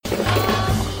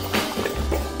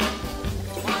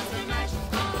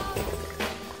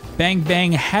Bang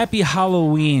bang! Happy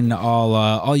Halloween,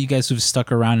 all you guys who've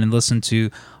stuck around and listened to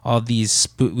all these.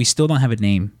 We still don't have a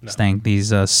name, Stang.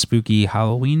 These spooky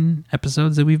Halloween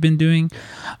episodes that we've been doing.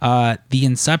 The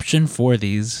inception for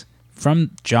these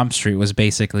from Jump Street was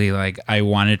basically like I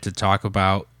wanted to talk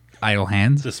about Idle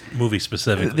Hands. This movie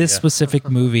specifically. This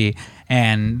specific movie,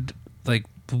 and like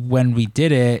when we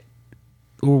did it,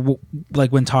 or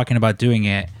like when talking about doing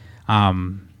it,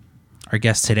 our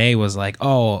guest today was like,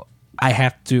 "Oh, I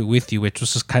have to do it with you," which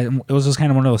was just kind of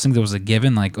one of those things that was a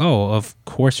given. Like, "Oh, of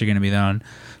course you're going to be the one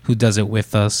who does it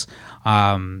with us."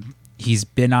 He's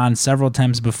been on several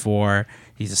times before.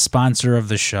 He's a sponsor of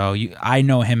the show. I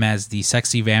know him as the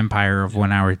sexy vampire of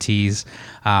 1 Hour Teas.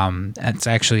 That's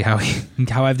actually how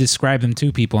I've described him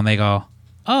to people, and they go,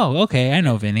 "Oh, okay, I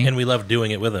know Vinny." And we love doing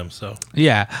it with him. So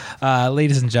yeah,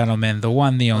 ladies and gentlemen, the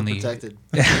one, the only,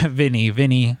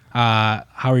 Vinny. How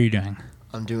are you doing?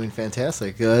 I'm doing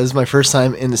fantastic. This is my first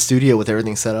time in the studio with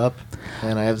everything set up,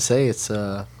 and I have to say it's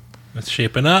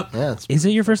shaping up. Yeah, is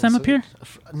it your first time up here?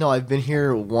 No, I've been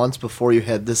here once before you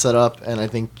had this set up, and I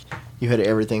think you had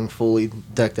everything fully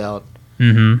decked out.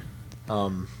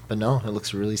 Mm-hmm. But no, it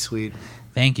looks really sweet.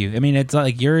 Thank you. I mean, it's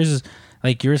like yours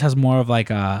has more of like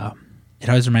a. It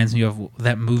always reminds me of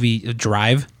that movie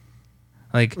Drive,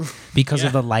 like because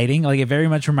of the lighting. Like it very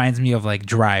much reminds me of like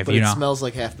Drive. But it smells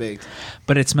like half baked.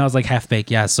 But it smells like half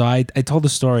baked. Yeah. So I told the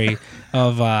story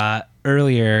of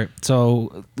earlier.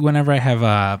 So whenever I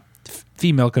have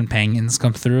female companions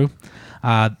come through,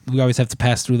 we always have to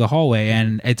pass through the hallway,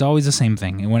 and it's always the same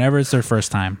thing. And whenever it's their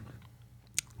first time,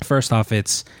 first off,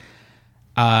 it's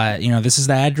this is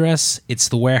the address. It's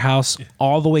the warehouse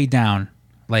all the way down.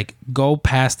 Like, go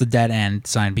past the dead end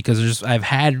sign, because I've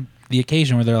had the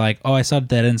occasion where they're like, "Oh, I saw the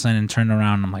dead end sign," and turn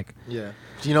around. And I'm like, "Yeah."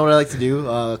 Do you know what I like to do?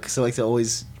 Because I like to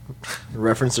always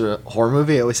reference a horror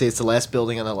movie. I always say it's the last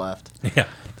building on the left. Yeah.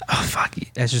 Oh fuck!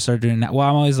 I should start doing that. Well,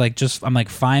 I'm always like,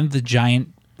 find the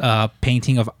giant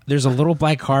painting of. There's a little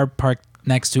black car parked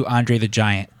next to Andre the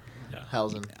Giant. Yeah.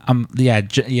 Hausen.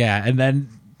 Yeah, and then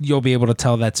you'll be able to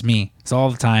tell that's me. It's all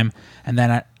the time, and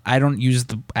then I don't use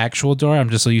the actual door. I'm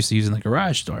just so used to using the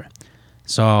garage door.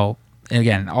 So,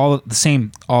 again, all the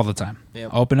same all the time.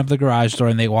 Yep. Open up the garage door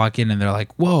and they walk in and they're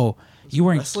like, "Whoa, you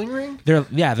weren't wrestling ring?" They're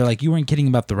like, "You weren't kidding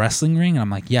about the wrestling ring?" And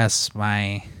I'm like, "Yes,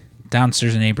 my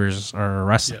downstairs neighbors are a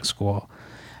wrestling school."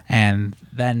 And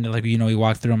then we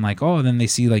walk through. I'm like, "Oh," and then they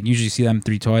see usually see them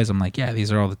 3 toys. I'm like, "Yeah,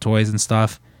 these are all the toys and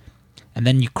stuff." And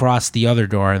then you cross the other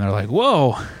door and they're like,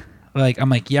 "Whoa!" I'm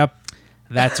like, "Yep."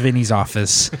 That's Vinny's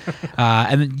office.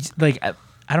 And then,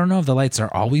 I don't know if the lights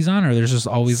are always on or there's just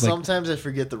always Sometimes I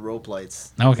forget the rope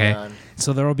lights. Okay.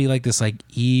 So there will be this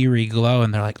eerie glow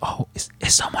and they're like, "Oh, is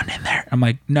someone in there?" I'm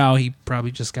like, "No, he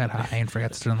probably just got high and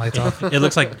forgot to turn the lights off." It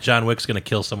looks like John Wick's going to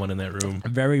kill someone in that room.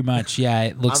 Very much. Yeah,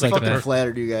 it looks I'm like fucking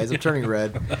flattered, you guys. I'm turning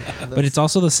red. But it's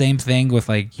also the same thing with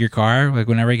your car.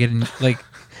 Whenever I get in,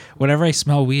 whenever I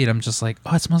smell weed, I'm just like,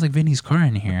 "Oh, it smells like Vinny's car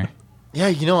in here." Yeah,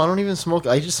 I don't even smoke.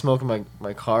 I just smoke in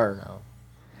my car now.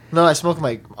 No, I smoke in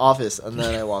my office, and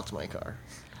then I walk to my car.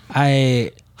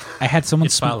 I had someone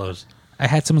follows. I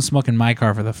had someone smoke in my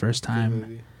car for the first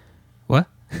time. What?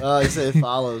 I said it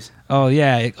follows. Oh,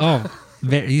 yeah.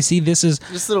 You see, this is...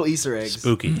 Just little Easter eggs.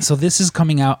 Spooky. So this is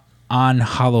coming out on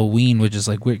Halloween, which is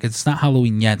weird, 'cause it's not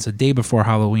Halloween yet. It's a day before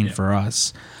Halloween for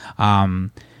us.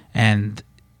 And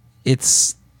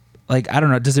it's... I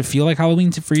don't know. Does it feel like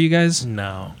Halloween for you guys?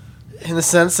 No. In the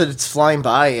sense that it's flying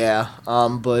by, yeah.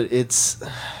 But it's...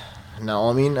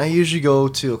 No, I mean, I usually go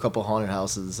to a couple haunted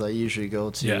houses. I usually go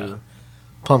to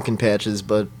pumpkin patches,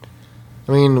 but...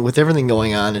 I mean, with everything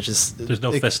going on, it just... There's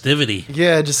no festivity.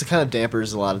 Yeah, it just kind of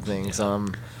dampers a lot of things. Yeah.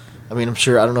 I mean, I'm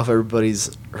sure... I don't know if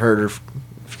everybody's heard or if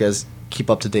you guys keep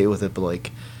up to date with it,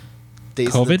 but, Days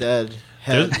COVID? of the Dead...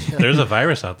 There's a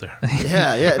virus out there.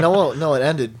 Yeah. No, it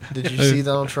ended. Did you see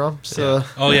Donald Trump? So,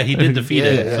 Oh, yeah, he did defeat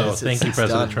it. Yeah, so thank you,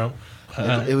 President Trump.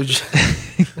 It was just...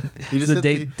 he just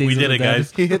we did it,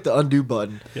 guys. He hit the undo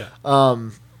button. Yeah.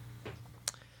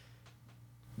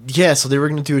 Yeah, so they were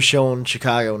going to do a show in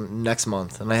Chicago next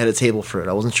month, and I had a table for it.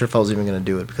 I wasn't sure if I was even going to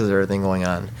do it because of everything going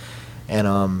on.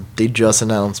 And they just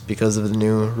announced, because of the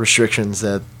new restrictions,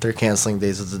 that they're canceling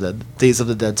Days of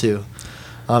the Dead 2,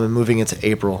 and moving it to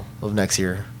April of next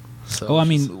year. So I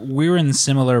mean, we were in a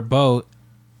similar boat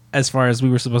as far as we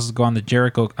were supposed to go on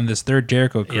this third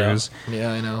Jericho cruise.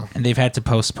 Yeah, I know. And they've had to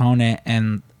postpone it.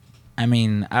 And I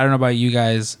mean, I don't know about you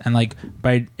guys, and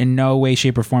by in no way,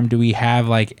 shape, or form do we have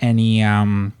any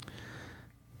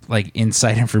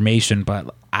inside information,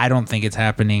 but I don't think it's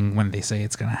happening when they say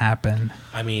it's going to happen.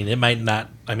 I mean, there might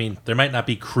not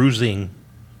be cruising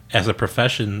as a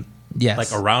profession Yes.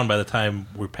 like around by the time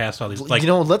we're past all these. Like,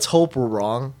 let's hope we're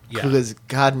wrong, Yeah. because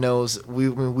God knows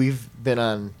we've been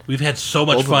on. we've had so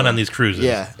much Both of fun them. on these cruises.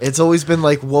 Yeah, it's always been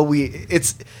like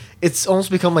it's almost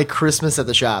become like Christmas at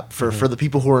the shop for the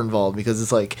people who are involved, because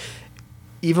it's like,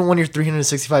 even when you're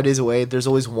 365 days away, there's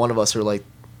always one of us who are like,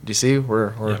 do you see,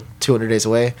 we're Yeah. 200 days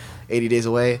away, 80 days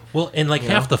away. Well, and like You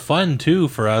half know? the fun too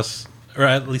for us, or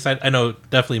at least I know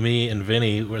definitely me and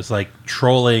Vinny was like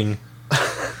trolling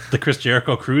the Chris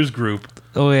Jericho cruise group,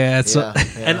 Oh yeah, it's Yeah,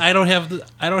 and I don't have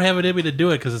it in me to do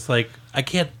it because it's like I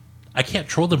can't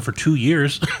troll them for 2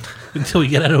 years until we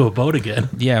get out of a boat again.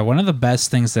 yeah. One of the best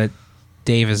things that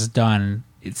Dave has done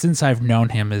since I've known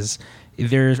him is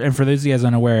there's, and for those of you guys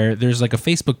unaware, there's like a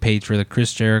Facebook page for the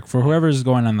Chris Jericho, for whoever's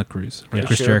going on the cruise, or Yeah.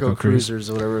 Chris Jericho cruise. Cruisers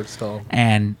or whatever it's called.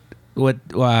 And what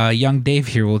young Dave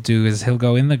here will do is he'll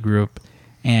go in the group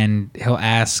and he'll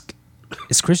ask,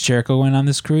 "Is Chris Jericho going on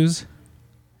this cruise?"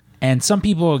 And some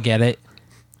people will get it.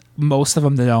 Most of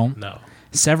them don't. No,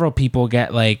 Several people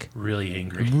get like really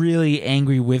angry. really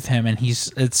angry with him, and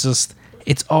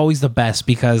it's always the best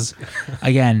because,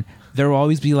 again, there will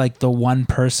always be like the one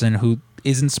person who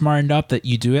isn't smartened up that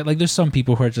you do it. Like there's some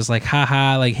people who are just like,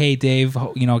 haha, like, hey Dave,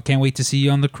 can't wait to see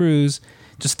you on the cruise.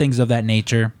 Just things of that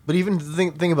nature. But even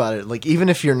think about it, like, even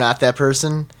if you're not that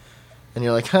person, and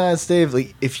you're like, it's Dave.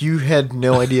 Like, if you had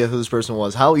no idea who this person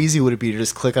was, how easy would it be to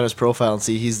just click on his profile and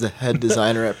see he's the head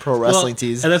designer at Pro Wrestling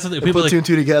Tees? and that's the thing, and people put like- two and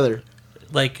two together.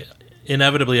 Like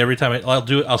inevitably every time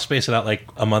I'll space it out like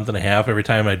a month and a half every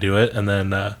time I do it, and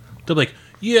then they'll be like,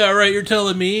 yeah, right, you're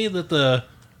telling me that the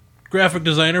graphic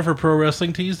designer for Pro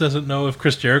Wrestling Tees doesn't know if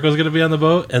Chris Jericho's going to be on the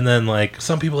boat? And then like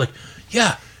some people are like,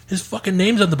 yeah, his fucking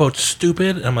name's on the boat,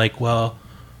 stupid. And I'm like, well,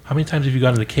 how many times have you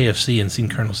gone to the KFC and seen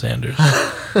Colonel Sanders?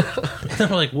 And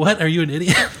I'm like, what? Are you an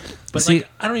idiot? But See- like,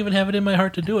 I don't even have it in my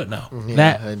heart to do it now.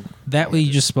 Yeah, That what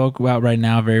you just spoke about right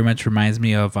now very much reminds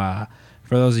me of,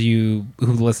 for those of you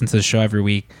who listen to the show every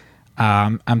week,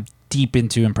 I'm deep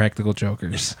into Impractical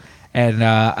Jokers,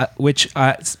 and which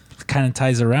kind of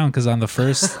ties around because on the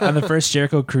first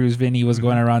Jericho cruise, Vinny was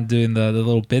going around doing the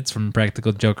little bits from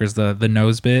Practical Jokers, the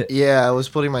nose bit. Yeah, I was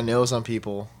putting my nose on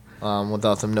people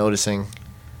without them noticing,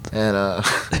 and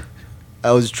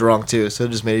I was drunk too, so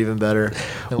it just made it even better.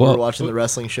 And we Well- were watching the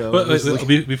wrestling show. But It was like-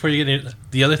 before you get into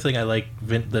the other thing I like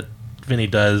that Vinny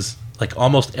does, like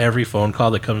almost every phone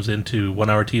call that comes into 1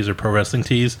 Hour Tees or Pro Wrestling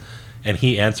Tees, and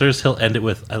he answers, he'll end it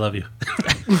with "I love you."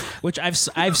 Which I've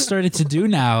started to do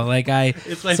now. Like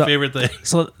It's my favorite thing.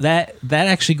 So that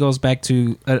actually goes back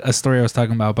to a story I was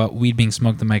talking about weed being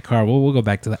smoked in my car. We'll go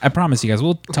back to that. I promise you guys.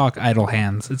 We'll talk idle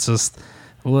hands. It's just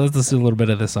let's do a little bit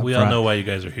of this up We front. all know why you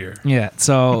guys are here. Yeah.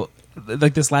 So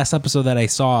like this last episode that I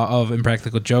saw of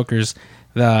Impractical Jokers,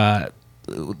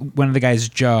 one of the guys,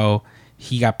 Joe,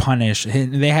 he got punished.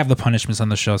 They have the punishments on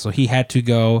the show, so he had to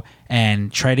go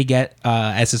and try to get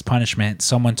as his punishment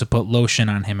someone to put lotion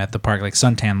on him at the park, like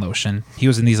suntan lotion. He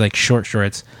was in these like short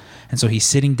shorts, and so he's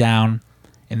sitting down,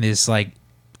 and this like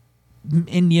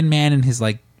Indian man in his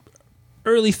like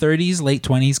early 30s, late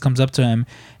 20s comes up to him,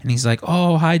 and he's like,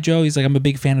 "Oh, hi Joe." He's like, "I'm a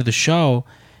big fan of the show,"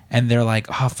 and they're like,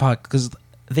 "Oh fuck," because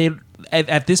they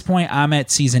at this point I'm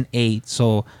at season 8,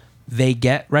 so they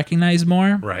get recognized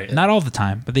more. Right. Not all the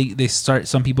time, but they start.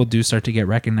 Some people do start to get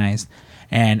recognized,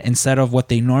 and instead of what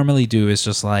they normally do is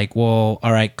just like, well,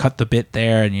 all right, cut the bit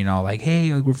there, and like,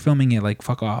 hey, we're filming it, like,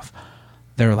 fuck off.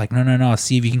 They're like, no,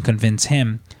 see if you can convince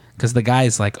him, because the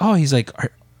guy's like, oh, he's like,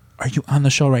 are you on the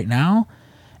show right now?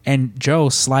 And Joe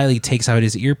slyly takes out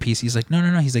his earpiece. He's like, no.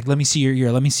 He's like, let me see your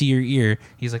ear. Let me see your ear.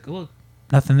 He's like, look,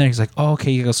 nothing there. He's like, oh,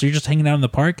 okay. He goes, so you're just hanging out in the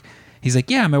park? He's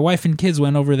like, yeah, my wife and kids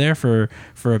went over there for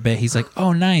a bit. He's like,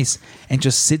 oh, nice. And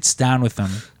just sits down with him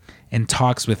and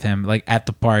talks with him like at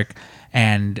the park,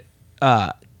 and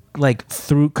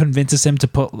convinces him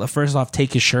to first off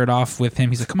take his shirt off with him.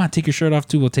 He's like, come on, take your shirt off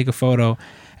too. We'll take a photo.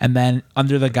 And then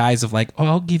under the guise of like, oh,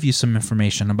 I'll give you some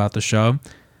information about the show,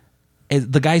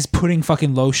 the guy's putting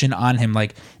fucking lotion on him,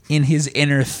 like in his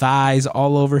inner thighs,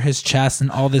 all over his chest,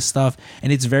 and all this stuff.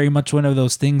 And it's very much one of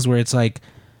those things where it's like,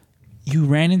 you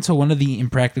ran into one of the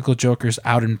Impractical Jokers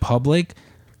out in public,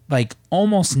 like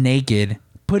almost naked,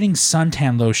 putting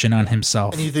suntan lotion on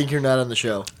himself. and you think you're not on the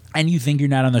show. And you think you're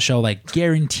not on the show, like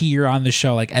guarantee you're on the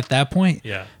show. Like at that point,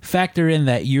 Yeah. factor in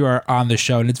that you are on the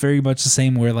show. And it's very much the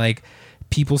same where like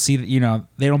people see that,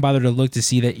 they don't bother to look to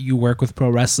see that you work with Pro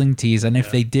Wrestling Tees. And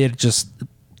if they did, just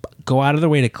go out of their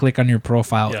way to click on your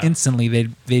profile instantly,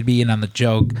 they'd be in on the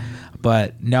joke.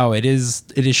 But no, it is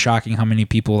shocking how many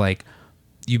people like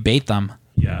you bait them.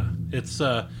 Yeah, it's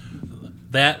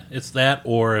that,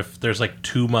 or if there's like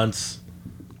 2 months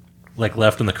like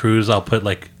left in the cruise, I'll put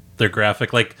like their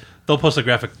graphic. Like they'll post a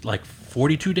graphic like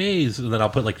 42 days, and then I'll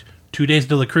put like 2 days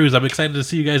to the cruise. I'm excited to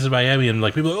see you guys in Miami, and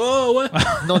like people, are like, oh, what?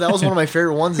 No, that was one of my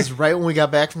favorite ones. Is right when we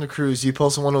got back from the cruise, you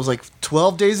posted one that was like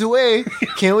 12 days away.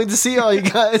 Can't wait to see all you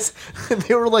guys. And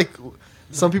they were like,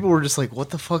 some people were just like, "What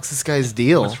the fuck's this guy's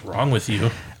deal?" What's wrong with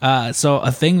you? So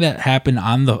a thing that happened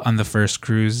on the first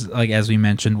cruise, like as we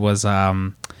mentioned, was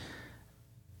there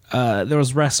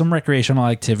was some recreational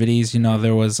activities. You know,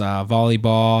 there was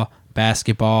volleyball,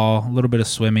 basketball, a little bit of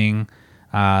swimming.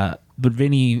 But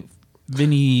Vinny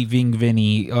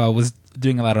was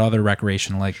doing a lot of other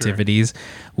recreational activities,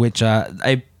 which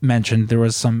I mentioned. There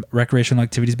was some recreational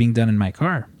activities being done in my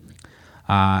car.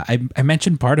 I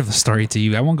mentioned part of the story to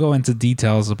you. I won't go into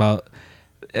details about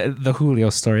the Julio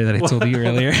story that I told you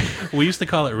earlier. We used to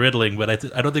call it riddling, but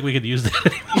I don't think we could use that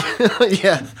anymore.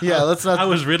 yeah. Let's not. I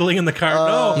was riddling in the car. It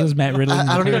No. was Matt Riddle.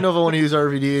 I don't even know if I want to use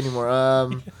RVD anymore.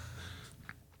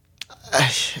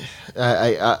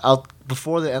 I'll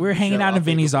before the end. We're hanging out in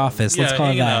Vinny's office. Let's call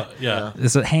it hanging that. out, yeah.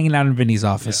 It's hanging out in Vinny's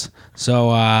office. So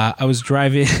I was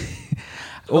driving.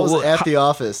 I was at the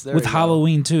office there with you go.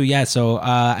 Halloween too. Yeah. So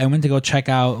I went to go check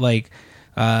out like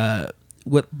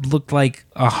what looked like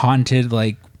a haunted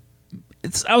like.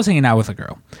 I was hanging out with a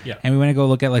girl. Yeah. And we went to go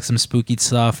look at like some spooky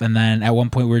stuff. And then at one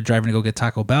point we were driving to go get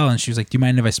Taco Bell, and she was like, "Do you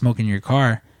mind if I smoke in your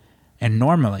car?" And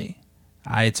normally,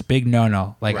 it's a big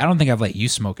no-no. Like, I don't think I've let you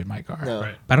smoke in my car. No.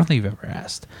 Right. But I don't think you've ever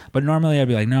asked. But normally I'd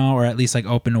be like, no, or at least like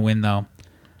open a window.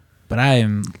 But I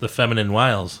am, The feminine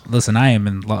wiles. listen, I am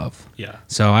in love. Yeah.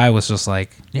 So I was just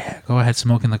like, yeah, go ahead,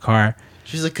 smoke in the car.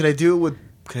 She's like, "Could I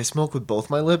smoke with both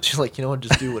my lips?" She's like, "You know what?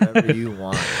 Just do whatever you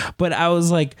want." But I was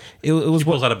like, it was She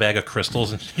pulls out a bag of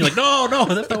crystals, and you're like, no,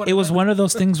 that's not what it was one of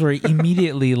those things where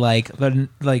immediately like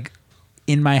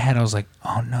in my head I was like,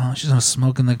 oh no, she's gonna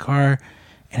smoke in the car.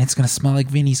 And it's gonna smell like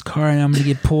Vinny's car, and I'm gonna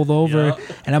get pulled over,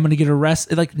 Yeah. and I'm gonna get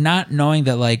arrested. Like not knowing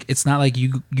that, like it's not like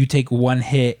you take one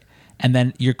hit and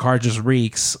then your car just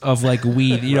reeks of like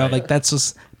weed. You know, Right. like that's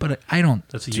just. But I don't.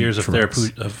 That's do years of drugs.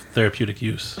 therapeutic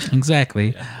use.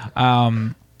 Exactly.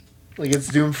 Like it's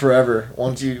doomed forever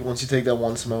once you take that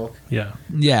one smoke. Yeah.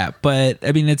 Yeah, but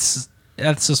I mean, that's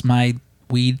just my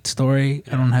weed story.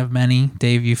 I don't have many.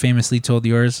 Dave, you famously told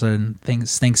yours on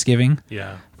Thanksgiving.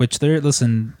 Yeah. Which there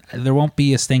won't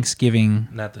be a Thanksgiving,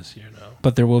 Not this year, no.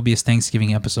 but there will be a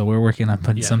Thanksgiving episode. We're working on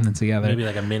putting Yeah. something together. Maybe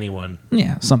like a mini one.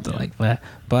 Yeah, something like that.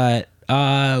 But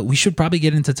we should probably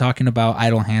get into talking about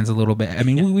Idle Hands a little bit. I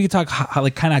mean, we could talk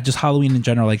like kind of just Halloween in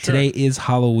general. Like Sure. today is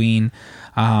Halloween.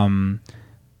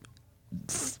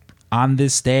 On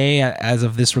this day, as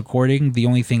of this recording, the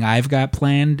only thing I've got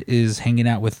planned is hanging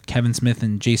out with Kevin Smith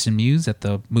and Jason Mewes at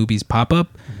the Movies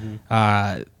Pop-Up.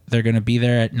 They're going to be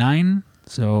there at 9,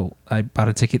 so I bought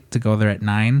a ticket to go there at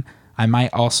 9. I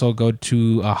might also go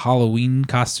to a Halloween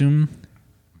costume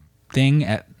thing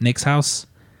at Nick's house.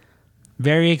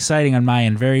 Very exciting on my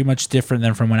end. Very much different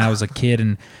than from when I was a kid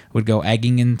and would go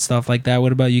egging and stuff like that.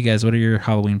 What about you guys? What are your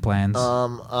Halloween plans?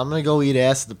 I'm gonna go eat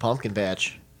ass at the pumpkin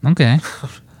patch. Okay.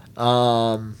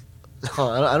 I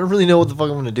don't really know what the fuck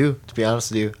I'm gonna do, to be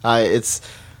honest with you. It's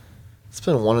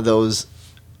been one of those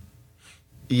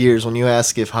years when you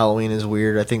ask if Halloween is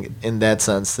weird. I think in that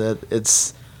sense that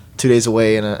it's 2 days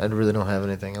away and I really don't have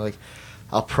anything. Like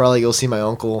I'll probably go see my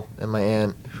uncle and my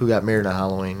aunt who got married on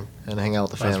Halloween and hang out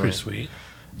with the That's family. pretty sweet.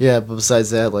 Yeah, but besides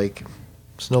that, like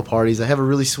there's no parties. I have a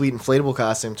really sweet inflatable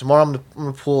costume. Tomorrow I'm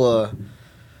gonna pull a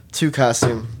 2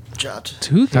 costume. Two Yeah,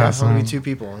 I'm gonna costume? be 2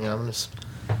 people. Yeah, I'm just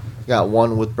got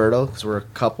one with Berto because we're a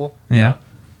couple. Yeah.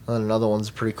 And then another one's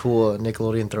pretty cool, a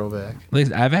Nickelodeon throwback.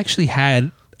 Listen, I've actually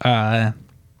had, I'm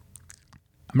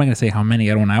not going to say how many,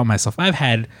 I don't want to out myself. I've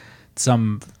had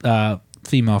some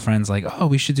female friends like, oh,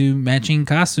 we should do matching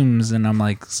costumes. And I'm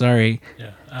like, sorry.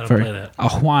 Yeah. I don't play that.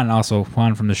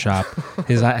 Juan from the shop.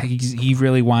 He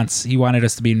wanted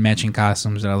us to be in matching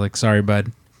costumes. And I was like, sorry,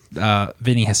 bud.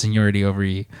 Vinny has seniority over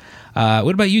you.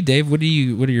 What about you, Dave? What are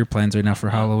your plans right now for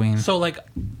Halloween? So like,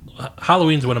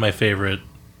 Halloween's one of my favorite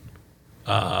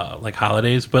like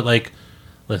holidays. But like,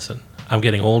 listen, I'm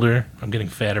getting older. I'm getting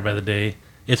fatter by the day.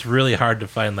 It's really hard to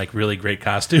find like really great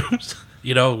costumes,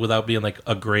 you know, without being like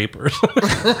a grape or something.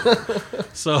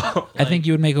 So I think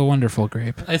you would make a wonderful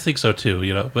grape. I think so too,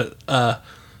 you know. But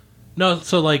no,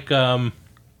 so like the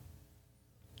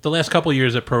last couple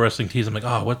years at Pro Wrestling Tees, I'm like,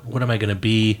 oh, what am I gonna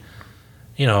be?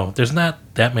 You know, there's not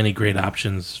that many great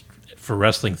options for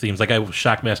wrestling themes. Like I was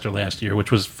Shockmaster last year,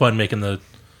 which was fun making the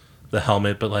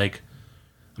helmet, but like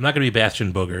I'm not gonna be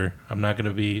Bastion Booger. I'm not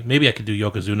gonna be. Maybe I could do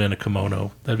Yokozuna in a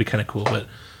kimono. That'd be kind of cool. But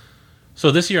so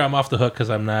this year I'm off the hook because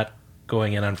I'm not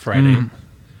going in on Friday.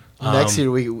 Next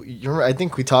year, I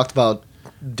think we talked about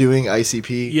doing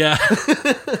ICP. Yeah.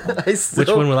 I still, Which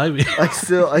one will I be?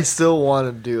 I still want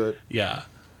to do it. Yeah.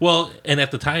 Well, and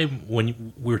at the time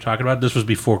when we were talking about it, this was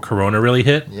before Corona really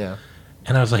hit. Yeah.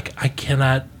 And I was like, I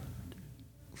cannot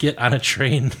get on a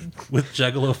train with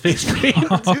Juggalo face paint.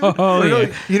 Oh, No,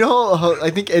 yeah. you know, I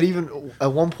think at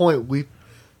one point we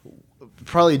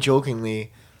probably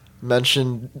jokingly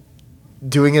mentioned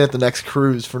doing it at the next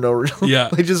cruise for no reason. Yeah.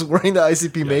 Like just wearing the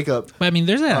ICP makeup. But I mean,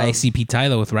 there's that ICP tie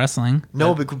though with wrestling.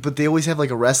 No, but they always have like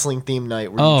a wrestling theme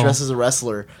night where Oh. you dress as a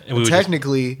wrestler. And we would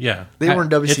technically, yeah. they were in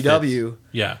It WCW. fits.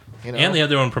 Yeah. You know? And they had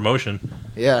their own promotion.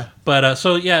 Yeah. But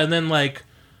so yeah, and then like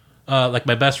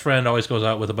my best friend always goes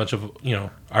out with a bunch of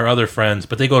our other friends,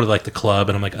 but they go to like the club,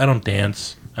 and I'm like, I don't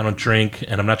dance, I don't drink,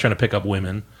 and I'm not trying to pick up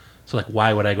women. So like,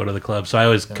 why would I go to the club? So I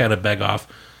always kind of beg off.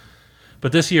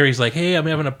 But this year he's like, hey, I'm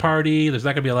having a party. There's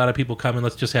not gonna be a lot of people coming.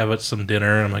 Let's just have some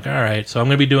dinner. And I'm like, all right. So I'm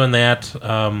gonna be doing that.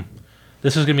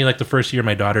 This is gonna be like the first year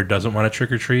my daughter doesn't want to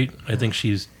trick or treat. I think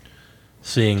she's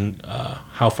seeing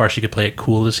how far she could play it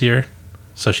cool this year.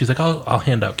 So she's like, I'll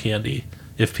hand out candy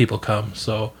if people come.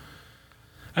 So,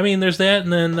 I mean, there's that,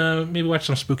 and then maybe watch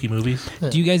some spooky movies.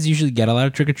 Do you guys usually get a lot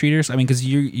of trick or treaters? I mean, because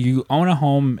you own a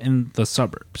home in the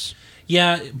suburbs.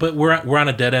 Yeah, but we're on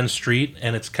a dead end street,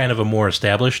 and it's kind of a more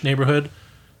established neighborhood.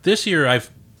 This year, I've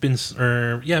been,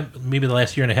 maybe the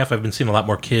last year and a half, I've been seeing a lot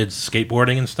more kids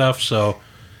skateboarding and stuff. So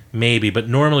maybe, but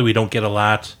normally we don't get a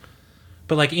lot.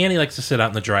 But like Annie likes to sit out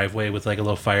in the driveway with like a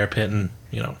little fire pit, and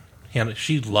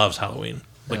she loves Halloween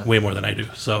like way more than I do.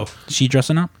 So She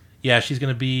dressing up? yeah, she's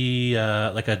gonna be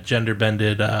like a gender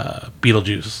bended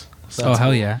Beetlejuice. Oh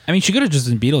hell yeah! I mean, she could have just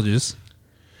been Beetlejuice.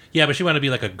 Yeah, but she wanted to be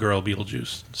like a girl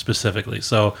Beetlejuice specifically.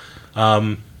 So,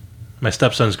 my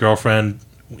stepson's girlfriend,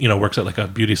 works at like a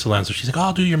beauty salon. So she's like,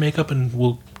 I'll do your makeup and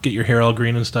we'll get your hair all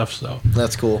green and stuff. So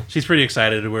That's cool. she's pretty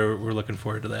excited. We're looking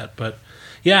forward to that. But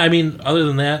yeah, I mean, other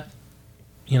than that,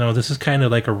 this is kind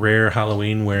of like a rare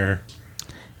Halloween where,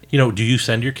 do you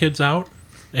send your kids out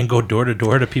and go door to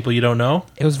door to people you don't know?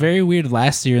 It was very weird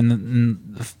last year,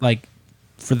 like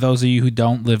for those of you who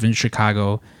don't live in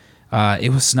Chicago,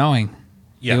 it was snowing.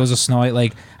 Yeah. It was a snowy.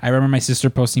 Like I remember my sister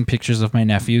posting pictures of my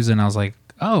nephews, and I was like,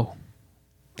 oh,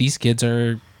 these kids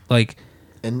are like.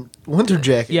 And winter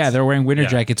jackets. Yeah, they're wearing winter Yeah.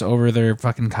 jackets over their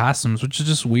fucking costumes, which is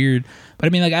just weird. But I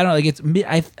mean, like, I don't like it's.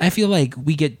 I feel like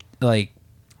we get like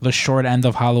the short end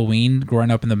of Halloween growing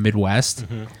up in the Midwest.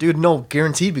 Dude, no,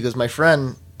 guaranteed, because my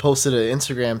friend posted an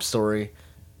Instagram story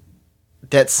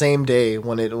that same day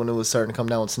when it was starting to come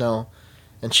down with snow,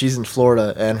 and she's in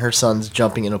Florida, and her son's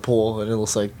jumping in a pool, and it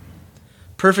looks like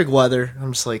perfect weather.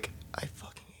 I'm just like, I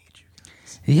fucking hate you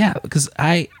guys. Yeah, because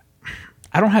I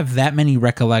don't have that many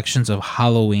recollections of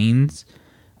Halloweens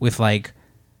with like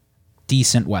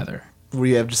decent weather. Where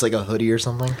you have just like a hoodie or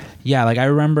something. Yeah, like I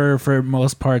remember for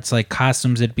most parts, like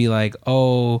costumes, it'd be like,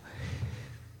 oh,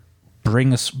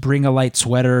 bring a light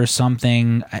sweater or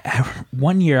something.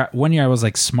 One year I was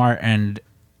like smart and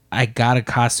I got a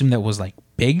costume that was like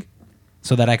big,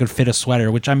 so that I could fit a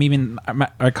sweater. Which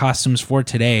our costumes for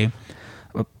today.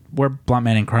 We're Blunt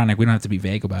Man and Chronic. We don't have to be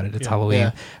vague about it. It's Halloween.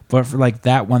 Yeah. But for like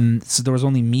that one, so there was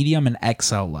only medium and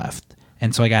XL left,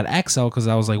 and so I got XL because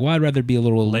I was like, well, I'd rather be a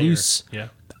little loose. Yeah.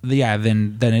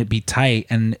 Than it be tight,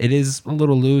 and it is a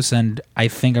little loose, and I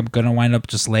think I'm gonna wind up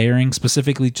just layering,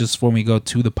 specifically just when we go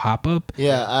to the pop-up.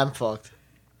 Yeah, I'm fucked.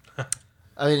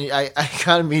 I mean, I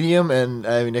got a medium, and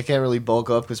I mean, I can't really bulk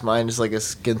up because mine is like a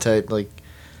skin tight, like.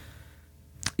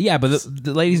 Yeah, but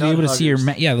the ladies be Not able to see your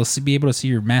huggers. they'll be able to see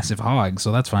your massive hog,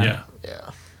 so that's fine. Yeah.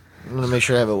 Yeah. I'm gonna make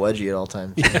sure I have a wedgie at all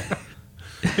times.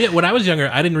 Yeah, when I was younger,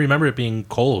 I didn't remember it being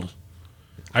cold.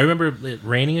 I remember it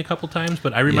raining a couple times,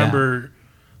 but I remember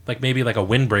like maybe like a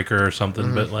windbreaker or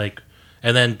something. But like,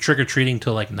 and then trick or treating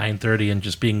till like 9:30 and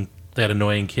just being that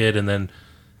annoying kid, and then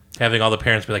having all the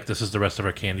parents be like, "This is the rest of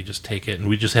our candy, just take it," and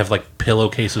we just have like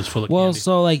pillowcases full of candy.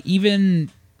 So like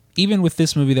even with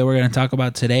this movie that we're going to talk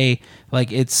about today,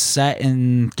 like it's set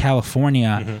in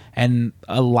California, and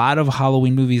a lot of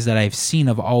Halloween movies that I've seen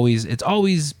it's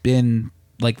always been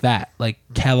like that, like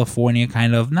California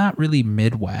kind of, not really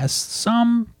Midwest.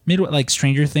 Some Midwest, like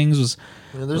Stranger Things was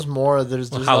You know, there's more. There's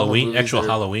Halloween, movies actual that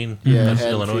are- Halloween. Yeah, That's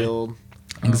Illinois. Haddonfield.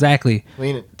 exactly. I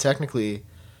mean, technically,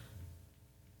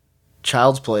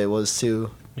 Child's Play was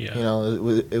too. Yeah. You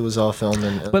know, it was all filmed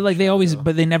in. But like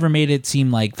they never made it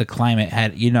seem like the climate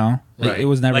had, like, it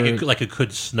was never like it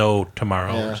could snow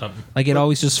tomorrow Yeah. or something. like it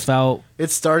always just felt.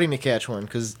 It's starting to catch one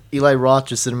because Eli Roth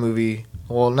just did a movie.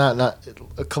 Well, not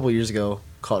a couple years ago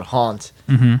called Haunt,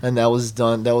 and that was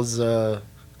done. That was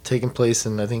taking place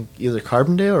in I think either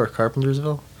Carbondale or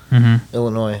Carpentersville,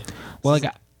 Illinois. Well,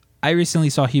 like I recently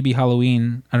saw Hubie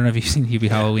Halloween. I don't know if you've seen Hubie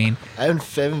Halloween. I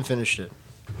haven't finished it.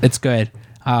 It's good.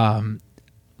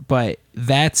 But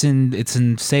it's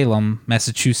in Salem,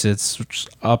 Massachusetts, which is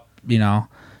up,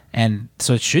 and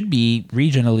so it should be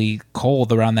regionally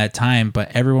cold around that time,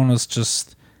 but everyone was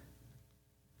just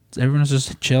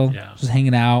chill, just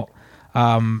hanging out.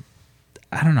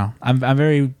 I don't know. I'm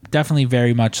definitely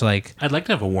very much like, I'd like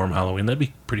to have a warm Halloween. That'd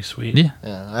be pretty sweet. yeah.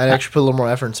 Yeah, I'd actually put a little more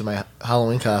effort into my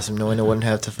Halloween costume, knowing I wouldn't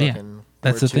have to fucking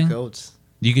that's wear the thing. coats.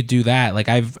 You could do that. Like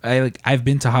I've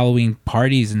been to Halloween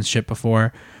parties and shit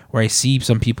before where I see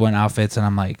some people in outfits and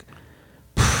I'm like,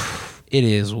 it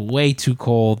is way too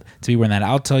cold to be wearing that.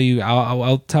 I'll tell you.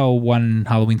 I'll tell one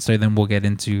Halloween story. Then we'll get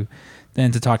into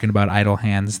talking about Idle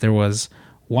Hands. There was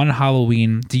one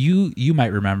Halloween. You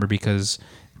might remember because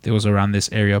it was around this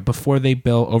area before they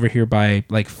built over here by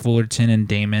like Fullerton and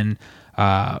Damon.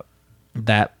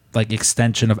 That like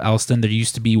extension of Elston. There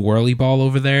used to be Whirly Ball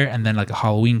over there, and then like a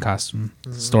Halloween costume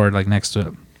store like next to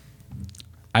it.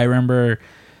 I remember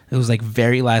it was like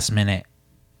very last minute.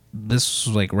 This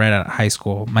was like right out of high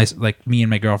school. Me and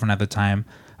my girlfriend at the time,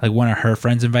 like one of her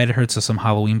friends invited her to some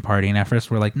Halloween party, and at first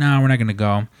we're like, no, we're not gonna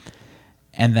go.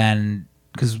 And then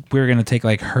because we were gonna take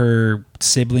like her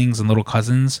siblings and little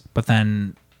cousins, but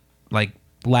then like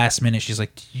last minute she's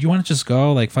like, you want to just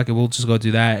go? Like fuck it, we'll just go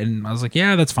do that. And I was like,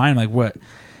 yeah, that's fine. Like what?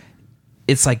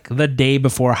 It's like the day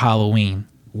before Halloween.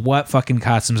 What fucking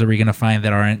costumes are we gonna find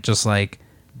that aren't just like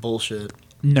Bullshit.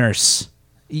 nurse?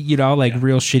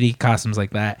 Real shitty costumes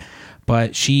like that.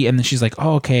 But she's like,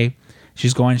 oh, okay.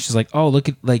 She's like, oh, look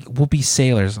at, like, we'll be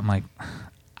sailors. I'm like,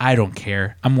 I don't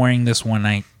care. I'm wearing this one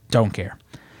night. Don't care.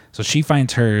 So she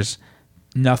finds hers,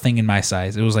 nothing in my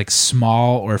size. It was like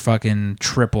small or fucking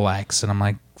triple X. And I'm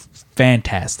like,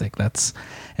 fantastic.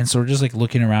 And so we're just like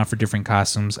looking around for different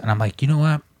costumes. And I'm like, you know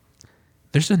what?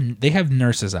 They have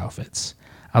nurses' outfits.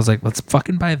 I was like, let's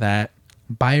fucking buy that.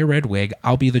 Buy a red wig.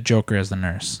 I'll be the Joker as the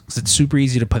nurse. Because it's super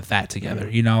easy to put that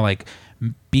together. Like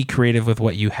be creative with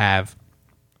what you have.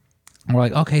 And we're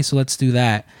like, okay, so let's do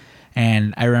that.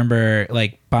 And I remember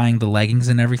like buying the leggings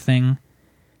and everything.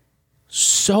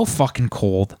 So fucking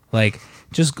cold. Like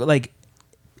just like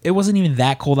it wasn't even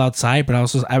that cold outside, but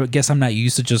I guess I'm not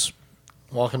used to just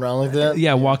walking around like that.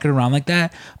 Yeah, walking around like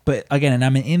that. But again, and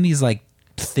I'm in these like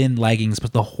thin leggings,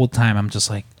 but the whole time I'm just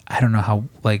like, I don't know how,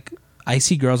 like I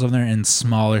see girls over there in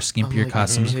smaller, skimpier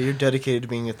costumes. Yeah, you're dedicated to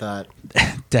being a thought.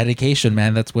 Dedication,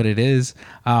 man. That's what it is.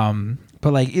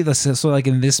 But like, so like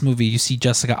in this movie, you see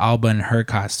Jessica Alba in her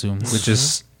costume, which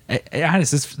is,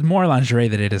 honestly, it's more lingerie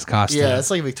than it is costume. Yeah,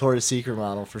 it's like a Victoria's Secret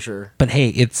model for sure. But hey,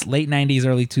 it's late 90s,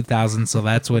 early 2000s, so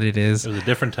that's what it is. It was a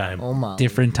different time. Oh my.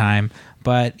 Different time.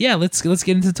 But yeah, let's get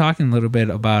into talking a little bit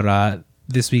about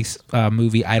this week's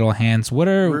movie, Idle Hands. What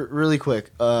are... Really quick,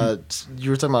 you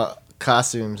were talking about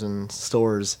costumes and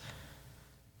stores.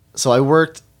 So I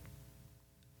worked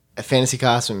at Fantasy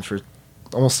Costumes for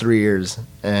almost 3 years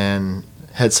and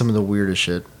had some of the weirdest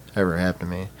shit ever happen to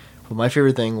me. But my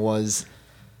favorite thing was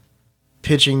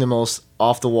pitching the most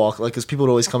off the wall, like, because people would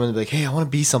always come in and be like, hey, I want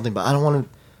to be something, but I don't want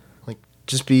to like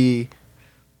just be,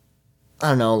 I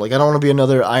don't know, like I don't want to be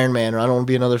another Iron Man or I don't want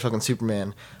to be another fucking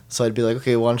Superman. So I'd be like,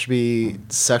 okay, why don't you be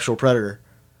sexual predator?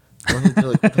 And they'd be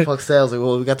like, what the fuck's that? I was like,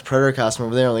 well, we got the predator costume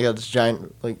over there and they got this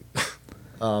giant like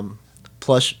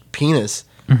plush penis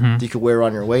that you could wear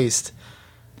on your waist.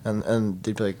 And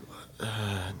they'd be like,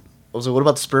 I was like, what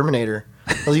about the Sperminator?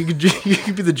 I was like, you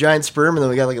could be the giant sperm, and then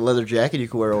we got like a leather jacket you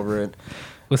could wear over it.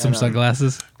 With some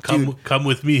sunglasses? Come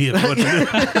with me if you want to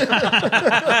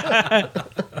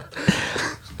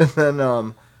do. And then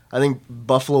I think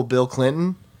Buffalo Bill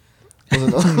Clinton,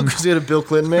 because he had a Bill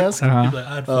Clinton mask. Like,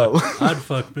 I'd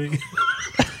fuck me.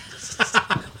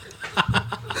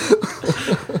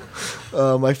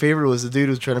 My favorite was the dude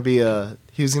who was trying to be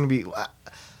he was going to be,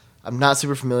 I'm not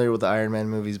super familiar with the Iron Man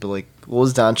movies, but like, what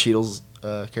was Don Cheadle's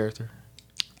character?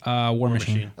 War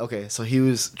Machine. Okay, so he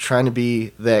was trying to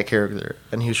be that character,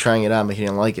 and he was trying it on, but he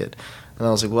didn't like it. And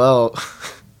I was like, well,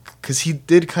 because he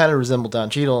did kind of resemble Don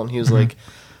Cheadle, and he was like,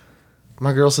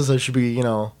 my girl says I should be,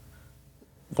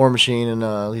 War Machine,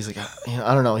 and he's like,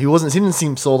 I don't know. He didn't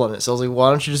seem sold on it, so I was like,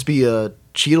 why don't you just be a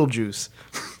Cheadle Juice?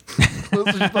 Those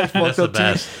are just my fucked up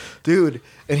teeth. Dude,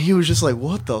 and he was just like,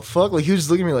 what the fuck? Like, he was just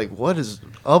looking at me like, what is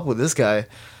up with this guy?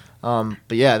 But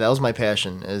yeah, that was my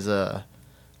passion, is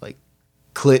like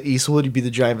Clint Eastwood. You'd be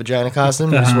the giant vagina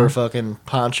costume. You just wear a fucking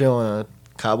poncho and a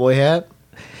cowboy hat.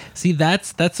 See,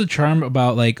 that's the charm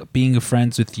about like being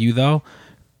friends with you though,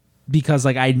 because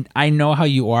like I know how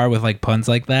you are with like puns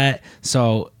like that.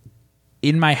 So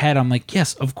in my head, I'm like,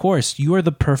 yes, of course, you are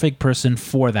the perfect person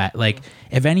for that. Like,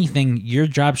 if anything, your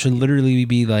job should literally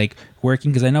be like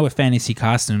working, because I know with fantasy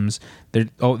costumes, they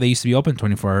used to be open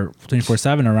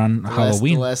 24/7 around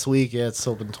Halloween. Last week, yeah, it's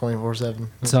open 24/7.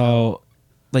 So,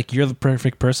 like, you're the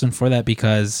perfect person for that,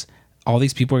 because all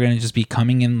these people are going to just be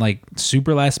coming in like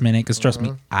super last minute. Because trust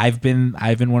me, I've been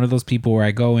one of those people where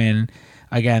I go in,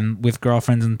 again, with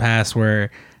girlfriends in the past, where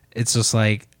it's just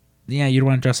like, yeah, you don't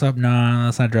want to dress up? No,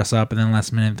 let's not dress up. And then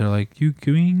last minute, they're like,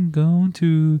 can we go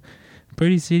to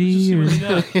Party City?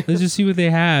 Let's just see what they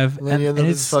have. And then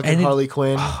it's fucking Harley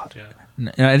Quinn.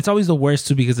 And it's always the worst,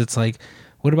 too, because it's like,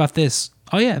 what about this?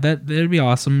 Oh, yeah, that'd be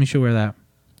awesome. You should wear that.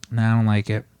 No, I don't like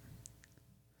it.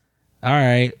 All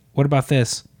right, what about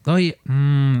this? Oh, yeah,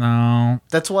 no.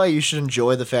 That's why you should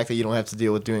enjoy the fact that you don't have to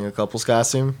deal with doing a couple's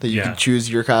costume. That you Yeah. can choose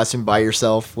your costume by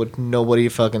yourself with nobody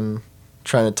fucking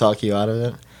trying to talk you out of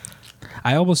it.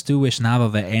 I almost do wish now, though,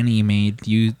 that Annie made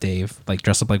you, Dave, like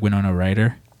dress up like Winona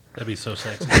Ryder. That'd be so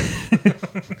sexy.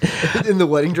 In the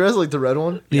wedding dress, like the red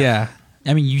one. Yeah.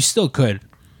 I mean, you still could.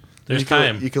 There's you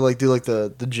time. Could, you could like do like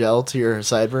the gel to your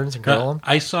sideburns and curl them.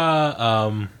 I saw.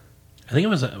 I think it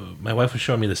was my wife was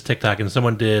showing me this TikTok, and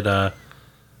someone did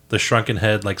the shrunken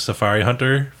head like safari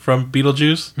hunter from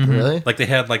Beetlejuice. Really? Like they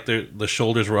had like the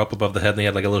shoulders were up above the head, and they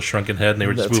had like a little shrunken head, and they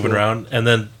were just That's moving cool. around. And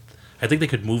then I think they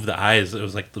could move the eyes. It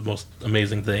was like the most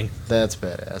amazing thing. That's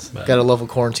badass. But- Gotta love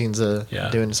what quarantine's Yeah.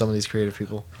 doing to some of these creative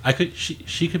people.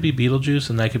 She could be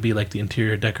Beetlejuice, and I could be like the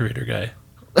interior decorator guy.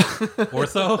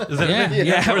 Ortho? Is that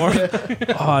Yeah.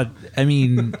 Oh, I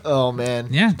mean, Oh man,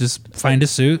 yeah, just find a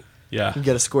suit. Yeah. you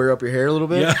gotta square up your hair a little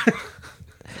bit.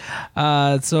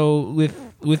 Yeah. So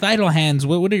with Idle Hands,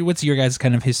 what's your guys'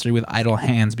 kind of history with Idle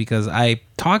Hands? Because I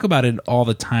talk about it all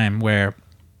the time, where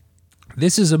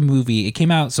this is a movie. It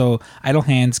came out, so Idle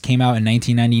Hands came out in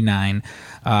 1999.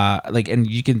 And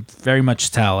you can very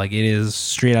much tell, like, it is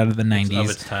straight out of the 90s. Of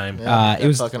its time. Yeah. It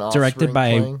was Fucking directed Offspring by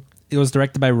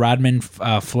playing. Rodman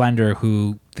Flender,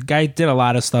 who the guy did a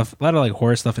lot of stuff, a lot of like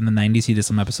horror stuff in the 90s. He did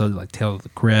some episodes like Tale of the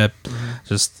Crypt,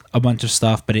 just a bunch of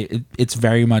stuff. But it's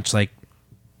very much like,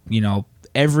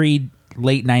 every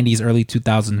late 90s, early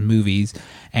 2000s movies.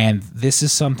 And this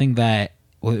is something that,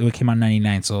 it came out in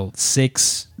 99, so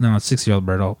 6-year-old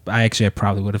Berto. I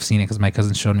probably would have seen it because my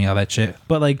cousin showed me all that shit.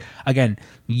 But like, again,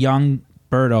 young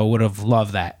Berto would have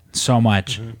loved that so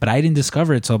much. But I didn't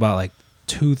discover it till about like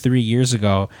 2-3 years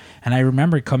ago. And I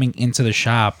remember coming into the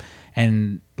shop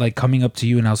and like coming up to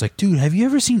you, and I was like, dude, have you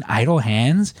ever seen Idle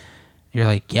Hands? You're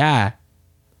like, yeah.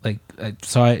 Like, I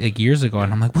saw it like years ago,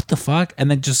 and I'm like, what the fuck?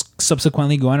 And then just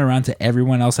subsequently going around to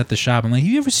everyone else at the shop, I'm like,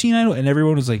 have you ever seen Idle? And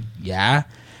everyone was like, yeah.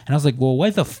 And I was like, well,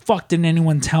 why the fuck didn't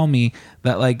anyone tell me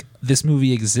that like this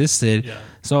movie existed? Yeah.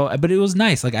 So, but it was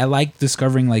nice. Like, I like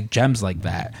discovering like gems like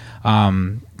that.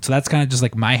 So that's kind of just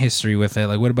like my history with it.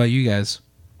 Like, what about you guys?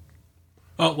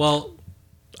 Oh, well,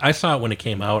 I saw it when it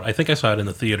came out. I think I saw it in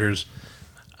the theaters.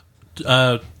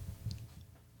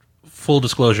 Full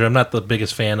disclosure, I'm not the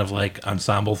biggest fan of like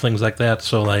ensemble things like that.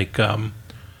 So like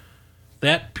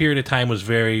that period of time was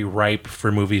very ripe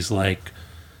for movies like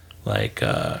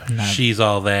She's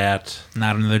All That,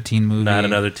 Not another teen movie. Not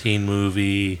Another Teen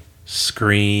Movie,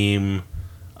 Scream,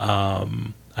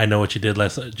 I Know What You Did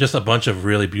Last. Just a bunch of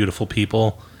really beautiful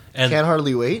people. And Can't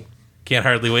Hardly Wait. Can't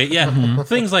Hardly Wait. Yeah,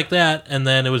 things like that. And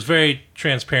then it was very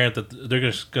transparent that they're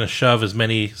just going to shove as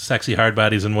many sexy hard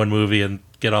bodies in one movie and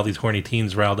get all these horny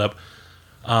teens riled up.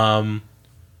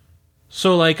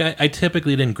 So, like, I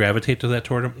typically didn't gravitate to that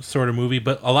sort of movie,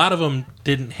 but a lot of them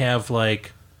didn't have,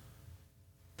 like,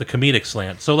 the comedic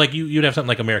slant. So, like, you'd have something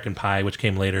like American Pie, which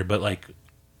came later, but, like,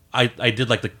 I did,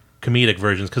 like, the comedic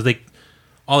versions, because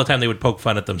all the time they would poke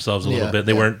fun at themselves a little bit.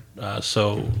 They weren't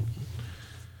so...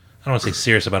 I don't want to say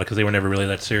serious about it, because they were never really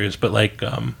that serious, but, like,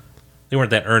 they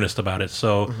weren't that earnest about it.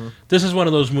 So this is one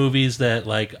of those movies that,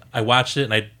 like, I watched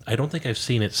it, and I don't think I've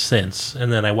seen it since.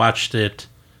 And then I watched it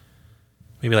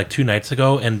maybe, like, 2 nights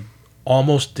ago, and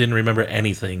almost didn't remember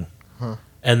anything.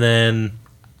 And then,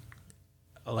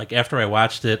 like, after I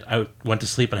watched it, I went to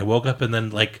sleep, and I woke up, and then,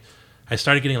 like, I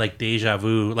started getting, like, deja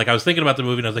vu. Like, I was thinking about the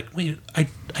movie, and I was like, wait, I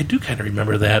do kind of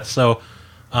remember that. So,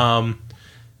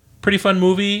 pretty fun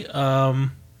movie.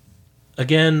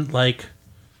 Again, like,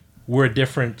 we're a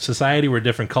different society, we're a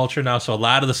different culture now, so a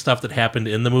lot of the stuff that happened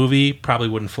in the movie probably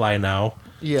wouldn't fly now.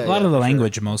 Yeah, A lot of the for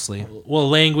language, mostly. Well,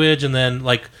 language, and then,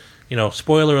 like,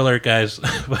 spoiler alert, guys,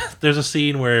 there's a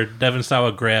scene where Devon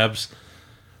Sawa grabs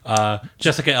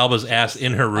Jessica Alba's ass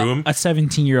in her room. A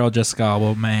 17-year-old Jessica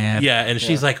Alba, man. Yeah, and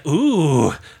she's like,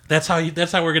 "Ooh, that's how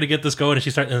we're gonna get this going."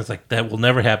 And and it's like, that will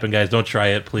never happen, guys. Don't try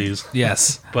it, please.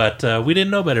 Yes. But we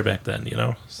didn't know better back then,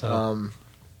 So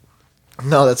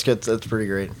No, that's good. That's pretty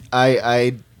great.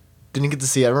 I didn't get to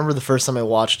see it. I remember the first time I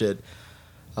watched it.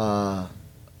 My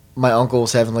uncle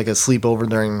was having like a sleepover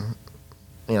during,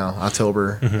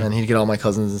 October, and he'd get all my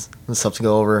cousins and stuff to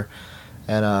go over,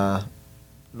 and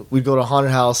we'd go to a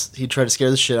haunted house. He'd try to scare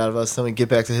the shit out of us. Then we'd get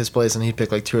back to his place, and he'd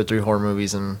pick like 2 or 3 horror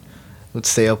movies, and we'd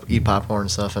stay up, eat popcorn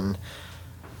and stuff. And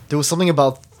there was something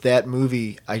about that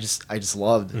movie I just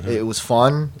loved. It was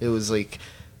fun. It was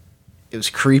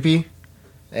creepy,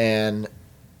 and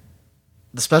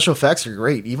the special effects are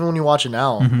great. Even when you watch it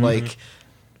now, like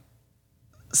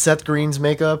Seth Green's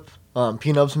makeup,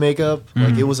 Peanut's makeup,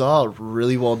 like it was all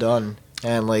really well done,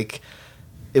 and like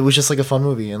it was just like a fun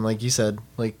movie. And like you said,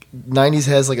 like 90s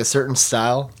has like a certain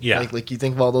style. Yeah. Like you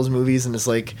think of all those movies, and it's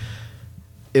like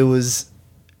it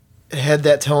had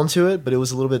that tone to it, but it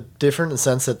was a little bit different in the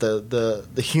sense that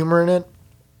the humor in it.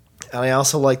 And I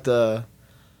also like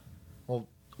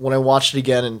when I watched it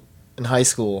again in high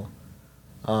school,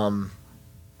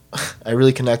 I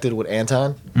really connected with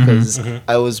Anton because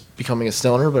I was becoming a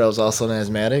stoner, but I was also an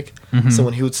asthmatic. So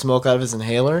when he would smoke out of his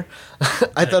inhaler,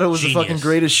 I thought it was the fucking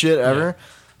greatest shit ever.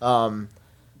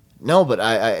 No, but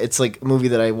it's like a movie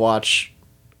that I watch.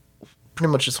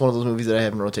 Pretty much just one of those movies that I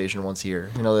have in rotation once a year.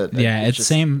 It's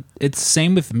same. It's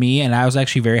same with me, and I was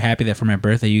actually very happy that for my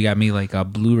birthday you got me like a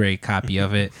Blu-ray copy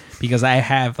of it because I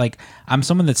have like I'm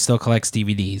someone that still collects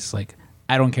DVDs. Like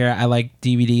I don't care. I like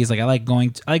DVDs. Like I like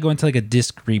going to like a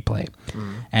disc replay,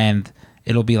 and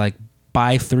it'll be like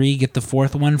buy 3 get the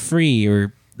 4th one free,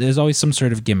 or there's always some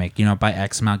sort of gimmick. Buy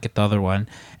X amount get the other one,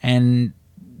 and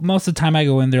most of the time I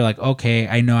go in there like okay,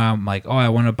 I know I'm like I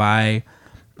want to buy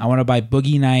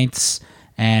Boogie Nights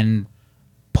and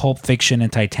Pulp Fiction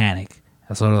and Titanic.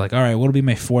 So they're like, all right, what'll be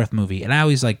my 4th movie? And I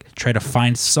always like try to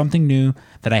find something new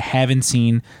that I haven't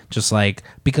seen, just like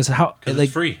because like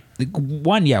it's free.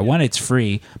 One, it's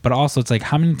free, but also it's like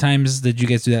how many times did you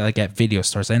guys do that like at video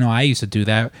stores? I know I used to do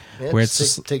that where it's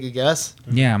just take a guess.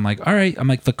 Yeah, I'm like, all right, I'm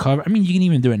like the cover. I mean, you can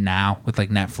even do it now with like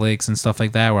Netflix and stuff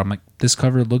like that, where I'm like, this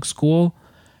cover looks cool.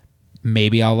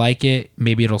 Maybe I'll like it.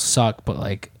 Maybe it'll suck, but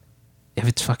like, if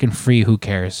it's fucking free, who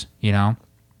cares?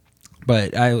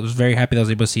 But I was very happy that I was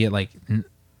able to see it like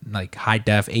high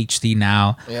def HD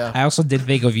now. Yeah. I also did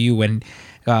think of you when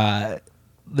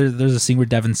there's a scene where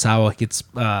Devon Sawa gets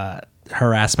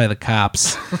harassed by the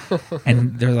cops,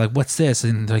 and they're like, "What's this?"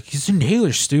 And they're like, "It's an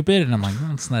inhaler, stupid." And I'm like,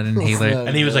 "No, it's not an inhaler."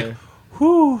 And he was like,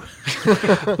 "Whoo!"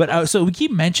 But so we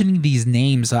keep mentioning these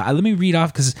names. Let me read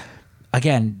off because,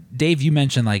 again, Dave, you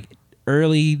mentioned like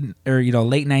early or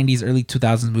late 90s early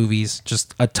 2000s movies,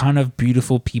 just a ton of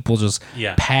beautiful people just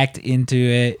packed into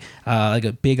it, like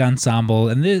a big ensemble.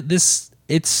 And this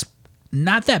it's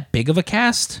not that big of a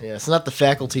cast. It's not the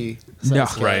Faculty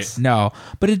right. No,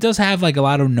 but it does have like a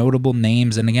lot of notable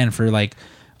names, and again for like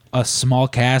a small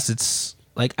cast, it's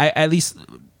like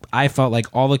I felt like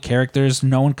all the characters,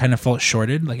 no one kind of felt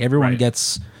shorted. Like everyone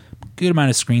gets good amount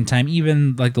of screen time,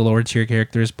 even like the lower tier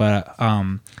characters, but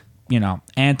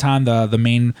Anton, the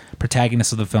main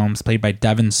protagonist of the film, is played by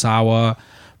Devon Sawa.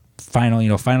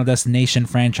 Final Destination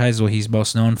franchise, what he's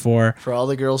most known for. For all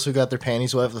the girls who got their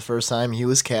panties wet for the first time, he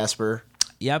was Casper.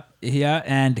 Yep, yeah,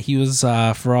 and he was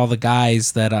for all the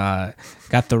guys that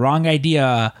got the wrong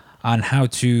idea on how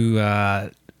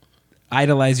to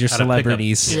idolize your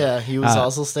celebrities. Yeah, he was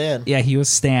also Stan. Yeah, he was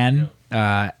Stan.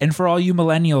 And for all you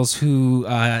millennials who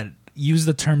use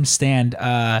the term Stan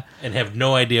and have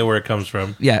no idea where it comes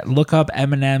from. Yeah, look up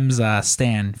Eminem's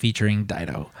Stan featuring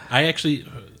Dido. I actually,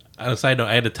 on a side note,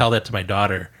 I had to tell that to my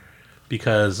daughter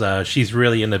because she's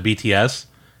really into BTS,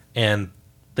 and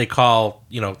they call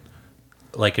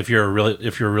like if you're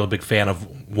a real big fan of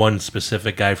one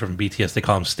specific guy from BTS, they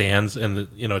call him Stans, and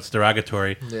it's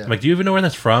derogatory. Yeah. I'm like, do you even know where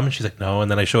that's from? And she's like, no.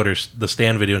 And then I showed her the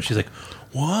Stan video, and she's like,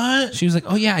 what? She was like,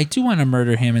 oh yeah, I do want to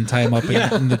murder him and tie him up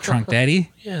in the trunk,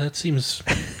 Daddy. Yeah, that seems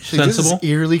sensible. This is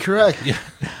eerily correct.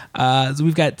 Yeah. So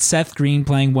we've got Seth Green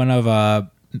playing one of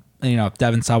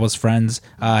Devon Sawa's friends.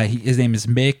 His name is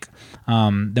Mick.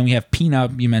 Then we have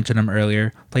Peanut, you mentioned him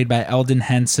earlier, played by Eldon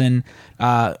Henson.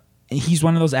 He's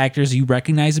one of those actors, you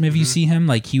recognize him if you see him.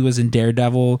 Like he was in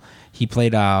Daredevil. He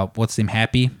played what's his name,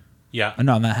 Happy? Yeah.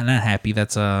 No, not Happy.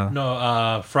 That's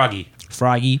Froggy.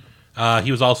 Froggy.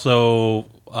 He was also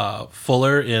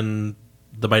Fuller in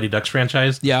the Mighty Ducks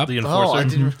franchise. Yeah. The Enforcer. Oh, I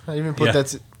didn't even put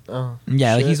that.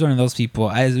 Like he's one of those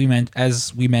people. As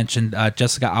we mentioned,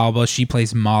 Jessica Alba. She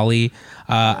plays Molly.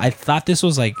 I thought this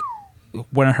was like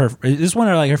one of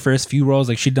her first few roles.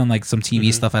 Like she'd done like some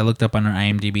TV stuff. I looked up on her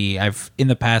IMDb. I've in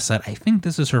the past said I think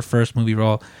this is her first movie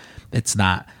role. It's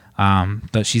not.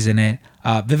 But she's in it.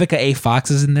 Vivica A.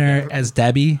 Fox is in there as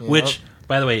Debbie. Which,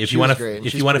 By the way, if She you was want to great.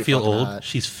 if She's you want to pretty feel fucking old, hot.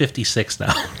 she's 56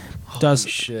 now. Does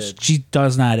shit. she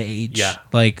does not age? Yeah.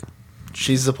 Like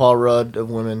She's the Paul Rudd of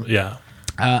women. yeah.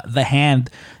 the hand.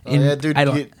 Oh, yeah, dude. I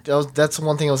don't. That's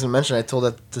one thing I was gonna mention. I told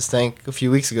that to Stank a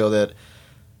few weeks ago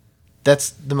that's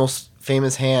the most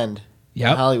famous hand in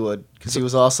Yep. Hollywood because he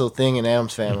was also Thing in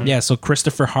Addams Family. Yeah, so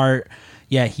Christopher Hart,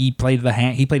 yeah, he played the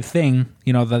hand. He played Thing,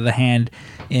 the hand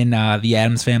in the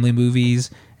Addams Family movies,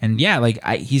 and yeah, like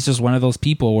he's just one of those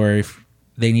people where if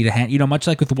they need a hand, much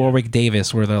like with Warwick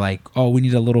Davis, where they're like, oh, we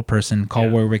need a little person, call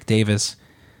Yeah. Warwick Davis.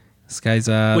 This guy's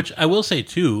Which I will say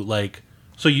too, like,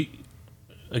 so you,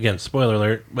 again, spoiler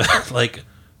alert, but like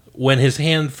when his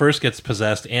hand first gets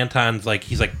possessed, Anton's like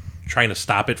he's like trying to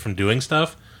stop it from doing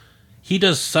stuff. He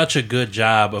does such a good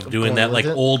job of doing going that, with like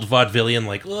it? old vaudevillian,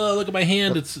 like, oh, look at my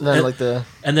hand. It's Not like the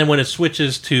and then when it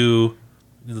switches to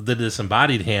the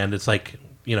disembodied hand, it's like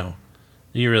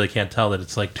you really can't tell that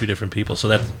it's like two different people. So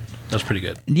that's pretty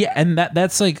good. yeah, and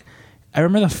that's like, I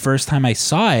remember the first time I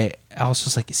saw it, I was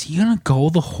just like, is he gonna go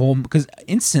the whole? Because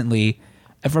instantly,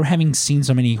 from having seen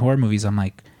so many horror movies, I'm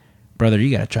like, brother, you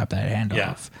gotta chop that hand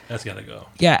Yeah, off. that's gotta go.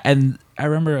 Yeah, and I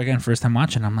remember again first time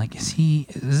watching, I'm like, is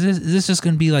this just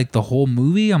gonna be like the whole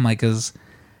movie? I'm like, I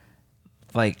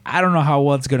don't know how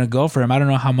well it's gonna go for him. I don't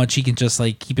know how much he can just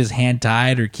like keep his hand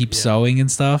tied or keep sewing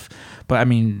and stuff. But I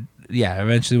mean, yeah,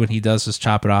 eventually when he does just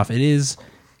chop it off,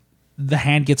 the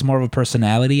hand gets more of a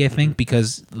personality, I think,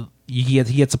 because he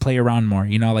gets to play around more.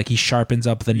 Like he sharpens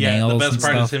up the Yeah, nails. the best and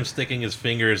part stuff. is him sticking his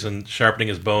fingers and sharpening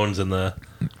his bones in the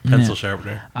pencil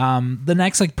sharpener. The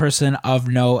next person of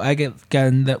note,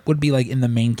 again, that would be like in the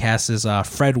main cast is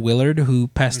Fred Willard, who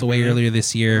passed away earlier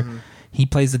this year. He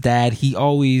plays the dad. He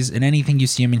always, in anything you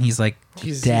see him in, he's like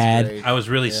he's dad, great. I was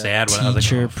really sad when I was like,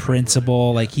 teacher, oh,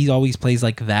 principal. Like he always plays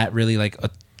like that, really like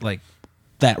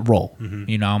that role.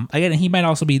 Again, he might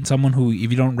also be someone who, if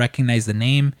you don't recognize the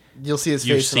name, You'll see his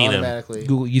You've face seen him. automatically.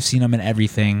 you've seen him in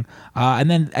everything.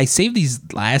 And then I saved these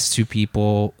last two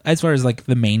people as far as like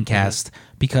the main cast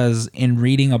because in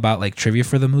reading about like trivia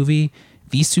for the movie,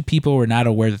 these two people were not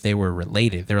aware that they were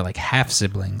related. They were like half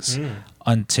siblings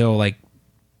until like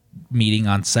meeting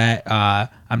on set.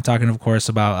 I'm talking, of course,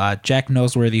 about Jack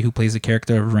Noseworthy, who plays the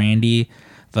character of Randy,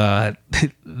 the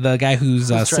guy who's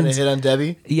He's trying to since, hit on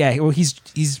Debbie. yeah, well, he's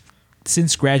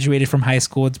since graduated from high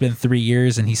school. It's been 3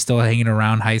 years, and he's still hanging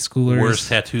around high schoolers. worst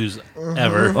tattoos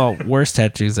ever. Oh, worst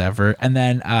tattoos ever. And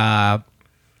then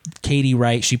Katie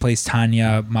Wright, she plays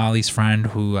Tanya, Molly's friend,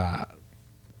 who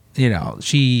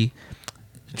she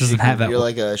doesn't have that. You're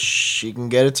like she can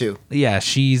get it too. Yeah,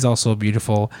 she's also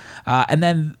beautiful. And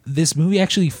then this movie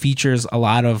actually features a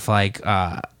lot of like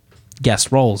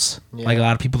guest roles, like a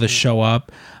lot of people that show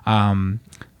up.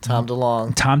 Tom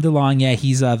DeLonge. Tom DeLonge, yeah,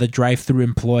 he's the drive-through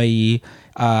employee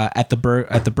at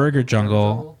the Burger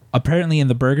Jungle. Apparently, in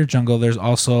the Burger Jungle, there's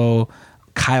also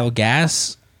Kyle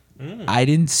Gass. I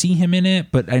didn't see him in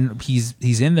it, but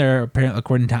he's in there. Apparently,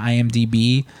 according to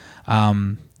IMDb.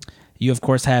 You of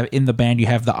course have in the band. You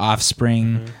have the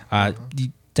Offspring.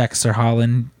 Dexter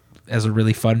Holland as a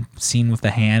really fun scene with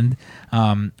the hand.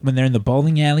 When they're in the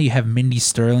bowling alley, you have Mindy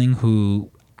Sterling,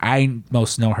 who I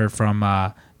most know her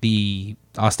from the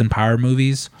Austin Power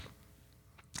movies,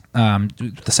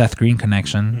 the Seth Green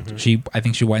connection. I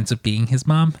think she winds up being his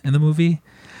mom in the movie.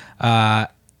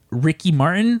 Ricky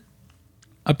Martin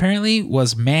apparently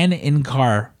was man in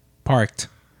car parked.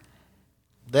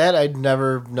 That I'd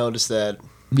never noticed that.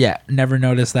 Yeah, never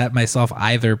noticed that myself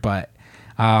either, but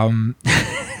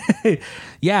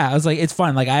yeah, I was like, it's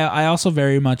fun. Like I also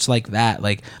very much like that.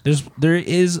 Like there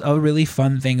is a really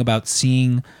fun thing about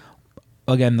seeing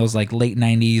again those like late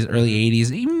 90s, early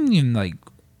 80s, even like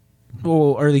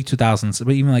early 2000s,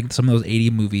 but even like some of those 80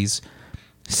 movies,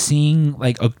 seeing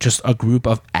like just a group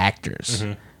of actors.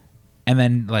 And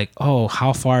then like, oh,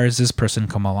 how far has this person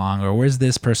come along, or where's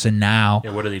this person now?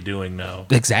 Yeah, what are they doing now?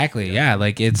 Exactly. Yeah.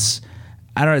 Like it's,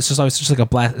 I don't know. It's just always just like a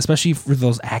blast, especially for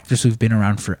those actors who've been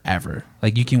around forever.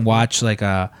 Like you can watch like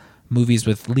movies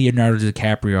with Leonardo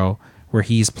DiCaprio where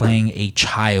he's playing a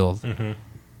child,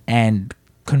 and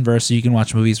conversely, you can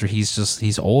watch movies where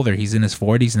he's older. He's in his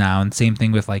 40s now, and same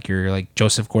thing with like your like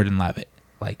Joseph Gordon-Levitt.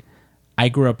 Like I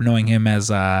grew up knowing him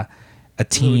as a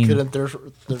teen. Third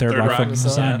Rock from the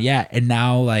Sun. Yeah, and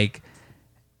now like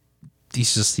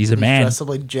he's a man. Dressed up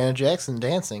like Janet Jackson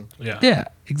dancing. Yeah,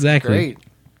 exactly. Great.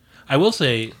 I will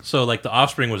say, so like the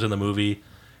Offspring was in the movie,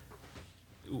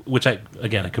 which I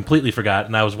completely forgot,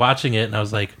 and I was watching it and I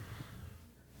was like,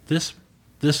 this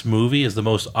movie is the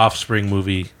most Offspring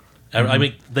movie ever. I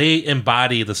mean, they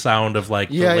embody the sound of like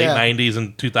the late 90s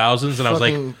and 2000s, and I was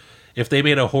like, if they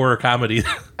made a horror comedy,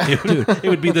 it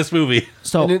would be this movie.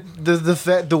 So And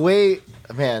the way,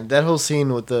 man, that whole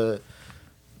scene with the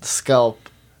scalp.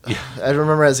 I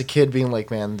remember as a kid being like,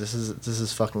 man, this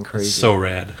is fucking crazy. So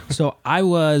rad. So I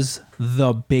was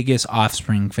the biggest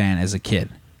Offspring fan as a kid.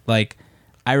 Like,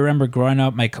 I remember growing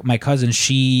up, my cousin,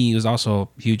 she was also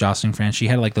a huge Offspring fan. She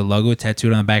had like the logo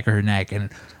tattooed on the back of her neck,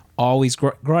 and always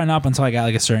growing up until I got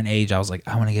like a certain age, I was like,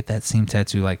 I want to get that same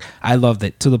tattoo. Like, I loved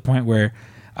it to the point where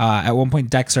at one point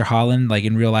Dexter Holland, like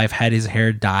in real life, had his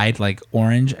hair dyed like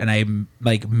orange, and I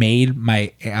like made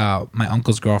my my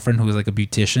uncle's girlfriend, who was like a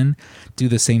beautician, do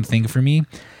the same thing for me.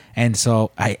 And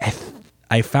so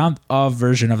I found a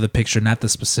version of the picture, not the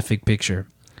specific picture,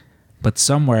 but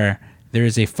somewhere there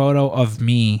is a photo of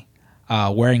me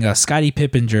wearing a Scottie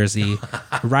Pippen jersey,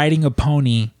 riding a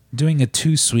pony, doing a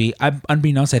 2-sweet.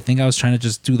 Unbeknownst, I think I was trying to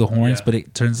just do the horns, but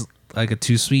it turns like a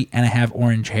 2-sweet, and I have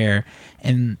orange hair.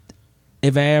 And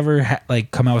if I ever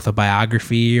like come out with a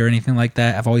biography or anything like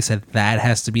that, I've always said that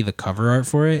has to be the cover art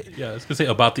for it. Yeah, I was gonna say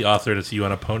about the author, to see you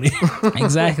on a pony.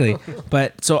 Exactly.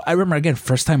 But so I remember again,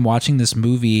 first time watching this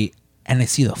movie, and I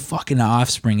see the fucking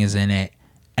Offspring is in it,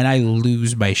 and I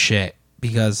lose my shit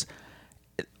because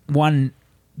one,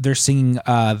 they're singing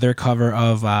their cover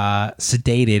of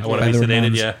 "Sedated" I want by to be the sedated.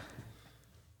 Ramones. Yeah.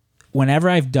 Whenever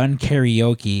I've done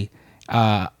karaoke,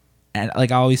 and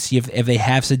like I always see if they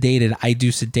have Sedated, I do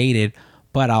Sedated.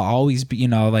 But I'll always be,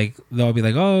 like they'll be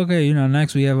like, oh, okay,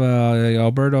 next we have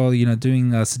Alberto,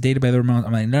 doing Sedated by the Ramones.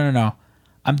 I'm like, no.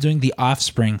 I'm doing the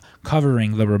Offspring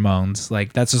covering the Ramones.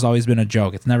 Like, that's just always been a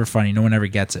joke. It's never funny. No one ever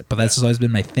gets it. But that's just always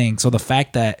been my thing. So the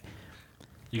fact that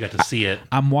You got to see it.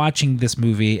 I'm watching this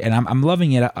movie and I'm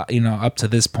loving it, up to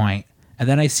this point, and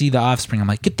then I see the Offspring. I'm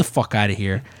like, get the fuck out of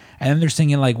here. And then they're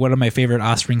singing like one of my favorite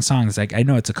Offspring songs. Like, I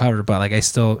know it's a cover, but like I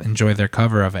still enjoy their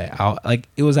cover of it.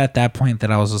 It was at that point that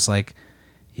I was just like,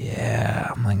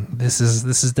 yeah, I'm like, this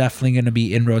is definitely going to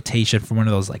be in rotation for one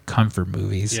of those like comfort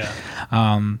movies. Yeah.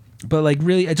 But like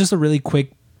really, just a really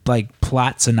quick like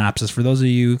plot synopsis for those of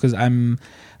you, because I'm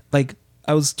like,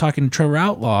 I was talking to Trevor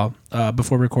Outlaw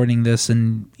before recording this,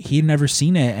 and he'd never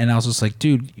seen it, and I was just like,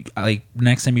 dude, like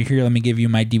next time you're here, let me give you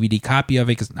my DVD copy of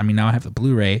it, because now I have the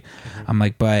Blu-ray. Mm-hmm. I'm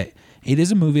like, but it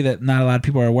is a movie that not a lot of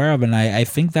people are aware of, and I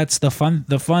think that's the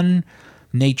fun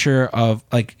nature of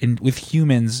like with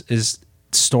humans is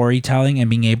storytelling and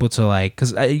being able to like,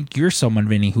 because you're someone,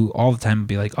 Vinny, who all the time would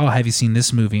be like, oh, have you seen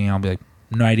this movie? And I'll be like,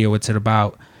 no idea what's it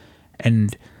about,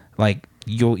 and like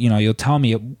you'll tell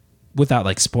me without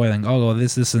like spoiling, oh, well,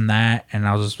 this and that, and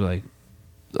I'll just be like,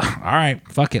 all right,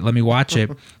 fuck it, let me watch it.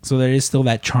 So there is still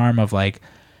that charm of like,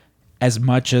 as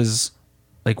much as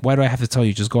like, why do I have to tell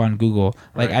you? Just go on Google.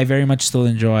 Like, right. I very much still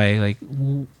enjoy like,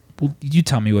 you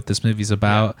tell me what this movie's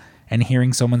about. Yeah. And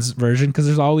hearing someone's version, because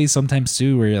there's always sometimes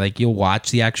too where you're like, you'll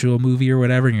watch the actual movie or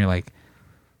whatever, and you're like,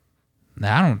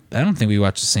 I don't think we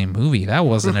watched the same movie. That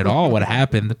wasn't at all what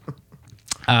happened.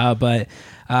 But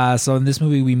so in this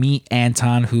movie we meet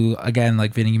Anton, who again,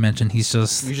 like Vinny, you mentioned, he's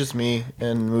just me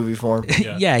in movie form.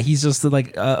 Yeah, he's just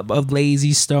like a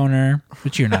lazy stoner,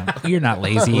 which you're not. You're not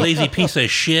lazy. Lazy piece of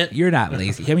shit. You're not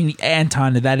lazy. I mean,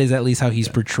 Anton, that is at least how he's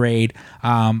portrayed.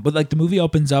 But like the movie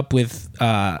opens up with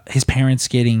his parents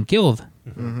getting killed.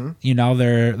 Mm-hmm.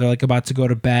 They're like about to go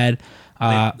to bed.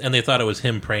 And they thought it was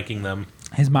him pranking them.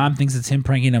 His mom thinks it's him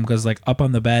pranking him because, like, up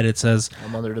on the bed it says,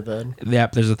 "I'm under the bed."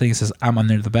 Yep, there's a thing that says, "I'm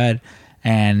under the bed,"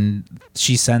 and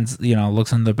she sends,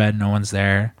 looks under the bed, no one's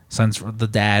there. Sends the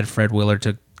dad, Fred Willard,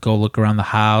 to go look around the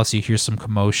house. You hear some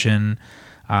commotion.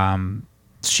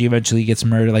 She eventually gets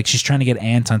murdered. Like, she's trying to get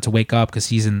Anton to wake up because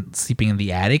he's sleeping in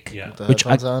the attic. Yeah, which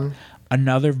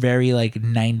another very like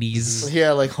 90s.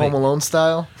 Yeah, like Home Alone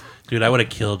style. Dude, I would have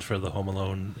killed for the Home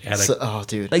Alone attic.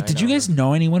 Dude. Like, did you guys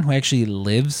know anyone who actually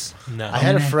lives? No. I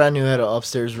had a friend who had an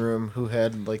upstairs room who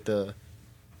had, like, the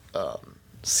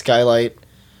skylight,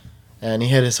 and he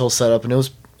had his whole setup, and it was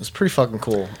pretty fucking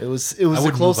cool. It was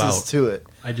the closest to it.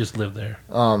 I just lived there.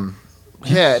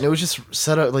 Yeah, and it was just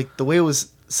set up, like, the way it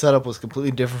was set up was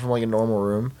completely different from, like, a normal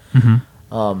room. Mm-hmm.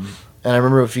 And I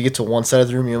remember if you get to one side of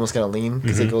the room, you almost gotta lean,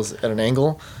 because it goes at an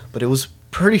angle, but it was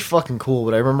pretty fucking cool.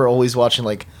 But I remember always watching,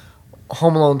 like,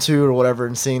 Home Alone 2 or whatever,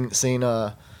 and seeing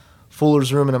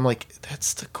Fuller's room, and I'm like,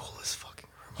 that's the coolest fucking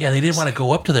room. Yeah, they didn't want to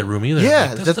go up to that room either.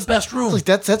 Yeah, like, that's the best room. Like,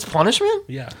 that's punishment.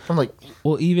 Yeah, I'm like,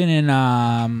 well, even in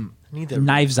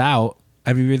Knives Out.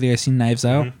 Have you really seen Knives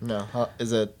Out? Mm-hmm. No,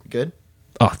 is it good?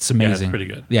 Oh, it's amazing. Yeah, it's pretty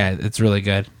good. Yeah, it's really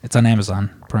good. It's on Amazon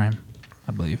Prime,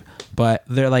 I believe. But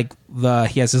they're like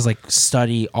he has his like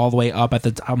study all the way up at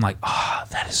the top. I'm like, oh,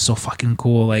 that is so fucking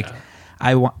cool. Like. Yeah.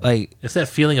 I want, like, it's that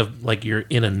feeling of like you're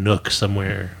in a nook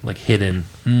somewhere, like hidden.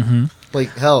 Mm-hmm. Like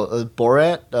hell,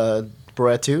 Borat,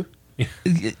 Borat 2.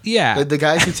 Yeah. The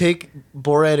guys who take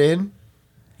Borat in.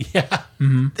 Yeah.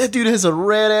 That dude has a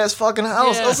rad ass fucking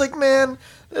house. Yeah. I was like, man,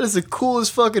 that is the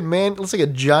coolest fucking man. It looks like a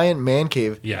giant man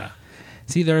cave. Yeah.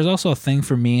 See, there's also a thing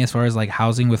for me as far as like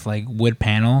housing with like wood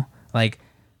panel. Like,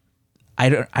 I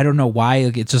don't know why.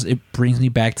 Like, it brings me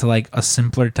back to like a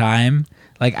simpler time.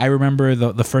 Like, I remember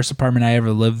the first apartment I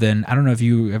ever lived in. I don't know if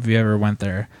you ever went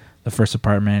there, the first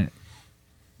apartment,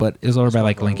 but it was over by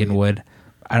like Lincolnwood.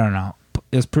 I don't know.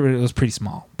 It was pretty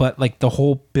small, but like the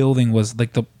whole building was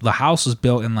like the house was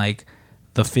built in like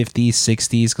the 50s,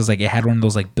 60s because like it had one of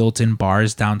those like built-in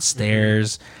bars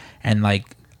downstairs, and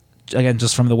like again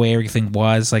just from the way everything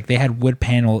was, like they had wood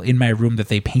panel in my room that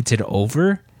they painted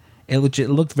over. It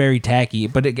looked very tacky,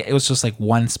 but it was just like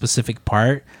one specific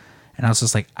part, and I was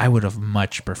just like, I would have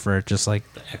much preferred just like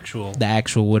the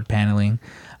actual wood paneling.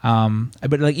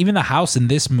 But like even the house in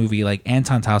this movie, like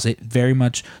Anton's house, it very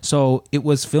much so it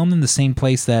was filmed in the same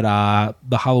place that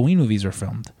the Halloween movies were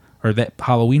filmed, or that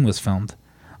Halloween was filmed.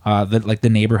 Like the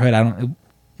neighborhood, it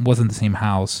wasn't the same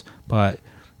house,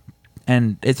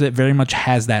 and it very much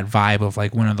has that vibe of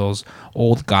like one of those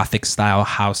old Gothic style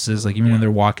houses. Like even when they're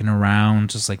walking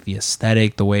around, just like the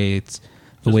aesthetic, the way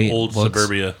old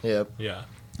suburbia. Yep.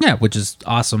 Yeah, which is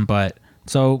awesome. But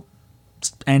so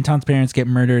Anton's parents get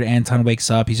murdered. Anton wakes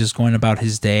up. He's just going about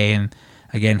his day, and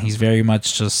again, he's very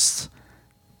much just,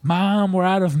 Mom, we're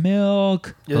out of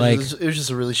milk. It was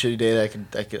just a really shitty day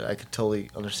that I could totally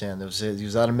understand. He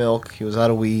was out of milk. He was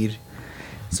out of weed.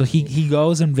 So he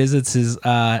goes and visits his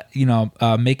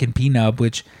Mick and Peanut,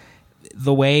 which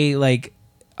the way like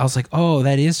I was like, oh,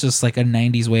 that is just like a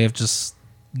 90s way of just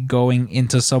going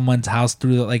into someone's house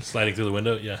through the like sliding through the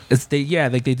window. Yeah,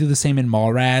 like they do the same in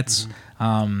Mallrats.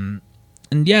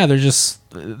 And yeah,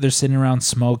 they're sitting around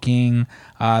smoking.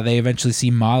 They eventually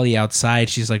see Molly outside.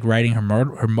 She's like riding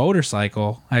her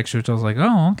motorcycle, actually, which I was like,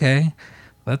 oh, okay,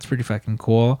 that's pretty fucking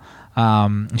cool.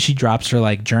 She drops her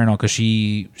like journal because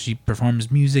she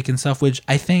performs music and stuff, which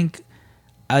I think,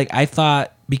 I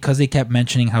thought because they kept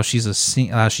mentioning how she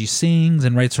sings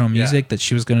and writes her own music that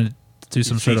she was gonna do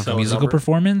some sort of musical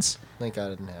performance. Thank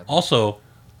God it didn't happen. Also,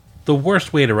 the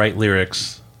worst way to write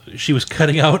lyrics. She was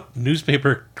cutting out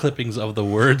newspaper clippings of the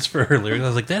words for her lyrics. I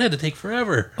was like, that had to take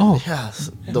forever. Oh,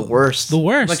 yes, the worst.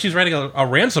 Like she's writing a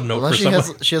ransom note Unless for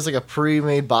someone. She has like a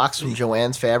pre-made box from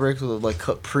Joann's Fabrics with like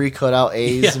pre-cut out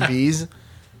A's and B's.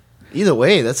 Either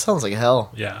way, that sounds like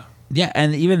hell. Yeah. Yeah,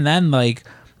 and even then, like,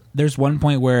 there's one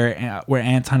point where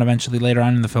Anton eventually later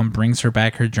on in the film brings her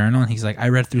back her journal, and he's like, I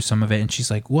read through some of it, and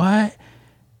she's like, what?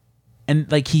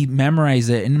 And like he memorized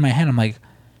it, and in my head, I'm like,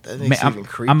 that makes it even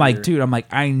creepier. I'm like, dude,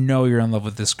 I know you're in love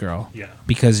with this girl. Yeah.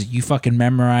 Because you fucking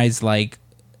memorized like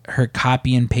her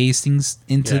copy and pastings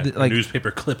into the like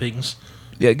newspaper clippings.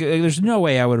 Yeah, there's no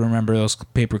way I would remember those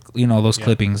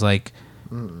clippings. Like,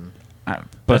 but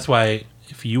that's why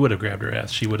if you would have grabbed her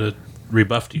ass, she would have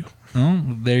rebuffed you.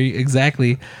 Oh,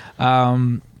 exactly.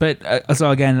 But so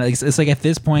again, it's like at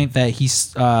this point that he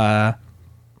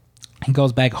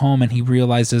goes back home and he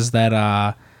realizes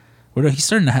that he's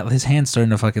starting to his hands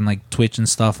starting to fucking like twitch and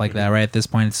stuff like that. Right at this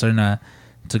point, it's starting to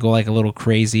go like a little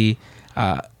crazy.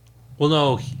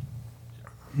 Well,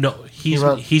 no,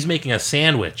 he's making a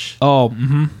sandwich. Oh,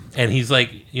 and he's like,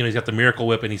 he's got the Miracle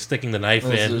Whip and he's sticking the knife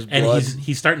in, and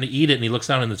he's starting to eat it, and he looks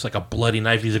down and it's like a bloody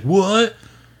knife. He's like, what?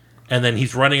 And then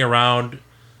he's running around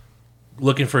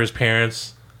looking for his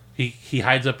parents. He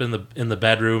hides up in the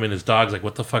bedroom, and his dog's like,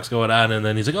 what the fuck's going on? And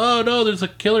then he's like, oh no, there's a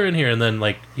killer in here. And then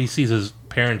like he sees his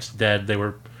parents dead. They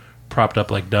were propped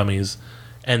up like dummies.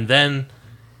 And then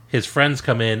his friends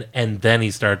come in, and then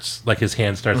he starts like his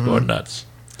hand starts going nuts.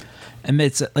 And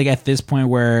it's like at this point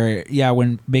where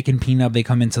when Mick and Peanut, they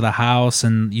come into the house,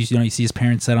 and you see his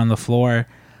parents sit on the floor.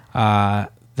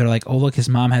 They're like, oh look, his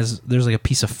mom there's like a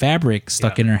piece of fabric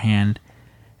stuck in her hand,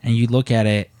 and you look at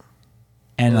it.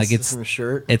 And like it's from his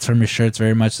shirt. It's from his shirt. It's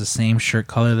very much the same shirt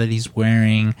color that he's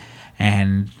wearing,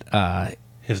 and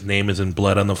his name is in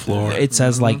blood on the floor. It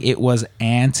says like it was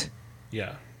Ant.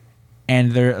 Yeah.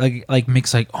 And they're like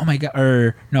Mick's like, oh my god,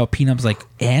 or no, Peanut's like,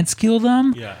 ants killed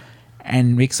him. Yeah.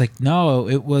 And Mick's like, no,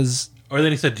 it was. Or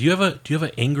then he said, do you have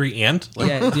an angry ant? Like,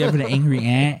 yeah, do you have an angry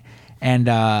ant? And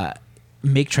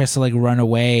Mick tries to like run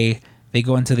away. They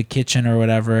go into the kitchen or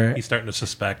whatever. He's starting to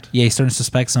suspect. Yeah, he's starting to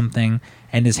suspect something,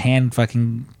 and his hand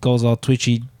fucking goes all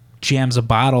twitchy, jams a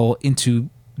bottle into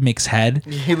Mick's head.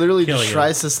 He literally just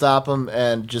tries to stop him,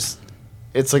 and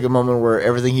it's like a moment where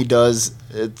everything he does,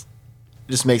 it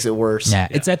just makes it worse. Yeah,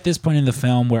 it's at this point in the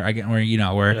film where like,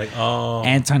 oh.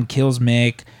 Anton kills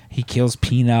Mick, he kills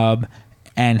Peanut,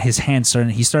 and his hands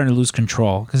he's starting to lose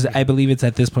control, because I believe it's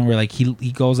at this point where like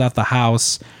he goes out the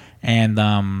house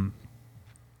and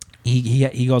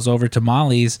he goes over to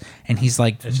Molly's and he's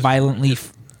like violently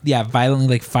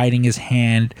like fighting his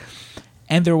hand.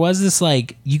 And there was this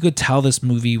like, you could tell this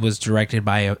movie was directed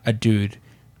by a dude,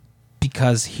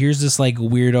 because here's this like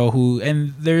weirdo who,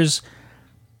 and there's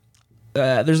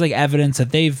like evidence that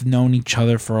they've known each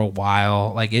other for a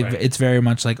while. Like it's very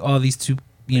much like, oh, these two,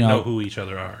 you know who each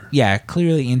other are. Yeah,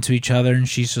 clearly into each other, and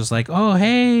she's just like, oh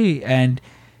hey, and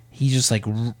he just like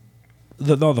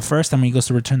the first time he goes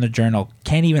to return the journal,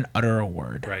 can't even utter a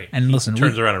word. Right. And listen,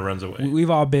 turns around and runs away. We've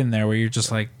all been there where you're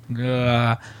just like,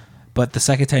 ugh. But the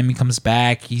second time he comes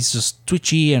back, he's just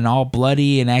twitchy and all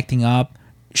bloody and acting up.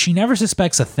 She never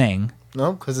suspects a thing.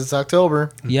 No, because it's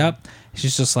October. Yep.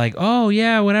 She's just like, oh,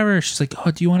 yeah, whatever. She's like,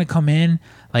 oh, do you want to come in?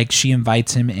 Like, she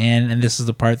invites him in, and this is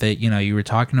the part that, you were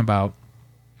talking about.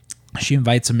 She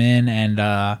invites him in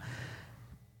and,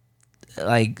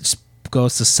 like,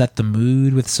 goes to set the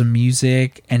mood with some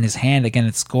music, and his hand, again,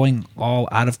 it's going all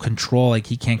out of control. Like,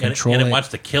 he can't control it. And it wants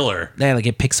to kill her. Yeah, like,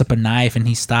 it picks up a knife, and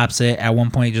he stops it. At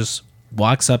one point, he just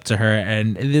walks up to her,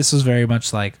 and this was very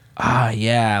much like,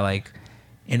 yeah, like,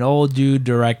 an old dude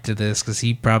directed this, because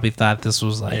he probably thought this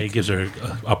was like... Yeah, he gives her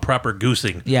a proper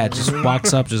goosing. Yeah, just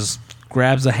walks up, just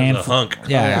grabs a handful... A hunk.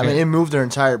 Yeah, I mean, it moved her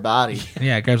entire body.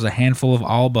 Yeah, grabs a handful of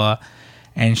Alba,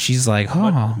 and she's like,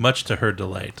 oh. Much to her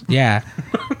delight. Yeah.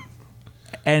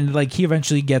 And, like, he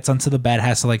eventually gets onto the bed,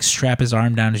 has to, like, strap his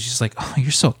arm down, and she's like, oh,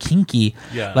 you're so kinky.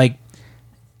 Yeah. Like,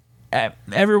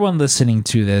 everyone listening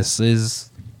to this is...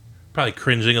 Probably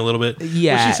cringing a little bit.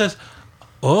 Yeah. Where she says,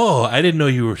 oh, I didn't know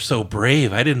you were so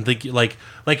brave. I didn't think you... Like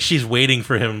she's waiting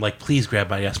for him, like, please grab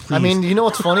my ass, please. I mean, you know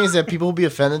what's funny is that people will be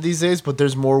offended these days, but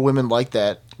there's more women like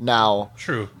that now.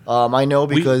 True. I know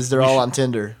because they're all on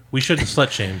Tinder. We shouldn't slut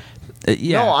shame.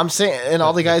 Yeah. No, I'm saying, and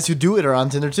all the guys who do it are on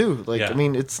Tinder too. Like, Yeah. I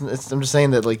mean, it's. I'm just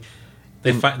saying that like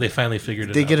They finally figured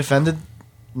it out. they get offended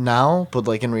now, but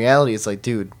like in reality, it's like,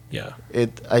 dude, Yeah.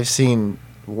 I've seen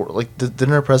like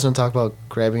didn't our president talk about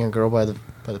grabbing a girl by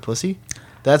the pussy?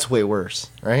 That's way worse,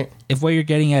 right? If what you're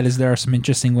getting at is there are some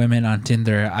interesting women on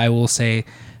Tinder, I will say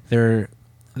there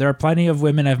are plenty of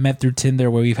women I've met through Tinder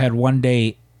where we've had one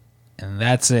date, and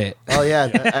that's it. Oh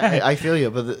yeah, I feel you,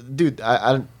 but dude,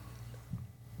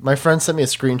 my friend sent me a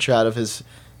screenshot of his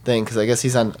thing because I guess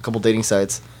he's on a couple dating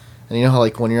sites, and you know how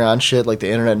like when you're on shit, like the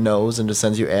internet knows and just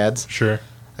sends you ads. Sure.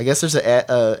 I guess there's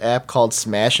a app called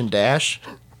Smash and Dash.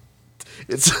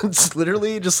 It's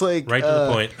literally just like Right to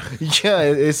the point. Yeah,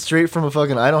 it's straight from a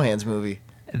fucking Idle Hands movie.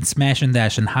 And Smash and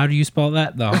Dash, and how do you spell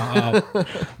that though?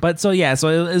 But so yeah, so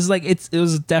it was like it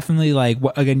was definitely like,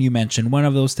 again, you mentioned one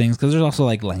of those things, because there's also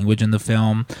like language in the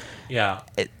film. Yeah.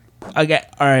 Again,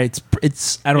 all right,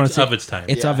 it's I don't want to say of its time.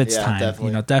 It's Yeah, of its yeah, time.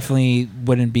 definitely. Definitely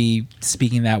wouldn't be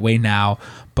speaking that way now.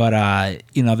 But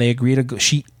they agree to go.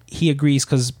 He agrees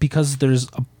because there's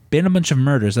been a bunch of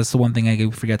murders. That's the one thing I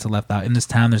forget to left out in this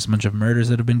town. There's a bunch of murders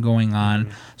that have been going on.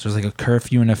 Mm-hmm. So there's like a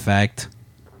curfew in effect,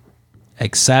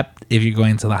 except if you're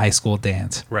going to the high school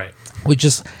dance, Right. which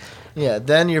is Yeah,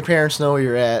 then your parents know where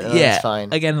you're at, and that's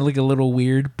fine. Again, like a little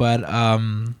weird, but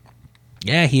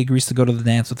yeah, he agrees to go to the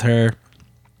dance with her,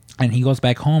 and he goes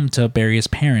back home to bury his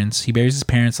parents. He buries his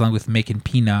parents along with Mick and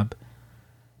Peanut.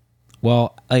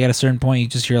 Well, like at a certain point, you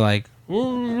just hear like,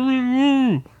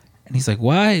 and he's like,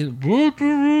 "Why?"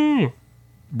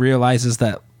 Realizes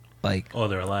that like Oh,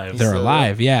 they're alive. they're still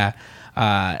alive. Yeah,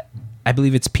 I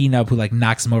believe it's Peanut who like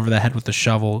knocks him over the head with the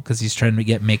shovel because he's trying to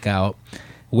get Mick out.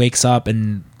 Wakes up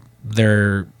and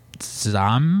they're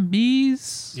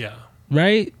zombies. Yeah.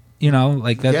 Right?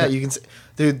 Like that. Yeah, you can.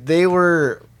 Dude, they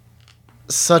were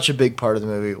such a big part of the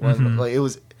movie. When like it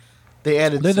was, they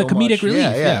added. They're the so comedic much. relief,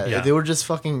 Yeah. yeah. They were just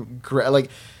fucking great. Like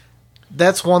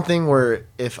that's one thing where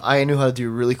if I knew how to do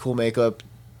really cool makeup,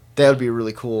 that would be a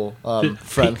really cool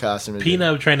friend costume. to do.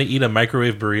 Peanut trying to eat a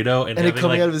microwave burrito and And it having,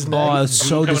 coming like, out of his neck. Oh, it's so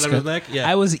coming out of his disgusting. neck? Yeah.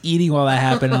 I was eating while that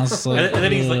happened. I was like, and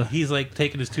then "Ugh." he's like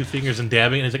taking his two fingers and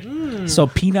dabbing, and he's like, So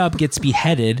Peanut gets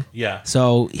beheaded. yeah.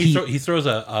 So He throws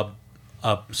a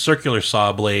circular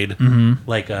saw blade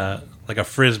like a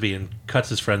frisbee and cuts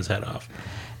his friend's head off.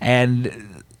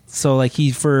 and so like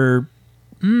he for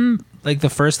like the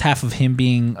first half of him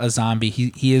being a zombie,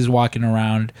 he is walking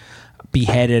around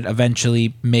beheaded.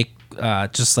 Eventually, Mick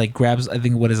just like grabs, I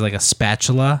think, what is like a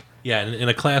spatula. Yeah, in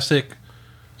a classic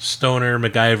stoner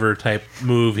MacGyver type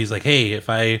move, he's like, "Hey, if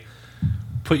I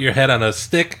put your head on a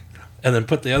stick and then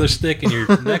put the other stick in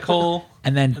your neck hole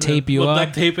And then tape you we'll up.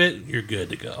 duct tape it, you're good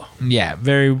to go." Yeah,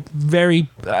 very, very.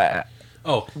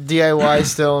 Oh, DIY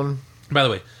stone. by the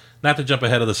way, not to jump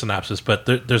ahead of the synopsis, but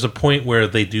there's a point where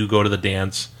they do go to the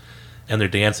dance, and they're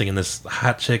dancing, and this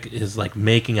hot chick is like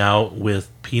making out with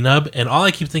P-Nub, and all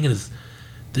I keep thinking is,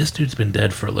 this dude's been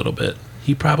dead for a little bit.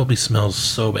 He probably smells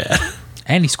so bad.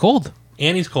 And he's cold.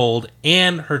 And he's cold,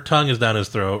 and her tongue is down his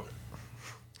throat.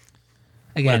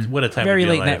 Again, What a time very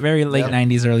to be late, alive. very late Yep.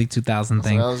 90s, early 2000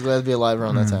 thing. I was glad to be alive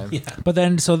around that time. Yeah. But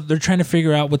then, so they're trying to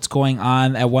figure out what's going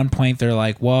on. At one point, they're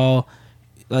like, well,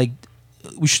 like,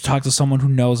 we should talk to someone who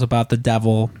knows about the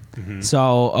devil.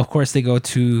 So, of course, they go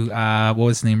to, what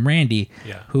was his name? Randy,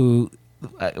 Yeah. who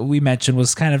we mentioned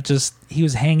was kind of just, he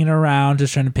was hanging around,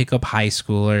 just trying to pick up high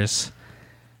schoolers.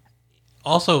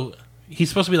 Also, he's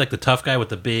supposed to be like the tough guy with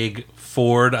the big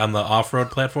Ford on the off-road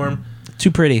platform.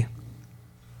 Too pretty.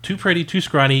 Too pretty, too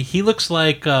scrawny. He looks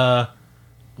like an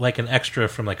extra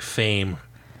from like Fame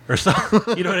or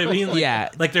something. You know what I mean? Like, Yeah.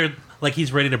 Like they're like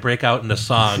he's ready to break out in a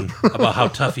song about how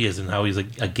tough he is and how he's a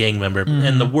gang member.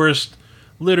 And the worst,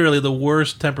 literally the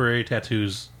worst temporary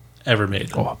tattoos ever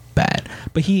made. Oh, bad.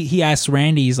 But he asked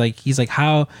Randy, he's like,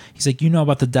 you know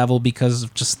about the devil because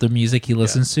of just the music he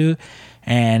listens to.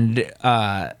 And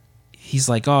he's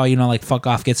like, oh, you know, like, fuck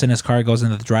off, gets in his car, goes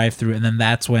into the drive-thru, and then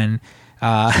that's when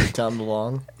Tom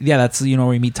DeLonge. yeah, that's, you know,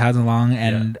 where we meet Todd DeLonge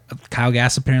and Kyle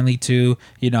Gass apparently too.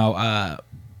 You know,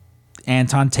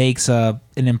 Anton takes an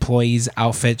employee's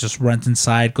outfit, just runs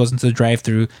inside, goes into the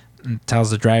drive-thru, and tells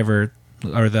the driver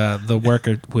or the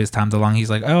worker, who is Tom DeLonge,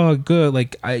 he's like, oh, good,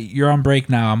 like, you're on break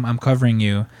now, I'm covering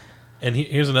you. And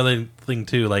here's another thing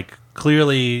too. Like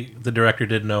clearly, the director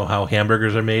didn't know how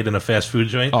hamburgers are made in a fast food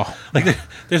joint. Oh. Like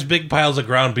there's big piles of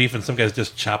ground beef, and some guy's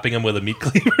just chopping them with a meat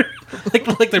cleaver.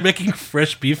 like they're making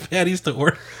fresh beef patties to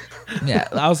order. Yeah,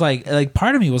 I was like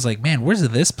part of me was like, man, where's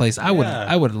this place? I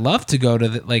would love to go to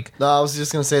the, like. No, I was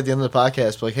just gonna say at the end of the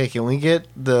podcast, like, hey, can we get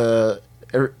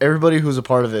everybody who's a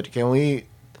part of it? Can we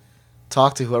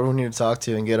talk to whoever we need to talk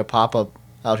to and get a pop up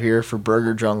out here for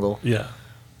Burger Jungle, Yeah,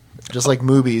 just like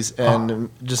movies, and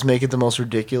just make it the most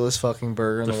ridiculous fucking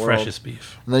burger in the the world. freshest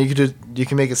beef. And then you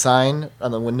can make a sign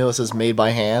on the window that says "Made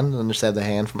by Hand," and just have the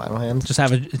hand from Idle Hands. Just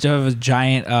have a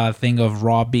giant thing of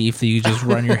raw beef that you just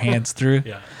run your hands through.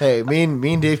 Yeah, Hey, me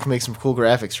and Dave can make some cool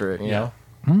graphics for it. You know.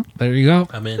 There you go.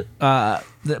 I'm in.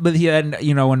 But he had,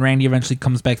 you know, when Randy eventually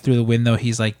comes back through the window,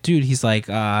 he's like, dude, he's like,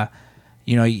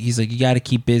 you know, he's like, you got to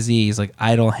keep busy. He's like,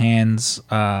 Idle Hands.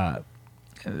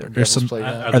 There's Devil's some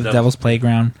Playground. or the Devil's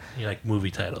Playground. You like movie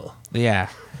title? Yeah,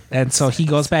 and so he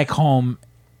goes back home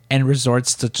and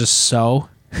resorts to just sew.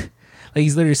 Like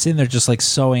he's literally sitting there just like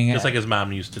sewing. Just like his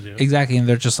mom used to do. Exactly, and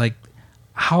they're just like,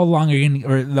 how long are you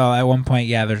gonna, or no, at one point,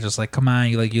 yeah, they're just like, come on,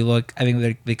 you look, I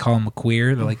think they call him a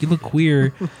queer. They're like, you look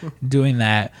queer doing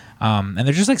that. And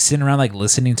they're just like sitting around like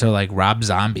listening to like Rob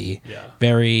Zombie. Yeah.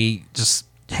 Very just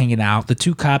hanging out. The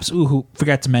two cops, who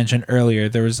forgot to mention earlier,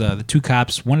 there was the two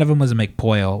cops, one of them was a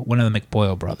McPoyle, one of the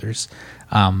McPoyle brothers.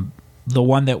 The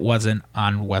one that wasn't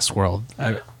on Westworld.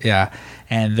 Yeah.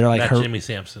 And they're like, Not Jimmy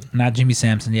Sampson. not Jimmy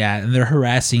Sampson, yeah. And they're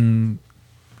harassing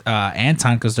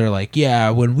Anton because they're like, yeah,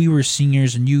 when we were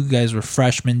seniors and you guys were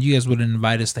freshmen, you guys wouldn't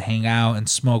invite us to hang out and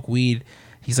smoke weed.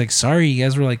 He's like, sorry, you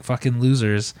guys were like fucking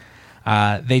losers.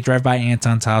 They drive by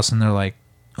Anton's house and they're like,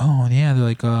 oh yeah, they're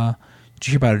like, did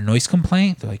you hear about a noise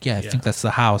complaint? They're like, yeah, I think that's the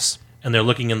house. And they're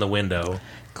looking in the window.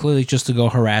 Clearly just to go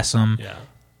harass him. Yeah.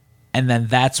 And then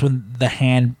that's when the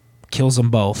hand kills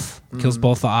them both. Kills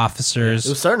both the It officers.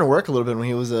 was starting to work a little bit when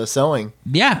he was sewing.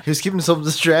 Yeah. He was keeping himself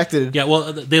distracted. Yeah,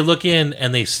 well, they look in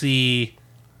and they see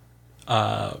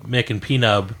Mick and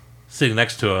P-Nub sitting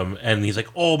next to him, and he's like,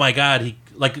 "Oh my god!" He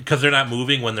like because they're not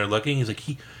moving when they're looking. He's like,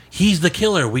 "He's the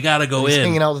killer. We gotta go He's in."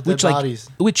 hanging out with dead bodies.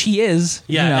 Which he is.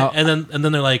 Yeah, You know, and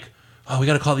then they're like, "Oh, we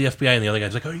gotta call the FBI." And the other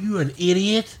guy's like, "Are you an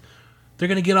idiot? They're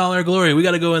gonna get all our glory. We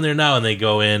gotta go in there now." And they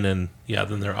go in, and yeah,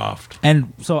 then they're off.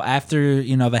 and so after,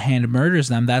 you know, the hand murders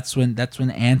them, that's when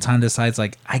Anton decides,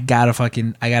 like, I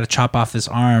gotta chop off this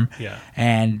arm. Yeah.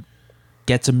 And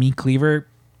gets a meat cleaver,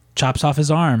 chops off his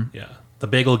arm. Yeah, the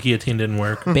bagel guillotine didn't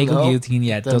work. Bagel Nope, guillotine,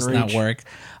 yeah, it does doesn't not reach. work.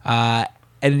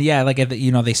 And yeah, like,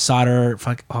 you know, they solder.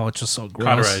 It's just so gross.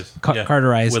 Cauterized. Yeah.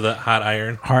 Cauterized with a hot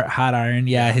iron. hot iron.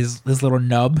 Yeah, his little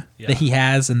nub Yeah. that he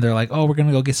has, and they're like, oh, we're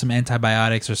gonna go get some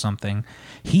antibiotics or something.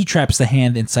 He traps the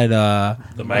hand inside a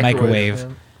The microwave.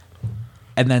 Yeah.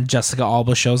 And then Jessica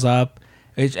Alba shows up.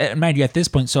 Mind you, at this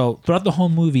point, so throughout the whole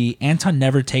movie, Anton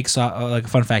never takes off. Like a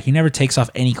fun fact, he never takes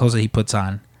off any clothes that he puts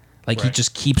on. Like he Right.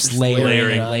 just keeps Just layering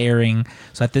layering. and layering.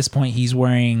 So at this point, he's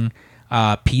wearing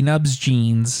P-Nub's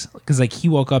jeans because like he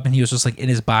woke up and he was just like in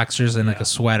his boxers and like a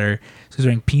sweater. So he's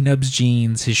wearing P-Nub's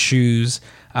jeans, his shoes,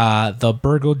 the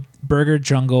Burger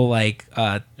Jungle like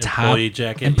top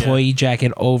Employee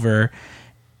jacket, over.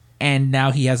 And now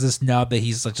he has this nub that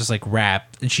he's like, just like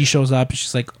wrapped. And she shows up and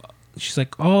she's like, she's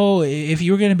like, oh, if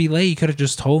you were gonna be late, you could have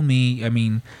just told me. I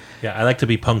mean, Yeah, I like to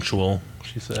be punctual,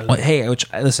 she said. well, hey,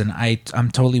 listen,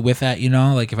 I'm totally with that. You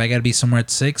know, like if I gotta be somewhere at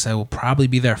 6, I will probably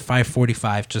be there at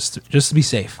 5:45 just to be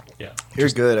safe. Yeah. You're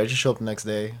good. I just show up the next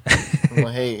day. I'm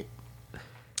like, hey,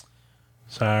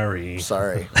 Sorry.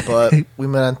 sorry, but we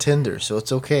met on Tinder, so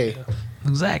it's okay.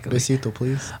 Exactly. Besito,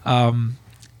 please.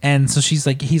 And so he's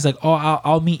like, oh,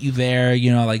 I'll meet you there.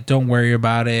 You know, like don't worry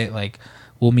about it. Like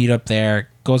we'll meet up there.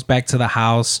 Goes back to the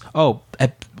house. Oh,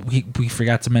 we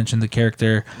forgot to mention the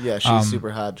character. Yeah, she's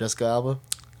super hot. Jessica Alba.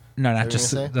 No, not What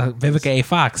just were you gonna Vivica A.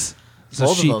 Fox. So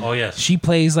Both of them. Oh, yes. she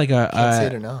plays like Can't say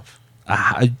it enough.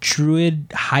 a druid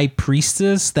high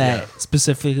priestess that Yeah.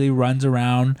 specifically runs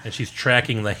around. And she's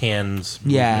tracking the hands.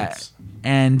 Yeah. movements.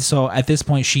 And so at this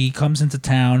point, she comes into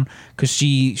town because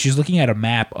she's looking at a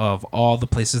map of all the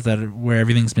places where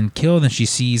everything's been killed, and she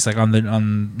sees like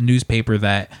on newspaper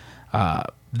that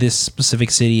this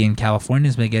specific city in California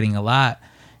has been getting a lot.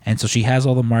 And so she has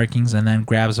all the markings, and then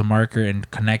grabs a marker and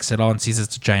connects it all, and sees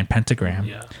it's a giant pentagram.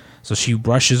 Yeah. So she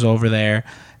rushes over there.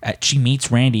 She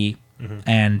meets Randy,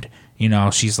 and you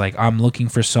know she's like, "I'm looking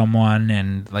for someone,"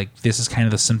 and like this is kind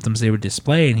of the symptoms they would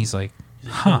display. And he's like,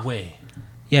 No way.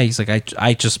 yeah, he's like,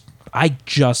 I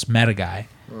just met a guy,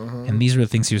 and these were the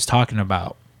things he was talking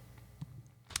about.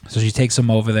 So she takes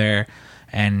him over there,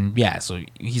 and yeah, so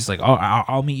he's like, oh,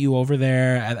 I'll meet you over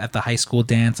there at the high school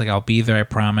dance. Like, I'll be there, I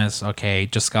promise. Okay,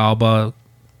 Jessica Alba,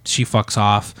 she fucks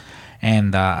off,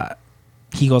 and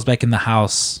he goes back in the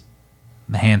house.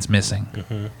 The hand's missing,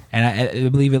 and I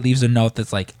believe it leaves a note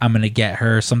that's like, I'm gonna get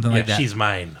her, something like that. She's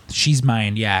mine. She's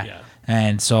mine, yeah. Yeah.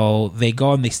 And so they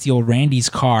go and they steal Randy's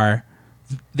car.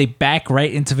 They back right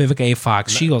into Vivica A.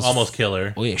 Fox. She goes Almost kill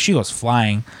her. Oh yeah, she goes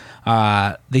flying.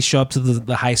 They show up to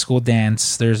the high school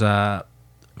dance. There's a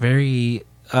very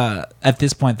at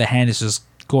this point the hand is just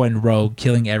going rogue,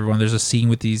 killing everyone. There's a scene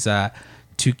with these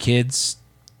two kids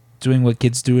doing what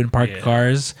kids do in parked Yeah.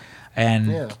 cars, and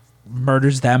Yeah.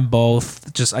 murders them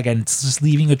both. Just again, it's just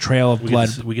leaving a trail of blood.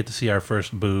 We get to see our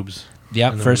first boobs.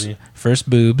 Yep, in the first movie. first It's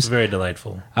boobs. very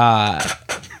delightful.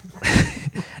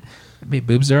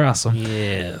 Boobs are awesome.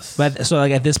 Yes. But so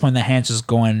like at this point, the hand's just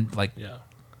going like yeah.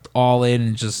 all in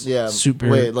and just Yeah. super.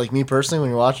 Wait, like me personally,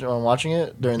 when I'm watching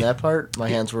it during that part, my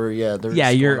hands were they're Yeah,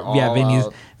 just you're going yeah. all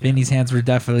out. Vinny's hands were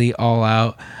definitely all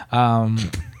out.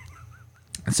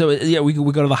 So yeah, we go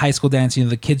to the high school dance. You know,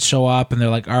 the kids show up and they're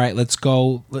like, "All right, let's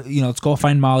go. You know, let's go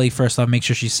find Molly first off. Make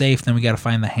sure she's safe. Then we got to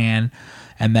find the hand,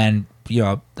 and then you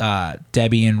know,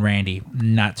 Debbie and Randy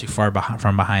not too far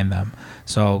from behind them.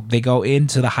 So they go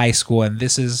into the high school, and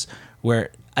this is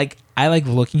where like I like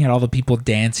looking at all the people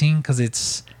dancing because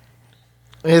it's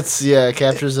It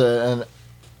captures a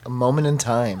moment in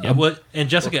time. Yeah, and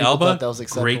Jessica people Alba, thought that was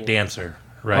acceptable. great dancer,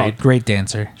 oh, right? great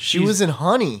dancer. She was in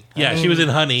Honey. Yeah, she was in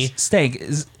Honey. Stag,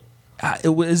 is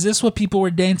this what people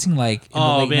were dancing like in the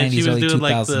Oh late man, 90s, she was early doing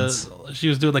 2000s? she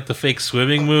was doing like the fake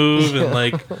swimming move and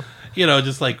like, you know,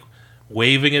 just like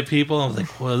waving at people. I was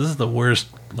like, well, this is the worst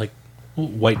like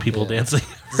white people dancing.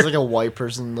 It's like a white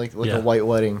person, like Yeah. a white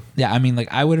wedding. Yeah, I mean, like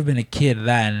I would have been a kid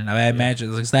then. I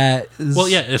imagine like that. Is, Well,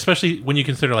 yeah, especially when you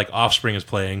consider like Offspring is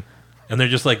playing, and they're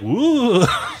just like, woo,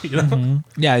 you know,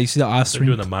 yeah. You see the Offspring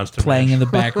doing the monster playing mash. in the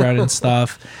background and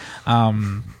stuff.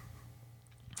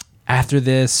 After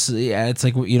this, yeah, it's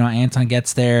like you know, Anton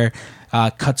gets there,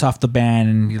 cuts off the band,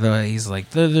 and he's like,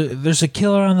 "There's a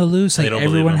killer on the loose. Like They don't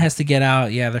believe everyone him. has to get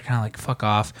out." Yeah, they're kind of like, "Fuck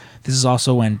off." This is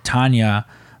also when Tanya,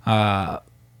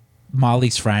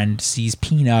 Molly's friend, sees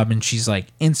Peanut, and she's like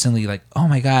instantly like, "Oh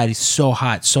my god, he's so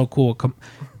hot, so cool."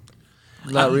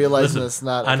 Not realizing Listen, it's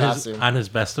not a on his costume. on his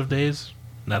best of days.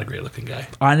 Not a great looking guy.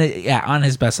 On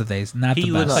his best of days, not He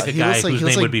the looks best. like a He guy looks like- whose he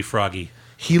looks name like- would be Froggy.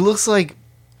 He looks like.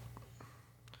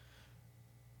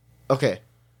 Okay.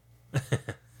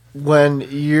 When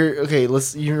you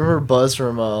remember Buzz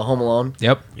from Home Alone?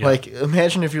 Yep. Yeah. Like,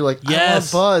 imagine if you're like, I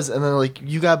Yes. want Buzz, and then like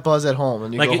you got Buzz at home,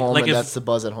 and you Like go it- home, like and if- that's the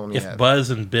Buzz at home you If have. Buzz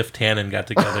and Biff Tannen got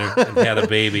together and had a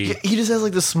baby, He just has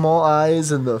like the small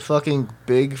eyes and the fucking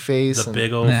big face. the and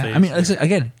big old Yeah, face. I mean, like I said,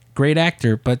 again, great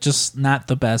actor, but just not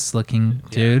the best looking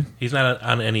dude. He's not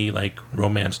on any like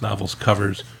romance novels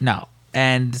covers. No.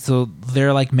 And so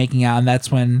they're like making out, and that's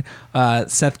when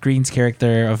Seth Green's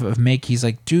character of Mick, he's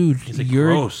like, dude, like,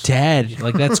 you're gross. dead.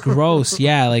 Like, that's gross.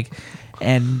 Yeah. Like,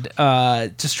 and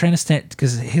just trying to stand,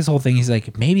 because his whole thing, he's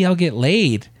like, maybe I'll get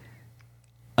laid.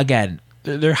 Again,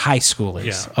 they're high schoolers.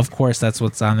 Yeah. Of course, that's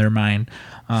what's on their mind.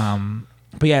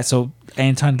 But yeah, so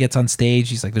Anton gets on stage.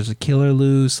 He's like, there's a killer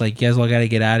loose. Like, you guys all got to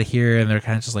get out of here. And they're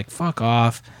kind of just like, fuck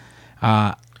off.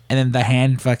 and then the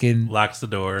hand fucking Locks the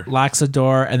door. locks the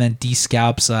door, and then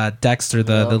descalps Dexter,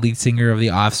 the lead singer of The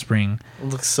Offspring. It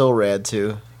looks so rad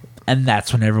too. And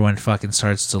that's when everyone fucking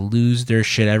starts to lose their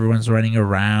shit. Everyone's running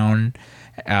around,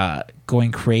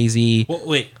 going crazy. Well,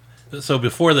 wait. So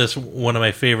before this, one of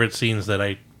my favorite scenes that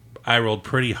I rolled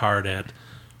pretty hard at.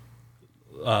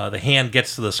 The hand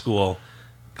gets to the school,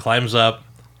 climbs up,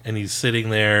 and he's sitting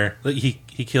there. He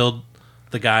killed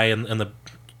the guy and the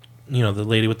the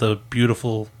lady with the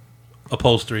beautiful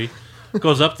upholstery.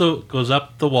 goes up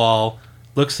the wall,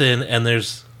 looks in, and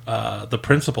there's the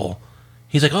principal.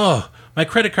 He's like, "Oh, my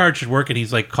credit card should work," and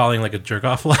he's like calling like a jerk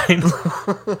off line.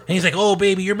 And he's like, "Oh,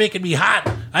 baby, you're making me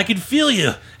hot. I can feel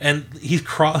you." And he's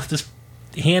this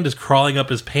hand is crawling up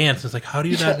his pants. It's like, how do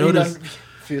you not notice?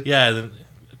 Yeah, then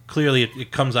clearly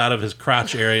it comes out of his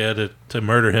crotch area to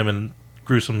murder him in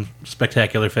gruesome,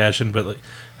 spectacular fashion. But like,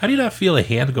 how do you not feel a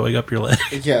hand going up your leg?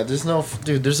 Yeah, there's no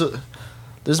dude.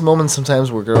 There's moments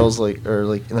sometimes where girls like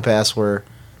in the past where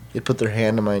they'd put their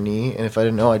hand on my knee, and if I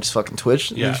didn't know, I'd just fucking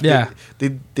twitch. Yeah.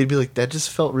 They'd be like, that just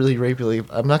felt really rapey. Like,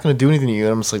 I'm not gonna do anything to you.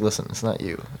 And I'm just like, listen, it's not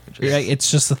you. It's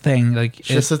just a thing. Like It's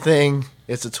just a thing.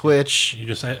 It's a twitch.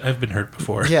 I've been hurt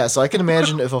before. Yeah, so I can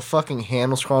imagine if a fucking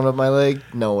hand was crawling up my leg.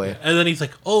 No way. And then he's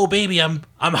like, "Oh, baby, I'm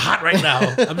hot right now.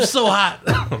 I'm so hot."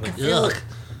 I'm like, ugh.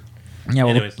 Yeah,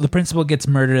 well, Anyways. the principal gets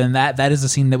murdered, and that is the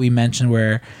scene that we mentioned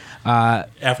where,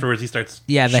 Afterwards, he starts.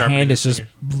 the sharpening hand is his just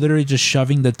finger. literally just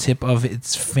shoving the tip of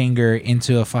its finger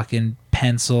into a fucking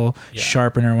pencil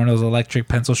sharpener, one of those electric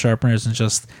pencil sharpeners, and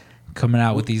just coming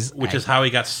out with these. Which is how he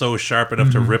got so sharp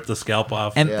enough to rip the scalp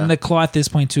off. And, Yeah. and the claw at this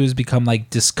point too has become like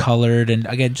discolored, and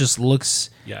again just looks.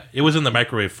 yeah, it was in the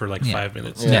microwave for like 5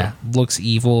 minutes. Yeah, looks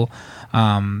evil.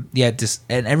 So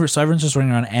everyone's just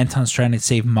running around. Anton's trying to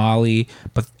save Molly,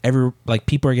 but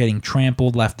people are getting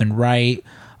trampled left and right.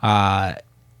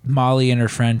 Molly and her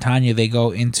friend Tanya, they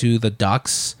go into the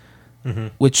ducks,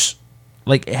 which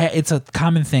it's a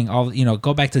common thing.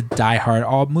 Go back to Die Hard.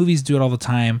 All movies do it all the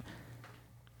time.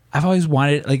 I've always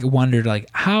wondered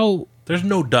how. There's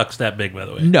no ducks that big, by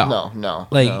the way. No.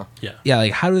 no. Yeah.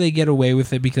 How do they get away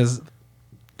with it? Because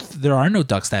there are no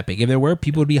ducks that big. If there were,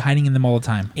 people would be hiding in them all the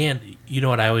time. And you know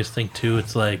what I always think too?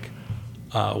 It's like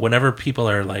whenever people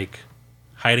are like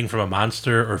hiding from a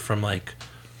monster or from like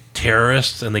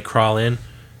terrorists and they crawl in,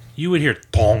 you would hear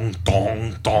dong,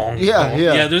 dong, dong. Yeah, dong.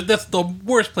 yeah. That's the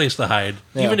worst place to hide,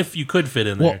 Yeah. even if you could fit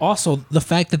in Well, there. also the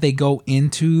fact that they go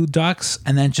into ducks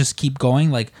and then just keep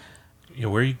going, like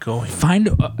Where are you going?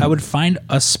 I would find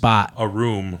a spot, A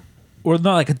room. or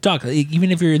not like a duck.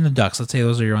 Even if you're in the ducks, let's say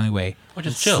those are your only way. Or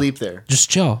just chill. Sleep there. Just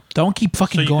chill. Don't keep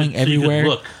fucking you going could- so you could everywhere.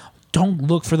 look. Don't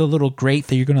look for the little grate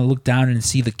that you're gonna look down and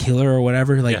see the killer or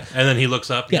whatever. Like Yeah. And then he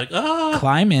looks up. Yeah. He's like, ah.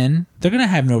 climb in. They're gonna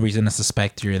have no reason to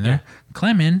suspect you're in there.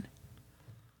 Climb in.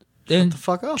 And the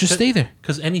fuck up. just stay there.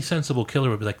 Because any sensible killer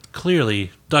would be like,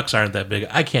 clearly ducks aren't that big.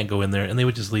 I can't go in there, and they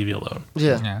would just leave you alone.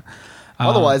 Yeah. Yeah.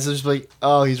 Otherwise, they're just like,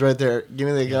 oh, he's right there. Give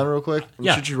me the gun real quick. And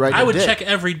Yeah, shoot you right in I the would dick. check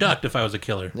every duck if I was a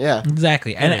killer. Yeah.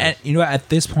 Exactly. And Anyways. you know what? At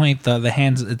this point, the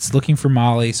hands, it's looking for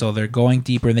Molly, so they're going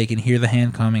deeper and they can hear the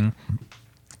hand coming.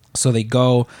 So they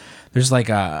go, there's like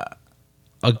a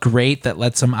grate that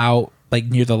lets them out like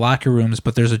near the locker rooms,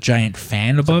 but there's a giant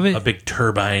fan above it. A big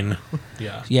turbine.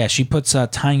 Yeah. Yeah, she puts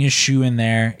Tanya's shoe in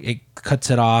there. It cuts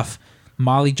it off.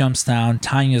 Molly jumps down.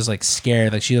 Tanya's like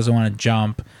scared, like she doesn't want to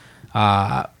jump.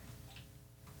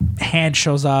 Hand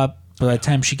shows up. By the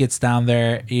time she gets down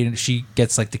there, she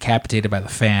gets like decapitated by the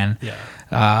fan.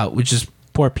 Yeah. Which is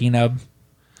poor Peanut.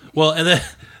 Well, and then,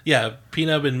 yeah,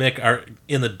 Peanut and Mick are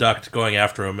in the duct going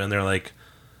after him, and they're like,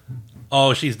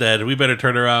 oh, she's dead. We better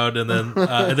turn around. And then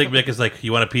I think Mick is like,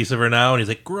 you want a piece of her now? And he's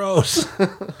like, gross.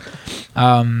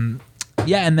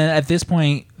 Yeah, and then at this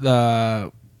point,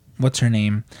 what's her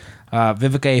name?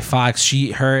 Vivica A. Fox.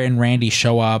 Her and Randy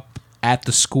show up at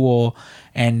the school,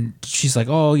 and she's like,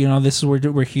 "Oh, this is where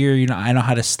we're here. I know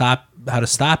how to stop it."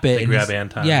 They and grab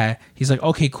Anton. Yeah, he's like,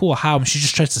 "Okay, cool. How?" And she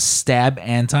just tries to stab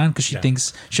Anton because she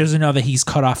thinks she doesn't know that he's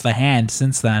cut off the hand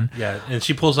since then. Yeah, and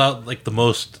she pulls out like the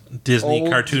most Disney Old-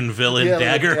 cartoon villain Yeah, like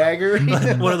a dagger.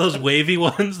 dagger. One of those wavy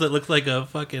ones that look like a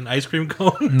fucking ice cream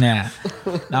cone. Yeah.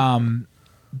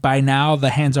 By now, the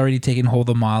hand's already taken hold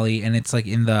of Molly, and it's like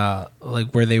in the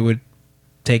where they would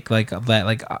take like that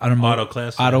Auto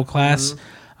class, yeah. Auto class.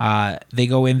 They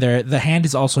go in there. The hand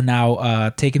is also now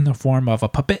taking the form of a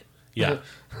puppet. Yeah.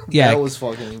 Yeah, That was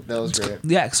great.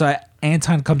 yeah. So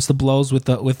Anton comes to blows with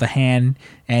the hand,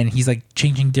 and he's like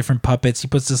changing different puppets. He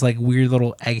puts this like weird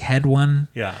little egghead one.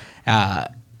 Yeah.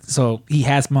 so he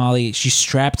has Molly. She's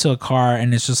strapped to a car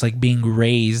and it's just like being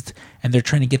raised, and they're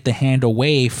trying to get the hand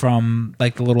away from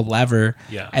like the little lever.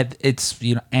 Yeah. It's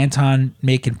Anton,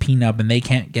 Mick, and Peanut, and they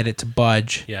can't get it to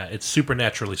budge. Yeah, it's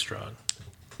supernaturally strong.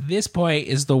 This point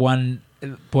is the one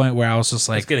point where I was just It's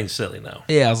like, getting silly now.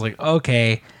 yeah, I was like,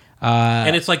 okay.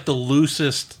 And it's like the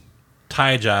loosest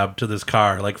tie job to this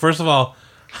car. Like, first of all,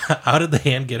 how did the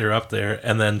hand get her up there?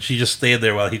 And then she just stayed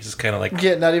there while he just kind of like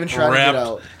Not even trying to get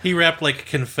out. He wrapped like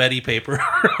confetti paper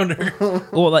around her.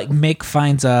 Well, like Mick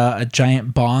finds a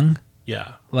giant bong,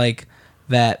 Yeah. like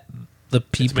that the It's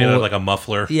people, made out of like a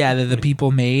muffler. yeah, that the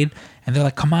people made, and they're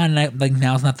like, come on, like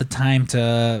now's not the time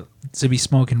to be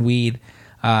smoking weed.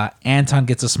 Anton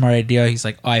gets a smart idea. He's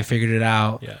like, oh, I figured it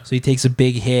out. Yeah. So he takes a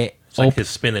big hit. It's like his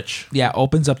spinach. Yeah,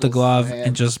 opens up the glove hand.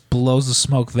 and just blows the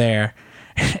smoke there.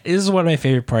 This is one of my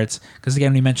favorite parts because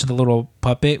again, we mentioned the little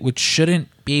puppet, which shouldn't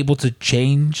be able to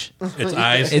change Its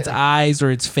eyes. its eyes or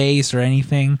its face or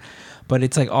anything, but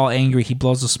it's like all angry. He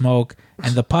blows the smoke,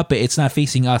 and the puppet, it's not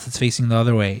facing us; it's facing the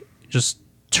other way. Just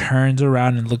turns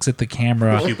around and looks at the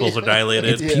camera. Pupils are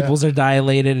dilated. Its pupils are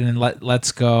dilated and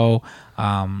let's go.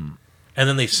 And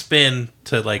then they spin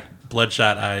to like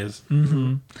bloodshot eyes.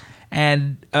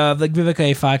 And like Vivica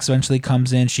A. Fox eventually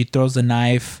comes in. She throws a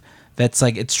knife that's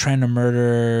like it's trying to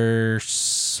murder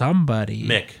somebody.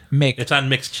 Mick. It's on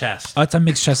Mick's chest. Oh, it's on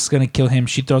Mick's chest. It's gonna kill him.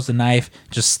 She throws the knife,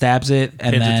 just stabs it,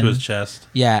 and Pins it then to his chest.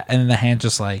 yeah, and then the hand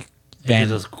just like And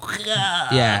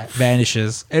he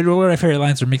vanishes. And one of my favorite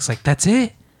lines where Mick's like, "That's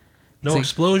it." No It's like-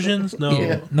 explosions. No.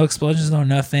 Yeah, no explosions, no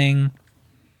nothing.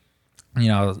 You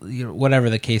know, whatever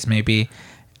the case may be.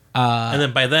 And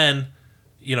then by then,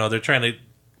 they're trying to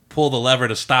pull the lever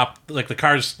to stop. Like the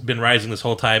car's been rising this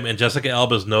whole time, and Jessica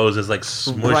Alba's nose is like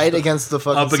smushed Right against the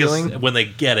fucking up against ceiling. when they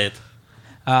get it.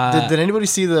 Did anybody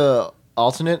see the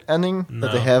alternate ending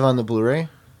that they No. have on the Blu-ray?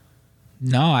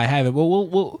 No, I haven't. Well,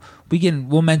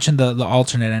 we'll mention the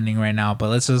alternate ending right now, but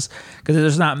let's just because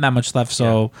there's not that much left.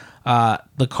 So,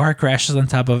 the car crashes on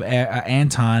top of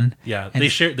Anton. Yeah, and they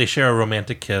share a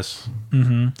romantic kiss.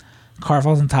 car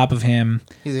falls on top of him.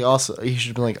 He's like, also, he should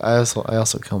have been like, I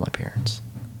also killed my parents.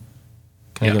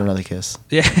 Can I Yeah. get another kiss?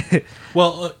 Yeah,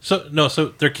 Well, so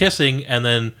they're kissing, and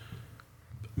then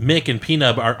Mick and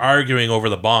Peanut are arguing over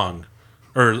the bong,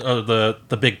 or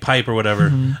the big pipe or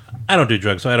whatever. I don't do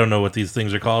drugs, so I don't know what these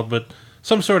things are called, but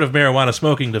some sort of marijuana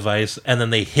smoking device. And then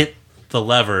they hit the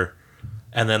lever,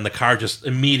 and then the car just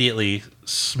immediately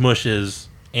smushes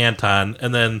Anton,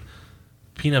 and then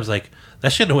Peanut's like,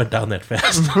 "That shouldn't have went down that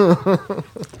fast."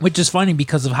 which is funny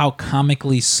because of how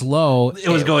comically slow It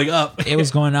was going up. it was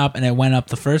going up, and it went up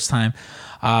the first time.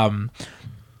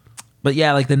 But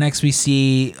yeah, like the next we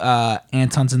see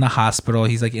Anton's in the hospital.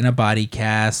 He's like in a body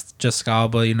cast. Jessica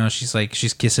Alba,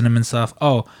 she's kissing him and stuff.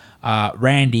 Oh,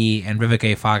 Randy and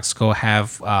Vivica A. Fox go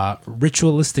have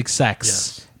ritualistic sex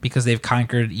Yes. because they've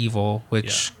conquered evil,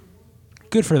 which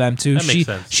good for them too. That makes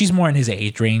sense. She's more in his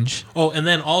age range. Oh, and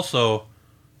then also,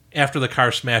 after the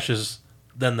car smashes,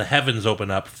 then the heavens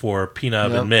open up for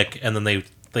Peanut and Mick, and then they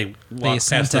walk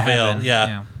ascend past to the veil. heaven.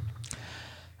 Yeah.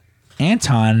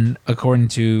 Anton, according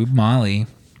to Molly,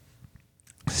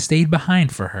 stayed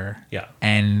behind for her. Yeah.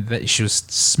 And that she was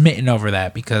smitten over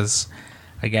that because,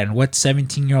 again, what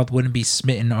 17-year-old wouldn't be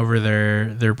smitten over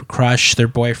their crush, their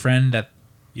boyfriend that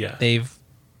Yeah. they've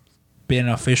been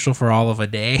official for all of a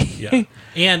day? Yeah.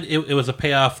 And it was a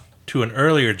payoff to an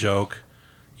earlier joke,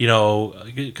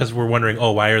 because we're wondering,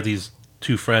 why are these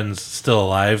two friends still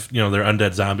alive? They're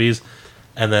undead zombies.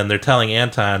 And then they're telling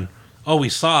Anton, we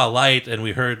saw a light and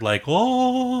we heard like,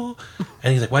 oh.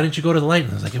 And he's like, why didn't you go to the light?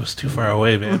 And I was like, it was too far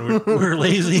away, man. We're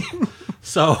lazy.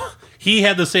 So he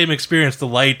had the same experience. The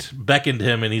light beckoned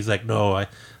him and he's like, no, I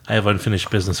have unfinished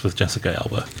business with Jessica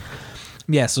Alba.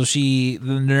 Yeah, so the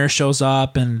nurse shows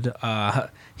up and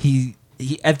he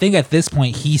I think at this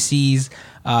point he sees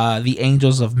the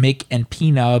angels of Mick and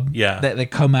Peanut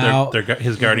that come out. They're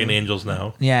his guardian angels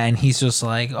now. Yeah, and he's just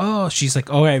like, she's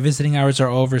like, all right, visiting hours are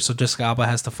over, so Jessica Alba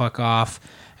has to fuck off.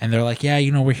 And they're like, yeah,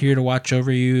 we're here to watch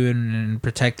over you and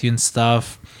protect you and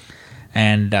stuff.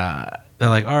 And they're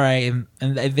like, all right.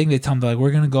 And I think they tell him, they're like, we're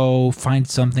going to go find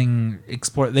something,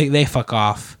 explore. They fuck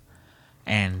off.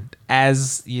 And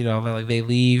as, they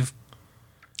leave,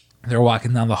 they're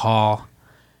walking down the hall.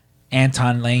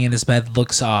 Anton, laying in his bed,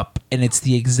 looks up, and it's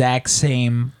the exact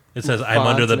same. It says, I'm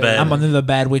under the bed. I'm under the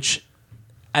bed, which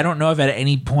I don't know if at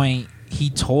any point he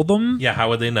told them. Yeah, how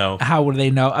would they know? How would they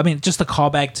know? I mean, just a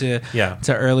callback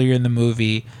to earlier in the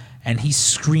movie, and he's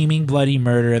screaming bloody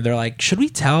murder, and they're like, should we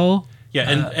tell? Yeah,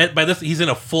 and by this, he's in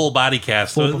a full body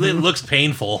cast, so it looks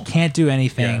painful. Can't do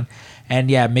anything. And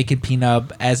yeah, Mick and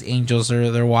Peanut as angels,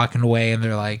 they're walking away, and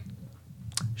they're like,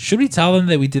 should we tell them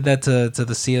that we did that to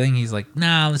the ceiling? He's like,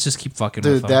 nah, let's just keep fucking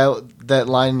with Dude, them. that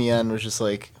line in the end was just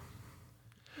like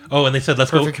Oh, and they said,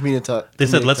 let's go. perfect comedic They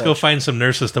said, let's go touch. find some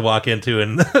nurses to walk into,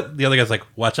 and the other guy's like,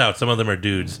 watch out, some of them are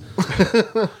dudes.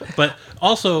 But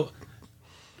also,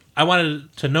 I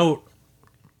wanted to note,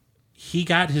 he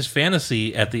got his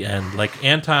fantasy at the end. Like,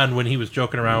 Anton, when he was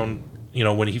joking around,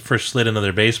 when he first slid into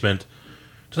their basement,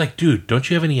 it's like, dude, don't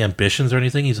you have any ambitions or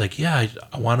anything? He's like, yeah,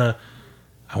 I want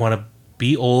to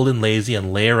be old and lazy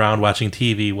and lay around watching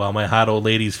TV while my hot old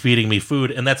lady's feeding me food.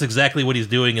 And that's exactly what he's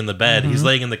doing in the bed. He's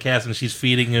laying in the cast and she's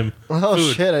feeding him Oh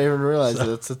food. shit! I didn't even realize it.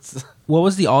 It's What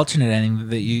was the alternate ending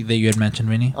that you had mentioned,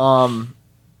 Vinny?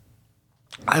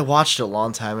 I watched it a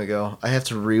long time ago. I have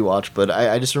to rewatch, but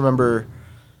I just remember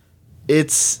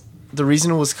it's the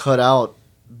reason it was cut out.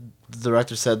 The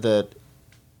director said that,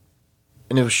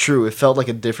 and it was true. It felt like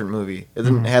a different movie. It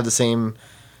didn't have the same.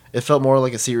 It felt more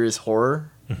like a serious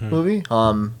horror movie.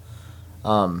 And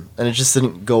it just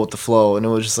didn't go with the flow, and it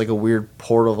was just like a weird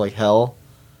portal of like hell.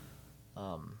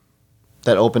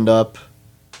 That opened up,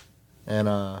 and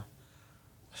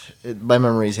my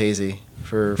memory's hazy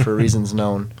for reasons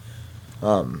known.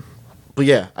 But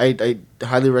yeah, I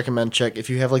highly recommend check if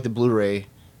you have like the Blu-ray.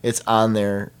 It's on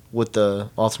there with the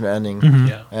alternate ending,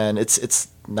 Yeah. and it's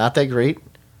not that great.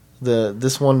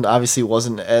 This one obviously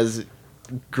wasn't as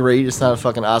great. It's not a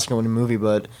fucking Oscar-winning movie,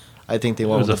 but I think they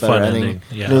went was with a a better fun ending. ending,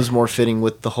 yeah. And it was more fitting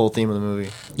with the whole theme of the movie.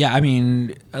 Yeah, I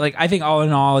mean, like, I think all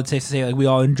in all, it's safe to say, like, we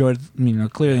all enjoyed,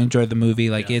 clearly enjoyed the movie.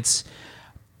 Like, it's,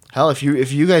 Hell, if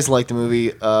you guys like the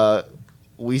movie,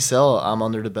 we sell "I'm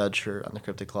Under the Bed" shirt on the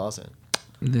Cryptic Closet,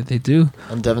 they do.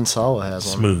 and Devin Sawa has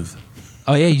one. Smooth.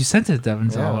 Oh yeah, you sent it to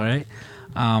Devon's Yeah. all right.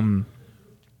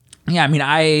 Yeah, I mean,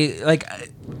 I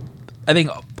think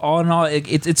all in all,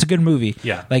 it's a good movie.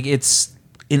 Yeah. like it's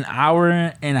an hour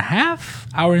and a half,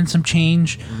 hour and some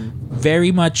change,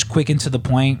 very much quick and to the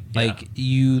point. Like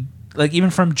even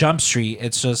from Jump Street,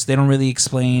 it's just they don't really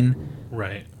explain.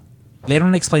 Right. They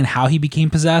don't explain how he became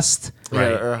possessed.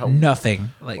 Right. Or how, Nothing.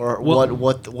 Like or Well-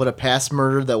 what a past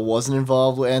murder that wasn't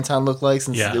involved with Anton looked like,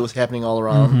 since Yeah. it was happening all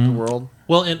around the world.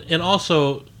 Well, and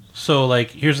also, so like,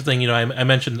 here's the thing. I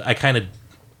mentioned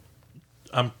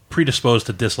I'm predisposed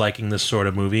to disliking this sort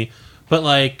of movie, but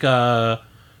like, so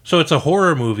it's a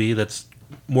horror movie that's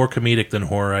more comedic than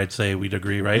horror. I'd say we'd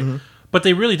agree, right? But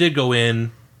they really did go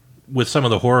in with some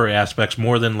of the horror aspects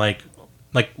more than like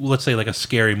let's say like a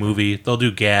scary movie. They'll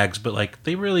do gags, but like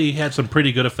they really had some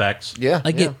pretty good effects. Yeah,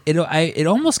 like yeah. it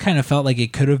almost kind of felt like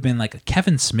it could have been like a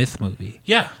Kevin Smith movie.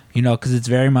 Yeah. Because it's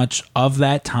very much of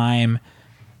that time,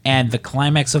 and the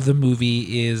climax of the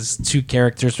movie is two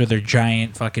characters with their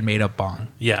giant fucking made up bong.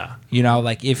 Yeah.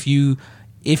 Like if you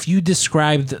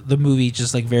described the movie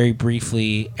just like very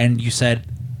briefly, and you said,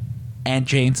 and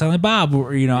Jay and Silent Bob,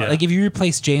 or like if you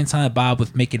replace Jay and Silent Bob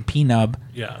with Mick and Peanut,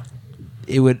 Yeah.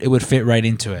 it would fit right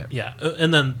into it. Yeah,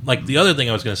 and then like the other thing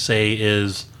I was going to say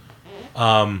is,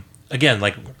 again,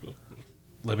 like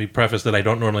let me preface that I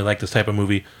don't normally like this type of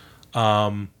movie.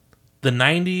 The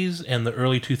 90s and the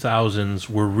early 2000s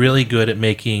were really good at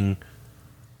making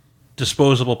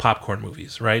disposable popcorn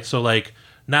movies, right? So like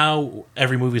now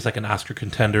every movie is like an Oscar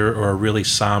contender or a really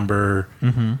somber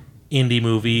indie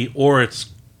movie, or it's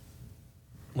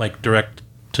like direct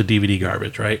to DVD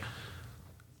garbage, right?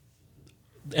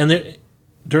 And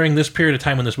during this period of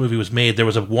time when this movie was made, there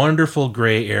was a wonderful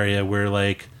gray area where,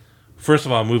 like, first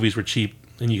of all, movies were cheap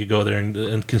and you could go there,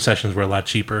 and concessions were a lot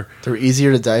cheaper. They're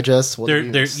easier to digest. They're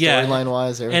yeah, Storyline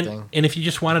wise, everything. And if you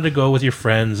just wanted to go with your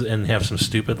friends and have some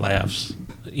stupid laughs,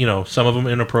 some of them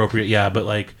inappropriate, yeah, but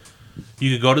like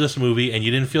you could go to this movie and you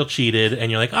didn't feel cheated,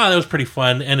 and you're like, oh, that was pretty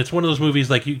fun. And it's one of those movies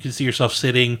like you can see yourself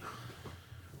sitting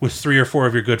with 3 or 4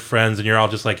 of your good friends, and you're all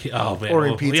just like, oh man,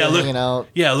 Ordering pizza, look, hanging out.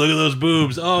 yeah, look at those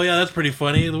boobs. Oh yeah, that's pretty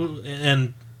funny.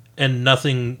 And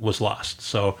nothing was lost.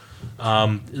 So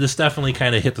this definitely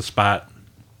kind of hit the spot.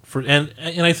 And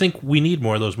I think we need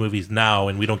more of those movies now,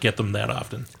 and we don't get them that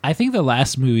often. I think the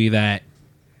last movie that,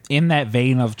 in that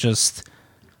vein of just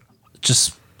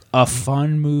a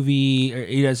fun movie,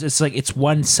 it's like it's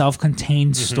one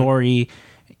self-contained story,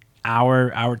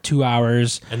 hour 2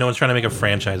 hours. And no one's trying to make a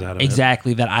franchise out of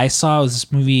Exactly. That I saw was this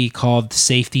movie called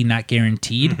Safety Not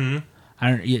Guaranteed. I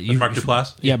don't. it. Mark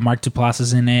Duplass? Yeah, Mark Duplass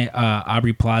is in it.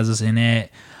 Aubrey Plaza's in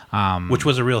it. Which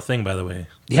was a real thing, by the way.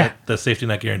 Yeah. The safety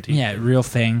not guaranteed. Yeah, real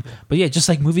thing. But yeah, just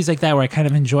like movies like that where I kind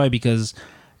of enjoy, because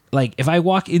like if I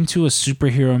walk into a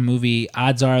superhero movie,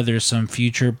 odds are there's some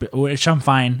future, which I'm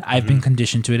fine. I've been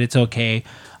conditioned to it. It's okay.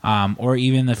 Or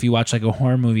even if you watch like a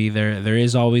horror movie, there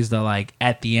is always the like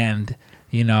at the end,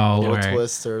 you know, little or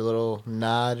twist or a little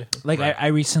nod. like I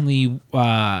recently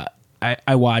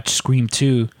I watched Scream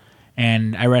 2,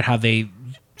 and I read how they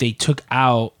took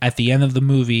out at the end of the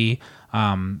movie.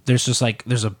 There's just like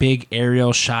there's a big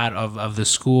aerial shot of the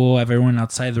school, everyone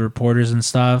outside, the reporters and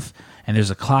stuff, and there's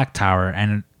a clock tower.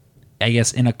 And I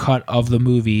guess in a cut of the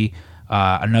movie,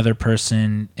 another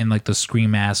person in like the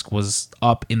Scream mask was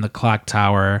up in the clock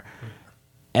tower,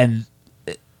 and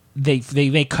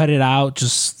they cut it out.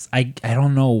 Just I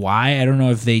don't know why. I don't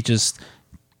know if they just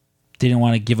didn't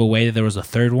want to give away that there was a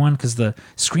third one, because the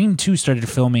Scream 2 started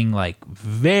filming like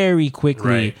very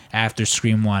quickly after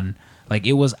Scream 1. Like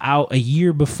it was out a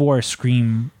year before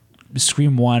Scream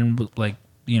 1, like,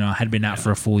 you know, had been out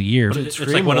for a full year. But it's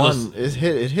Scream like one of 1, those.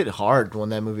 it hit hard when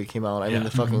that movie came out. I mean,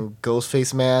 the fucking ghost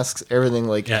face masks, everything,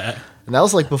 like, Yeah. and that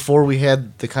was like before we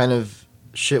had the kind of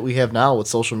shit we have now with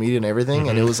social media and everything.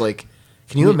 And it was like,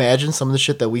 can you imagine some of the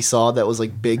shit that we saw that was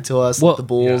like big to us, Well, like the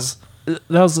Bulls?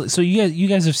 That was so you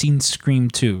guys have seen Scream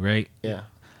 2, right? Yeah.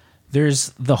 There's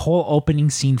the whole opening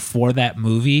scene for that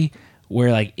movie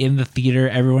where like in the theater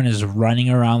everyone is running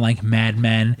around like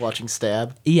madmen. Watching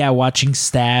Stab. Yeah, watching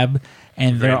Stab,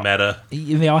 and Very they're meta.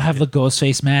 they all have the ghost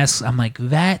face masks. I'm like,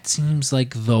 that seems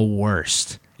like the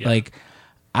worst. Yeah. Like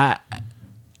I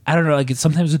don't know, like it's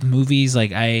sometimes with movies,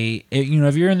 like you know,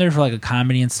 if you're in there for like a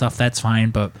comedy and stuff, that's fine,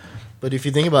 but But if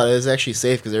you think about it, it's actually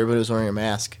safe because everybody was wearing a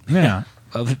mask. yeah.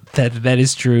 That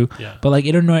is true. Yeah. But like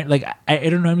it annoyed me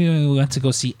when we went to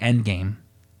go see Endgame,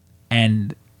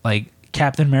 and like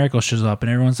Captain America shows up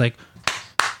and everyone's like,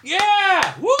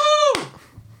 "Yeah, woo!"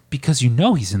 Because you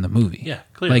know he's in the movie. Yeah,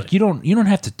 clearly. Like you don't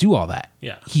have to do all that.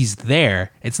 Yeah. He's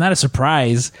there. It's not a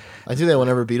surprise. I do that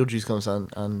whenever Beetlejuice comes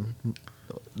on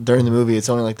during the movie. It's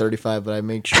only like 35, but I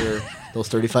make sure those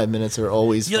 35 minutes are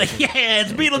always. You're like, yeah,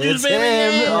 it's Beetlejuice, It's baby.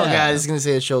 him. Oh Yeah. god, he's gonna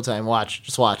say it's showtime. Watch,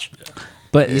 just watch.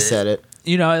 But He said it.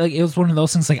 You know, like it was one of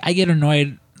those things. Like I get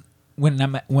annoyed when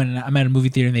I'm at a movie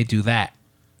theater and they do that.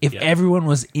 If Yeah. everyone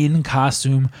was in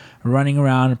costume, running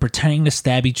around and pretending to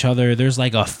stab each other, there's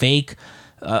like a fake,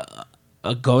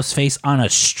 a ghost face on a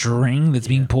string that's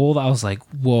being pulled. I was like,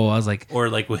 whoa! I was like, Or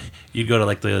like you'd go to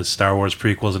like the Star Wars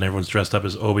prequels and everyone's dressed up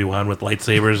as Obi-Wan with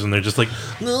lightsabers and they're just like,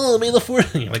 no, may the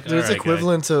Force. You're like, There's all right,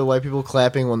 equivalent to white people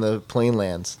clapping when the plane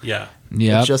lands. guy. Yeah.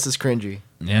 yeah, It's just as cringy.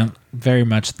 yeah, very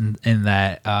much in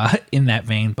that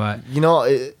vein. But You know,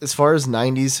 as far as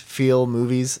 90s feel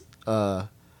movies,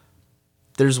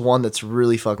 there's one that's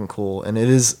really fucking cool, and it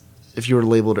is, if you were to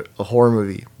label it a horror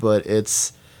movie, but it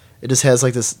just has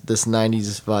like this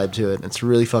 90s vibe to it. And it's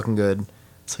really fucking good.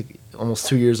 It's like almost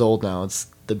 2 years old now. It's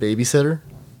The Babysitter.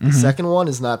 The second one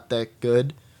is not that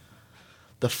good.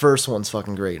 The first one's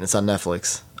fucking great, and it's on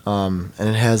Netflix. And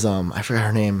it has I forgot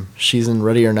her name. She's in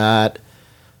Ready or Not.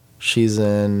 She's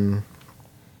in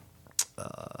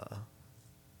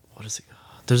what is it?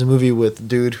 There's a movie with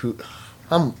dude who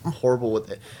I'm horrible with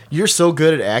it. You're so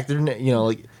good at acting, you know,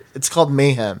 like it's called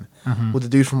Mayhem with the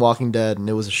dude from Walking Dead, and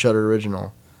it was a Shudder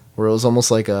original where it was almost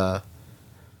like a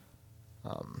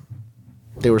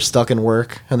they were stuck in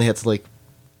work and they had to like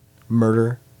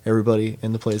murder everybody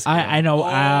in the place. I know,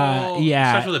 Starts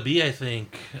yeah, with a B, I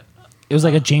think. it was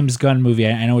like a James Gunn movie.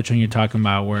 I know which one you're talking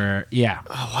about. Where yeah,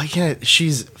 Oh, why can't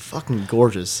she's fucking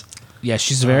gorgeous. yeah,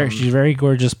 she's a very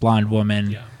gorgeous blonde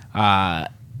woman. Yeah.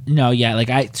 No, yeah,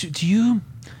 like to you,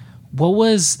 what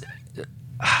was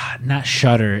not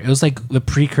Shudder? It was like the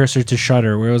precursor to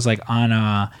Shudder, where it was like on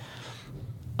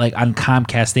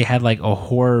Comcast. They had like a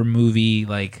horror movie,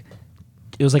 like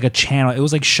it was like a channel. It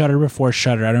was like Shudder before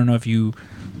Shudder. I don't know if you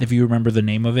remember the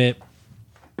name of it.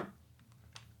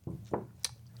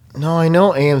 No, I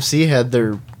know AMC had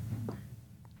their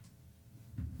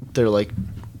like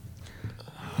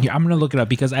Yeah, I'm gonna look it up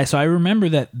because I remember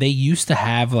that they used to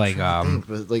have like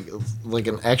like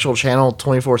an actual channel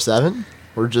 24/7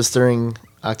 or just during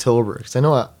October, because I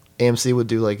know AMC would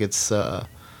do like its not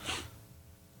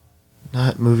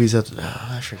movies at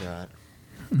I forgot.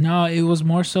 no, it was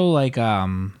more so like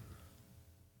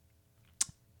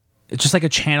it's just like a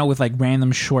channel with like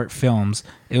random short films.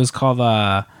 It was called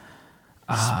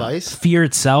Spice. Fear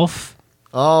Itself.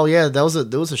 Oh yeah, there was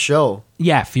a show.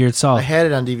 Yeah, Fear Itself. I had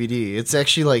it on DVD. It's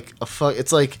actually like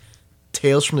it's like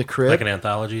Tales from the Crypt. Like an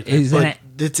anthology. Type. Isn't But it?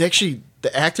 it's actually,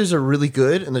 the actors are really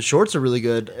good and the shorts are really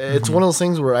good. It's one of those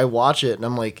things where I watch it and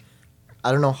I'm like,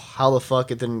 I don't know how the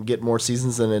fuck it didn't get more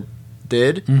seasons than it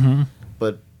did. Mm-hmm.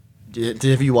 But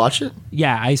have you watched it?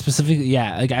 Yeah, I specifically,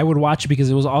 like I would watch it because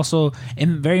it was also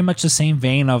in very much the same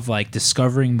vein of like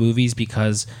discovering movies,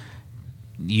 because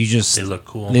you just They look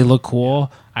cool. They look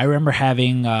cool. I remember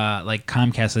having like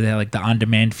Comcast, they had like the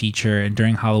on-demand feature, and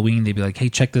during Halloween they'd be like, "Hey,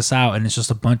 check this out!" And it's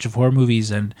just a bunch of horror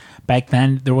movies. And back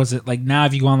then there wasn't like now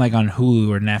if you go on like on Hulu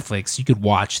or Netflix, you could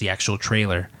watch the actual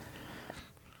trailer.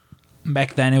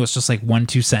 Back then it was just like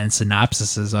 1-2 sentence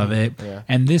synopsises of it. Yeah.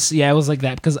 And this, it was like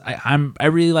that because I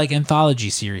really like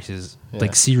anthology series,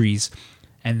 like series.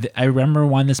 And I remember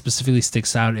one that specifically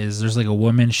sticks out is there's like a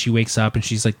woman, she wakes up and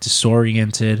she's like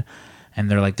disoriented, and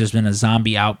they're like, there's been a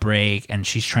zombie outbreak, and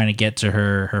she's trying to get to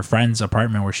her friend's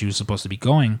apartment where she was supposed to be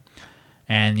going,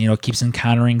 and you know keeps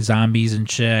encountering zombies and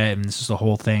shit, and this is the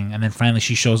whole thing. And then finally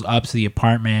she shows up to the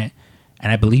apartment,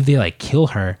 and I believe they like kill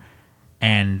her,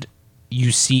 and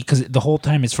you see because the whole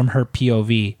time it's from her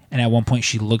POV, and at one point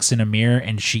she looks in a mirror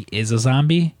and she is a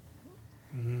zombie.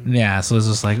 Yeah, so it's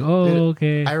just like, oh,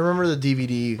 okay. I remember the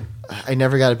DVD. I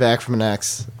never got it back from an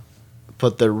ex,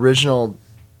 but the original,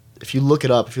 if you look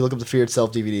the Fear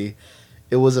Itself DVD,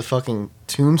 it was a fucking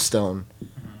tombstone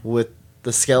with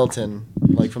the skeleton,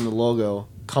 like from the logo,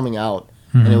 coming out,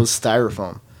 and it was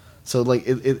styrofoam. So like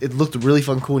it looked really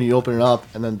fucking cool when you open it up,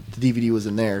 and then the DVD was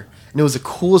in there, and it was the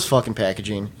coolest fucking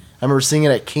packaging. I remember seeing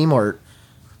it at Kmart,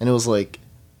 and it was like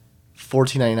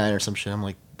 $14.99 or some shit. I'm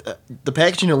like, the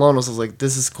packaging alone was like,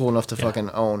 this is cool enough to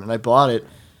fucking own. And I bought it,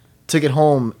 took it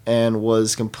home, and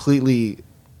was completely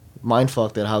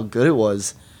mindfucked at how good it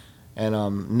was,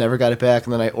 and never got it back.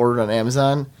 And then I ordered on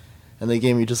Amazon, and they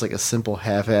gave me just like a simple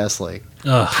half-ass like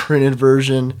printed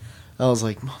version. I was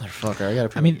like, motherfucker, I gotta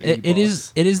pay. I mean,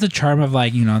 $80. it is the charm of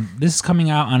like, you know, this is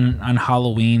coming out on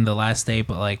Halloween, the last day,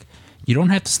 but like you don't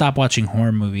have to stop watching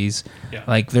horror movies. Yeah.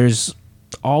 Like there's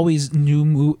always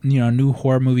new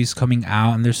horror movies coming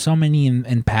out, and there's so many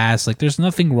in past. Like there's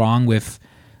nothing wrong with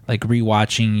like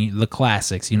rewatching the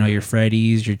classics, you know, your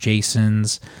Freddy's, your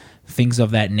Jasons, things of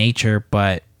that nature.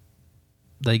 But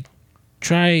like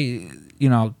try, you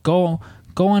know, go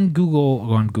to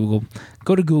Google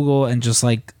and just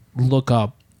like look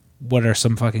up what are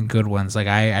some fucking good ones. Like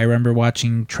I remember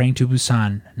watching Train to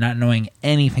Busan, not knowing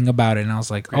anything about it, and I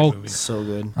was like, Great movie. So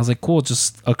good. I was like, cool,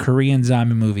 just a Korean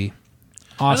zombie movie. By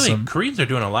the way, Awesome. Koreans are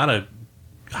doing a lot of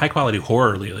high quality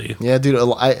horror lately. Yeah, dude.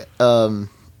 I don't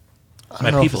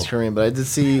My know if people. it's Korean, but I did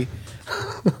see.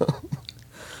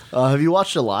 Have you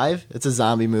watched Alive? It's a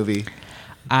zombie movie.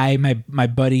 My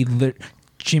buddy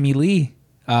Jimmy Lee,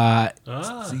 yeah,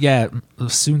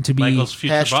 soon to be Michael's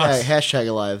future boss. Hashtag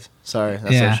Alive. Sorry,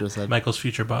 that's Yeah. what I should have said. Michael's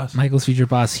future boss. Michael's future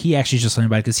boss. He actually just told me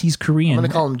about it because he's Korean. I'm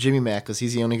gonna call him Jimmy Mac because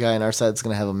he's the only guy on our side that's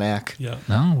gonna have a Mac. Yeah.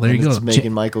 No, there you And go. it's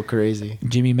making Michael crazy.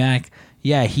 Jimmy Mac.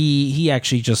 Yeah, he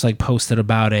actually just like posted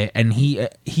about it, and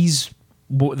he's.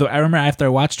 I remember after I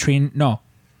watched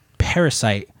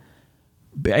Parasite.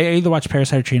 I either watched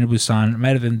Parasite or Train to Busan. It might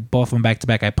have been both of them back to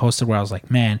back. I posted where I was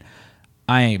like, man,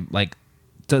 I'm like,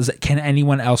 can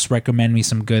anyone else recommend me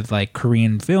some good like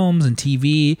Korean films and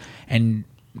TV? And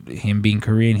him being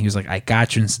Korean, he was like, I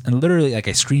got you. And literally, like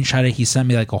I screenshot it. He sent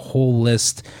me like a whole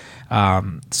list.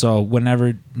 So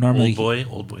whenever normally,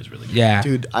 Old Boy's really good. yeah,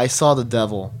 Dude, I saw The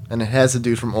Devil, and it has a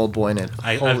dude from Old Boy in it.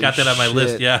 I've Holy got that on my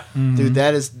list. shit. Yeah, Dude,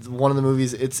 that is one of the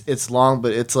movies. It's long,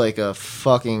 but it's like a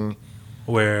fucking.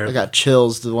 where I got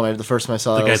chills the first time I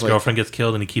saw it. the I guy's was like, girlfriend gets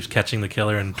killed and he keeps catching the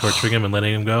killer and torturing him and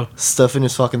letting him go. stuff in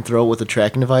his fucking throat with a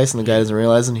tracking device, and the guy doesn't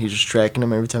realize it, and he's just tracking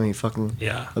him every time he fucking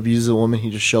Yeah. abuses a woman. He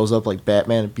just shows up like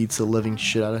Batman and beats the living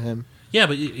shit out of him. Yeah,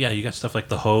 but yeah, you got stuff like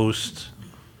The Host.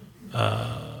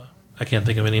 I can't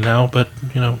think of any now, but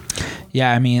you know,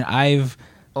 yeah. I mean,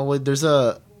 Oh wait, there's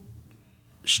a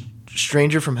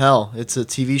Stranger from Hell. It's a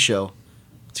TV show.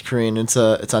 It's Korean. It's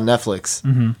on Netflix.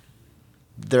 Mhm.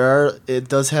 It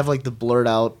does have like the blurred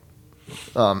out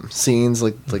scenes,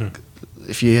 like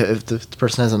if the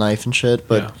person has a knife and shit,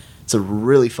 but Yeah. it's a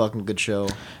really fucking good show.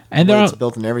 And The way they're it's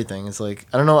built and everything. It's like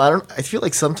I don't know. I feel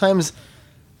like sometimes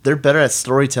they're better at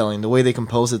storytelling, the way they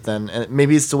compose it. Then, and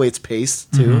maybe it's the way it's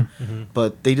paced too.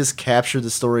 But they just capture the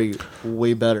story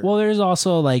way better. well, there's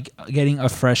also like getting a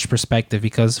fresh perspective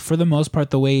because for the most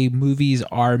part, the way movies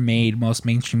are made, most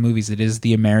mainstream movies, it is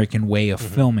the American way of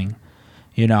filming.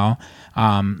 You know,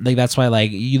 like that's why like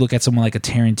you look at someone like a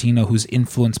Tarantino who's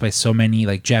influenced by so many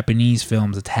like Japanese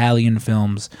films, Italian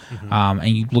films, and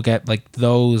you look at like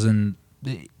those, and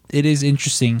it is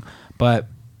interesting. But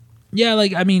yeah,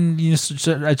 like I mean, we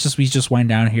just wind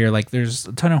down here. Like there's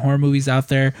a ton of horror movies out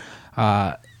there,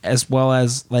 as well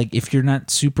as like if you're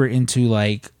not super into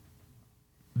like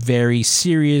very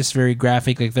serious, very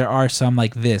graphic. Like there are some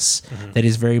like this that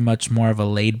is very much more of a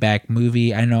laid back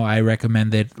movie. I know I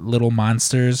recommended Little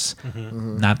Monsters,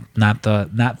 not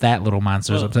that Little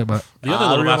Monsters. Well, I'm talking about the other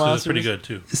Little Real Monsters is pretty Monsters?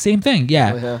 good too. same thing.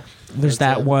 Yeah, Oh, yeah. there's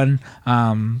That's that it. one.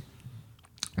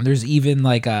 There's even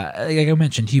like I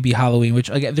mentioned, Hubie Halloween, which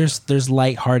again there's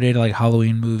lighthearted like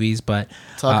Halloween movies, but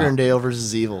Tucker and Dale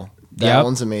versus Evil. That Yep.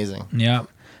 one's amazing. yeah.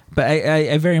 But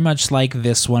I very much like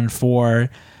this one for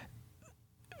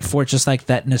just like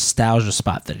that nostalgia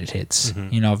spot that it hits.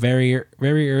 You know, very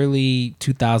very early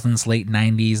 2000s, late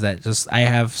 90s. That just I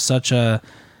have such a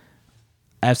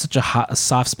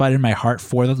soft spot in my heart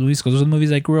for those movies because those are the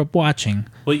movies I grew up watching.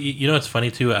 Well, you know, it's funny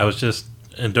too. I was just,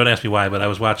 and don't ask me why, but I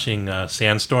was watching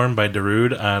Sandstorm by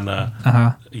Darude on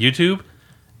YouTube,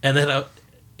 and then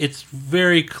it's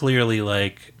very clearly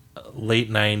like late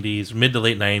 90s, mid to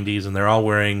late 90s, and they're all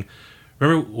wearing.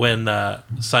 Remember when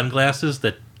sunglasses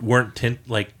that weren't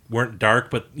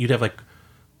dark, but you'd have like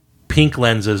pink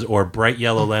lenses or bright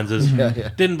yellow lenses. Yeah.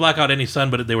 Didn't block out any sun,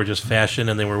 but they were just fashion,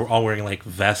 and they were all wearing like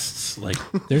vests, like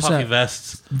There's puffy a-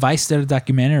 vests. Vice did a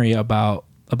documentary about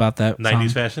that 90s song.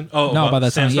 fashion. Oh, No, about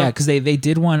that song. Sandstorm? Yeah, because they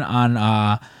did one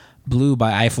on Blue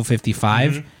by Eiffel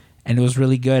 55, and it was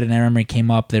really good. And I remember it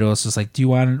came up that it was just like, do you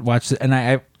want to watch it? And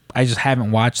I just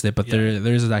haven't watched it, but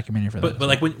there's a documentary for that. But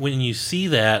like when you see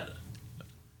that,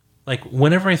 like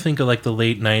whenever I think of like the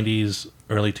late 90s,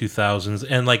 early 2000s,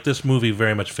 and like this movie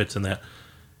very much fits in that.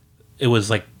 It was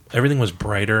like everything was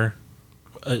brighter.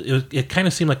 It kind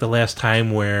of seemed like the last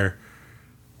time where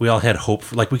we all had hope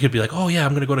for, like we could be like, oh yeah,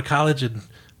 I'm going to go to college and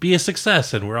be a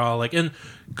success, and we're all like, and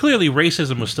clearly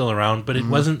racism was still around, but it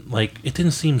wasn't like, it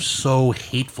didn't seem so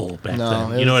hateful back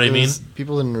then. You know what I mean?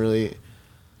 People didn't really.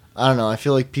 I don't know. I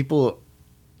feel like people.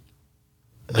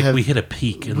 Like we hit a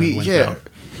peak and then went down.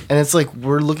 And it's like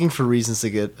we're looking for reasons to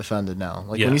get offended now.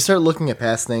 Like Yeah. when you start looking at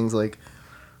past things, like,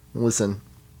 listen,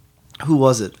 who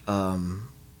was it?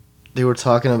 They were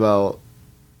talking about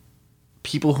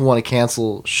people who want to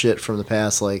cancel shit from the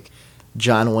past, like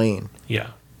John Wayne. Yeah.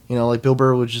 You know, like Bill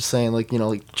Burr was just saying, like, you know,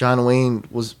 like John Wayne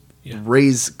was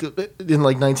raised in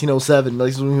like 1907,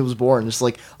 like when he was born. Just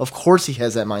like, of course he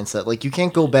has that mindset. Like, you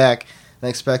can't go back and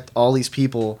expect all these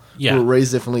people Yeah. who were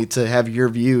raised differently to have your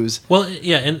views. Well,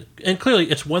 yeah, and clearly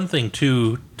it's one thing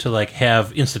too to like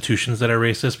have institutions that are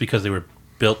racist because they were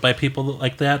built by people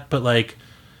like that, but like,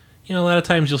 you know, a lot of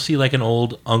times you'll see like an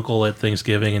old uncle at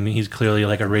Thanksgiving and he's clearly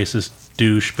like a racist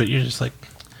douche, but you're just like,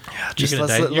 Just you're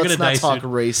gonna let's, die. You're let's gonna not die talk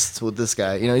soon. race with this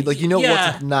guy. You know, like, you know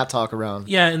Yeah. what to not talk around.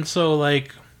 Yeah, and so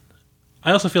like,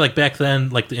 I also feel like back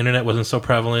then, like the internet wasn't so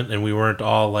prevalent, and we weren't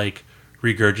all like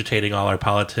regurgitating all our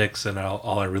politics and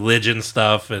all our religion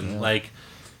stuff, and like,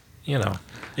 you know,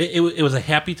 it was a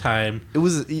happy time. It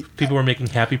was People were making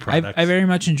happy products. I very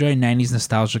much enjoy 90s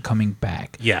nostalgia coming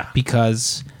back. Yeah.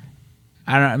 Because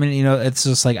I mean, you know, it's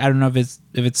just like, I don't know if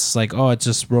it's like, oh, it's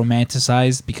just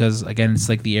romanticized because again, it's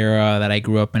like the era that I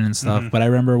grew up in and stuff. But I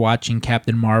remember watching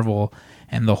Captain Marvel,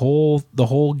 and the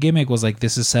whole gimmick was like,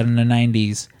 this is set in the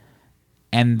 90s,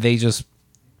 and they just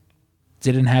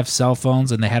didn't have cell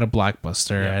phones and they had a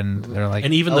Blockbuster, and they're like,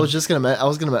 and even I'm sorry,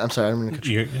 I'm gonna cut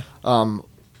you. you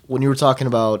When you were talking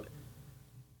about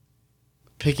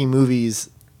picking movies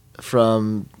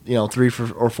from, you know, 3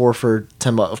 for or 4 for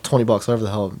 $10, $20, whatever the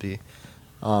hell it would be.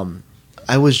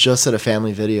 I was just at a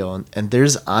family video, and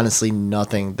there's honestly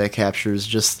nothing that captures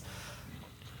just.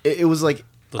 It was like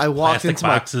Those I walked plastic into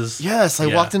boxes. I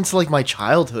Yeah. walked into like my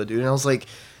childhood, dude, and I was like,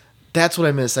 that's what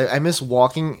I miss. I miss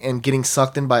walking and getting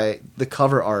sucked in by the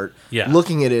cover art, Yeah.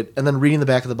 looking at it, and then reading the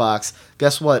back of the box.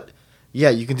 Guess what? Yeah,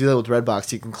 you can do that with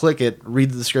Redbox. You can click it,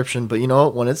 read the description, but you know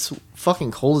what? When it's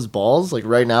fucking cold as balls, like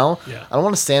right now, Yeah. I don't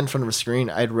want to stand in front of a screen.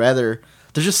 I'd rather.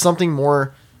 There's just something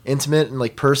more intimate and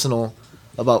like personal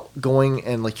about going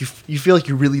and like you feel like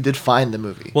you really did find the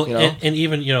movie. Well, you know? and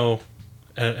even, you know,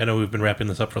 I know we've been wrapping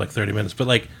this up for like 30 minutes, but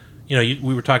like, you know,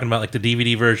 we were talking about like the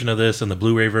DVD version of this and the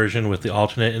Blu-ray version with the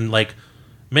alternate, and like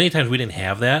many times we didn't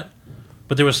have that,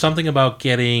 but there was something about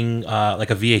getting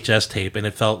like a VHS tape, and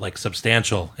it felt like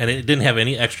substantial, and it didn't have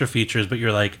any extra features, but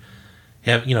you're like,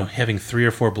 having 3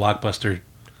 or 4 Blockbuster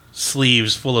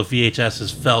sleeves full of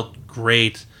VHSs felt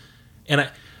great, and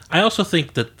I also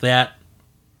think that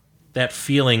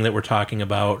feeling that we're talking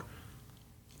about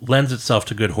lends itself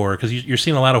to good horror, because you're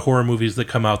seeing a lot of horror movies that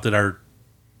come out that are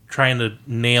trying to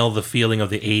nail the feeling of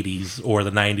the 80s or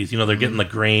the 90s. You know, they're getting the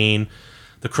grain,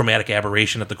 the chromatic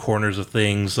aberration at the corners of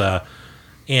things,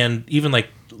 and even like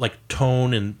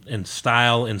tone and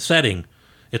style and setting.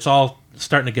 It's all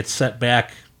starting to get set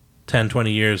back 10,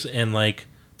 20 years, and like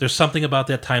there's something about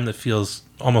that time that feels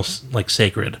almost like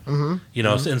sacred. You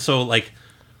know, and so like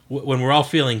when we're all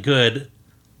feeling good,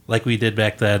 like we did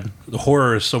back then, the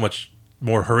horror is so much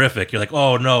more horrific. You're like,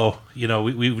 oh no, you know,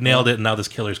 we've nailed it, and now this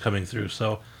killer's coming through.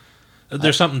 So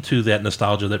there's something to that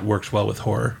nostalgia that works well with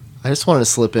horror. I just wanted to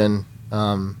slip in.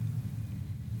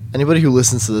 Anybody who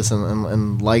listens to this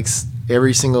and likes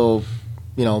every single,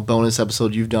 bonus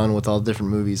episode you've done with all the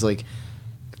different movies. Like,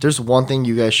 if there's one thing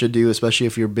you guys should do, especially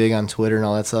if you're big on Twitter and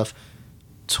all that stuff,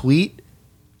 tweet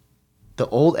the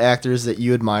old actors that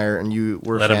you admire and you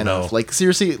were Let a 'em fan know. of. Like,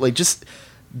 seriously, like, just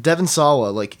Devin Sawa,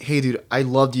 like, hey, dude, I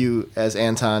loved you as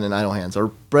Anton in Idle Hands. Or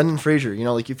Brendan Fraser,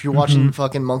 like, if you're watching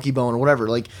fucking Monkey Bone or whatever,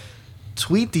 like,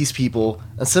 tweet these people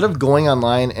instead of going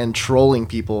online and trolling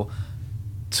people.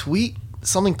 Tweet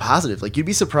something positive. Like, you'd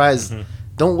be surprised.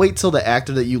 Don't wait till the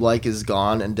actor that you like is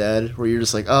gone and dead, where you're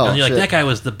just like, oh, And you're shit. like, that guy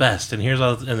was the best, and here's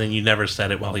all, and then you never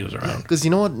said it while he was around. Because you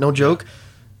know what? No joke.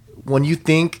 When you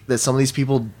think that some of these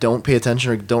people don't pay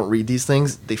attention or don't read these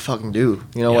things, they fucking do.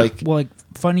 Like, Well, like,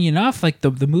 funny enough, like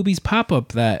the movies pop up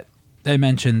that I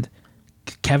mentioned,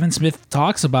 Kevin Smith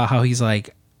talks about how he's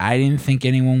like, I didn't think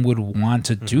anyone would want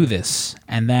to do this,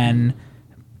 and then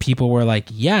people were like,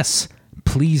 yes,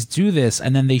 please do this,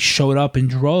 and then they showed up in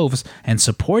droves and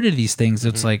supported these things.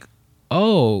 It's like,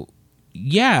 oh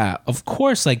yeah, of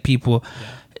course. Like, people,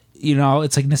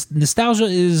 it's like nostalgia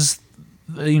is,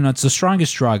 it's the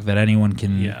strongest drug that anyone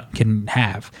can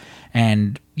have.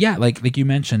 And yeah, like you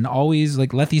mentioned, always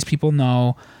like let these people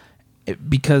know,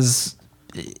 because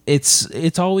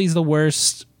it's always the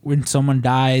worst when someone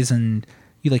dies and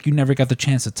you never got the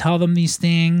chance to tell them these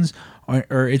things,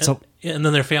 or it's And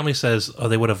then their family says, oh,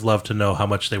 they would have loved to know how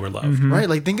much they were loved. right?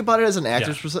 Like, think about it as an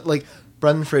actor's perspective. Like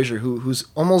Brendan Fraser, who's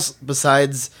almost,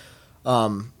 besides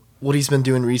what he's been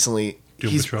doing recently,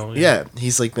 Doom he's Patrol,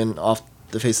 he's like been off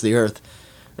the face of the earth.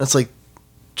 And it's like,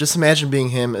 just imagine being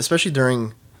him, especially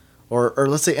during, or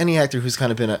let's say any actor who's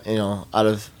kind of been out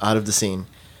of the scene,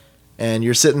 and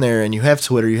you're sitting there and you have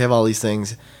Twitter, you have all these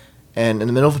things. And in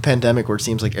the middle of a pandemic where it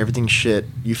seems like everything's shit,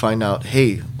 you find out,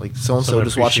 hey, like, so-and-so Someone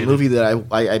just watched a movie that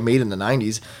I made in the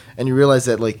 90s, and you realize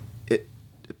that, like, it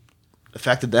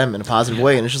affected them in a positive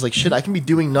way, and it's just like, shit, I can be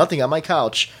doing nothing on my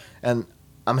couch, and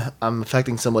I'm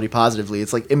affecting somebody positively.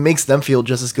 It's like, it makes them feel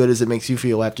just as good as it makes you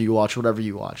feel after you watch whatever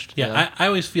you watched. Yeah, I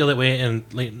always feel that way, and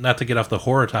like, not to get off the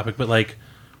horror topic, but like, do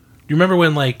you remember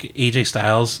when like AJ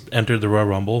Styles entered the Royal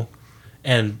Rumble,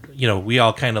 and we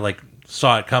all kind of like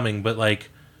saw it coming, but like,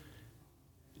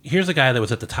 here's a guy that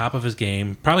was at the top of his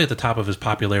game, probably at the top of his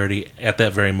popularity at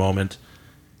that very moment,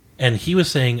 and he was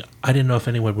saying, I didn't know if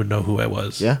anyone would know who I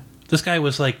was. Yeah. This guy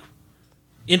was like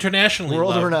internationally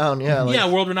World loved. renowned, yeah. Like, Yeah,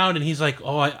 world renowned, and he's like,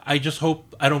 oh, I just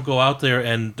hope I don't go out there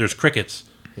and there's crickets.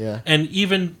 yeah. And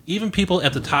even people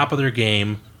at the top of their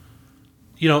game,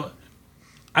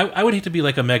 I would hate to be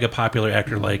like a mega popular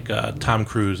actor like Tom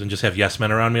Cruise and just have yes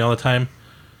men around me all the time,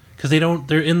 because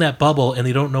they're in that bubble and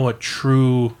they don't know what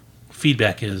true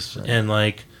feedback is. Right. And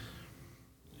like,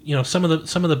 some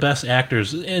of the best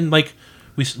actors, and like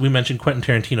we mentioned Quentin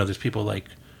Tarantino, there's people like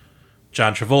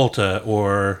John Travolta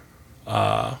or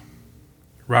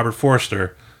Robert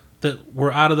Forster that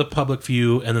were out of the public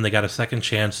view, and then they got a second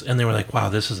chance, and they were like, wow,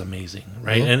 this is amazing,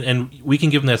 right? Mm-hmm. And we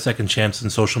can give them that second chance in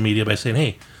social media by saying,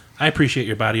 hey, I appreciate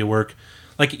your body of work.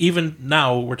 Like, even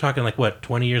now, we're talking like, what,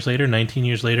 20 years later, 19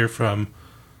 years later from,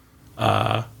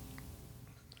 I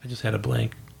just had a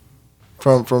blank.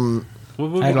 From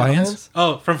Idle Hands?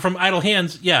 Oh, from Idle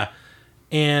Hands, yeah.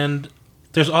 And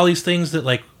there's all these things that,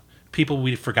 like, people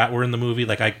we forgot were in the movie.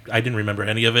 Like, I didn't remember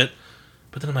any of it.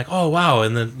 But then I'm like, oh, wow.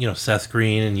 And then, Seth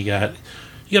Green, and you got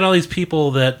all these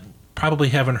people that probably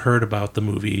haven't heard about the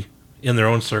movie in their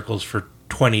own circles for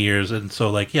 20 years. And so,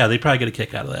 like, yeah, they probably get a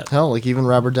kick out of that. Hell, like, even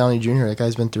Robert Downey Jr., that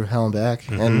guy's been through hell and back.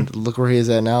 Mm-hmm. And look where he is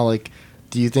at now. Like,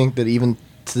 do you think that even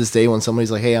to this day when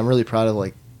somebody's like, hey, I'm really proud of,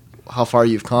 like, how far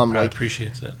you've come, I like,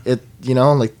 appreciates it.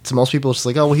 Like, to most people, it's just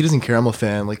like, oh, well, he doesn't care. I'm a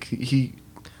fan. Like,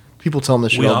 people tell him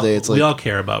this shit all day. It's like, we all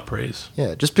care about praise.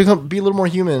 Yeah, just be a little more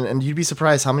human, and you'd be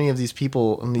surprised how many of these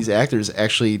people and these actors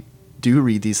actually do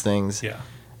read these things. Yeah.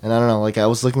 And I don't know, like, I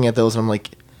was looking at those, and I'm like,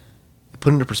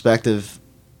 put into perspective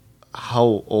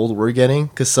how old we're getting,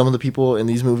 because some of the people in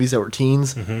these movies that were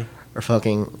teens are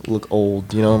fucking look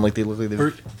old, and like they look like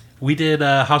they've... We did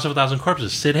House of a Thousand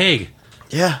Corpses. Sid Haig.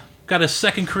 Yeah. Got a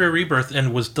second career rebirth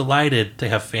and was delighted to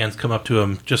have fans come up to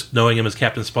him just knowing him as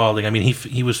Captain Spaulding. I mean,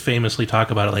 he was famously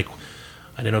talk about it like,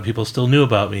 I didn't know people still knew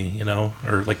about me,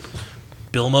 or like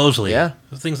Bill Moseley. Yeah.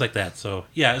 Things like that. So,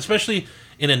 yeah, especially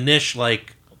in a niche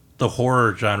like the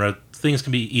horror genre, things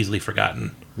can be easily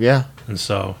forgotten. Yeah. And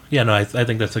so, yeah, no, I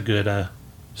think that's a good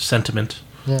sentiment.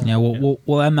 Yeah,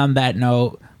 we'll end on that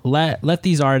note. Let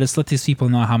these artists, let these people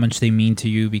know how much they mean to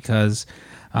you, because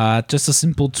just a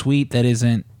simple tweet that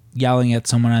isn't yelling at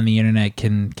someone on the internet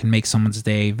can make someone's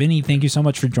day. Vinny, thank you so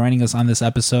much for joining us on this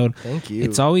episode. Thank you.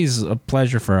 It's always a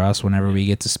pleasure for us whenever we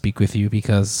get to speak with you,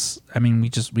 because I mean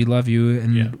we love you,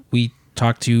 and we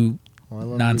talk to you Well, I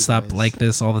love you nonstop guys. like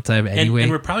this all the time anyway.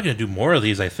 And we're probably gonna do more of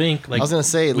these. I think. Like I was gonna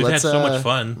say, we've let's had so much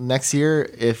fun. next year.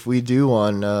 If we do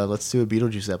one, let's do a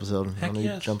Beetlejuice episode. Heck I'll need to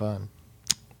yes. jump on.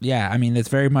 Yeah, I mean, it's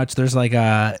very much, there's like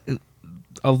a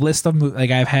list of like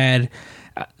I've had.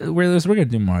 We're gonna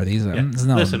do more of these. Yeah.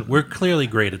 Listen, we're clearly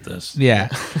great at this. Yeah.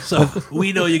 So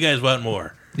we know you guys want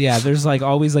more. Yeah, there's like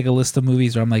always like a list of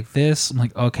movies where I'm like this. I'm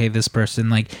like, okay, this person.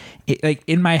 Like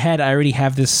in my head, I already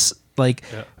have this like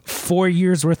 4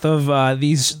 years worth of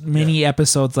these mini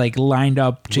episodes like lined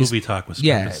up. Just, Movie talk was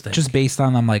just based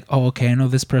on. I'm like, oh, okay, I know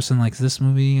this person likes this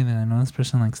movie, and then I know this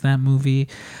person likes that movie.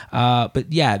 But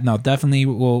yeah, no, definitely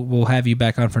we'll have you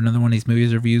back on for another one of these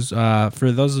movies reviews.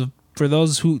 For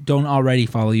those who don't already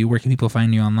follow you, where can people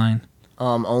find you online?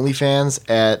 OnlyFans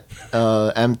at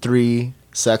M3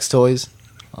 Sex Toys.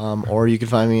 Or you can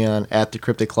find me on at the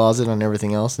Cryptic Closet on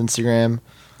everything else. Instagram.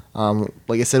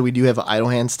 Like I said, we do have an Idle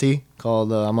Hands tee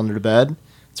called I'm Under the Bed.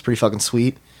 It's pretty fucking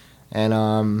sweet.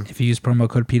 And If you use promo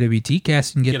code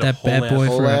PWTcast, you can get Get a that bad whole boy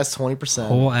whole for ass 20%.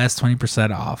 whole ass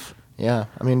 20% off. Yeah,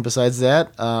 I mean, besides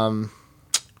that, no,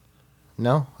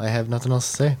 I have nothing else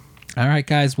to say. All right,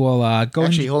 guys. Well, go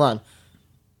Actually, hold on.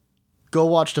 Go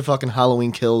watch the fucking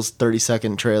Halloween Kills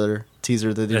 30-second trailer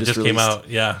teaser that they That just released. came out.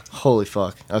 Yeah. Holy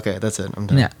fuck. Okay, that's it. I'm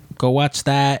done. Yeah, go watch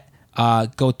that.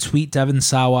 Go tweet Devin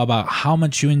Sawa about how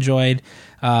much you enjoyed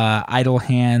Idle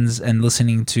Hands and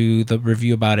listening to the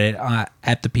review about it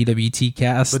at the PWT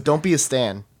cast. But don't be a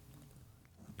stan.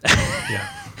 Yeah.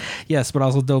 Yes, but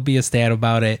also don't be a stan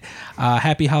about it.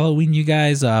 Happy Halloween, you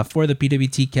guys. For the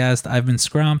PWT cast, I've been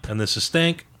Scrump. And this is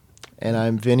Stank. And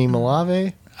I'm Vinny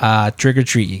Malave. Trick or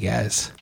treat, you guys.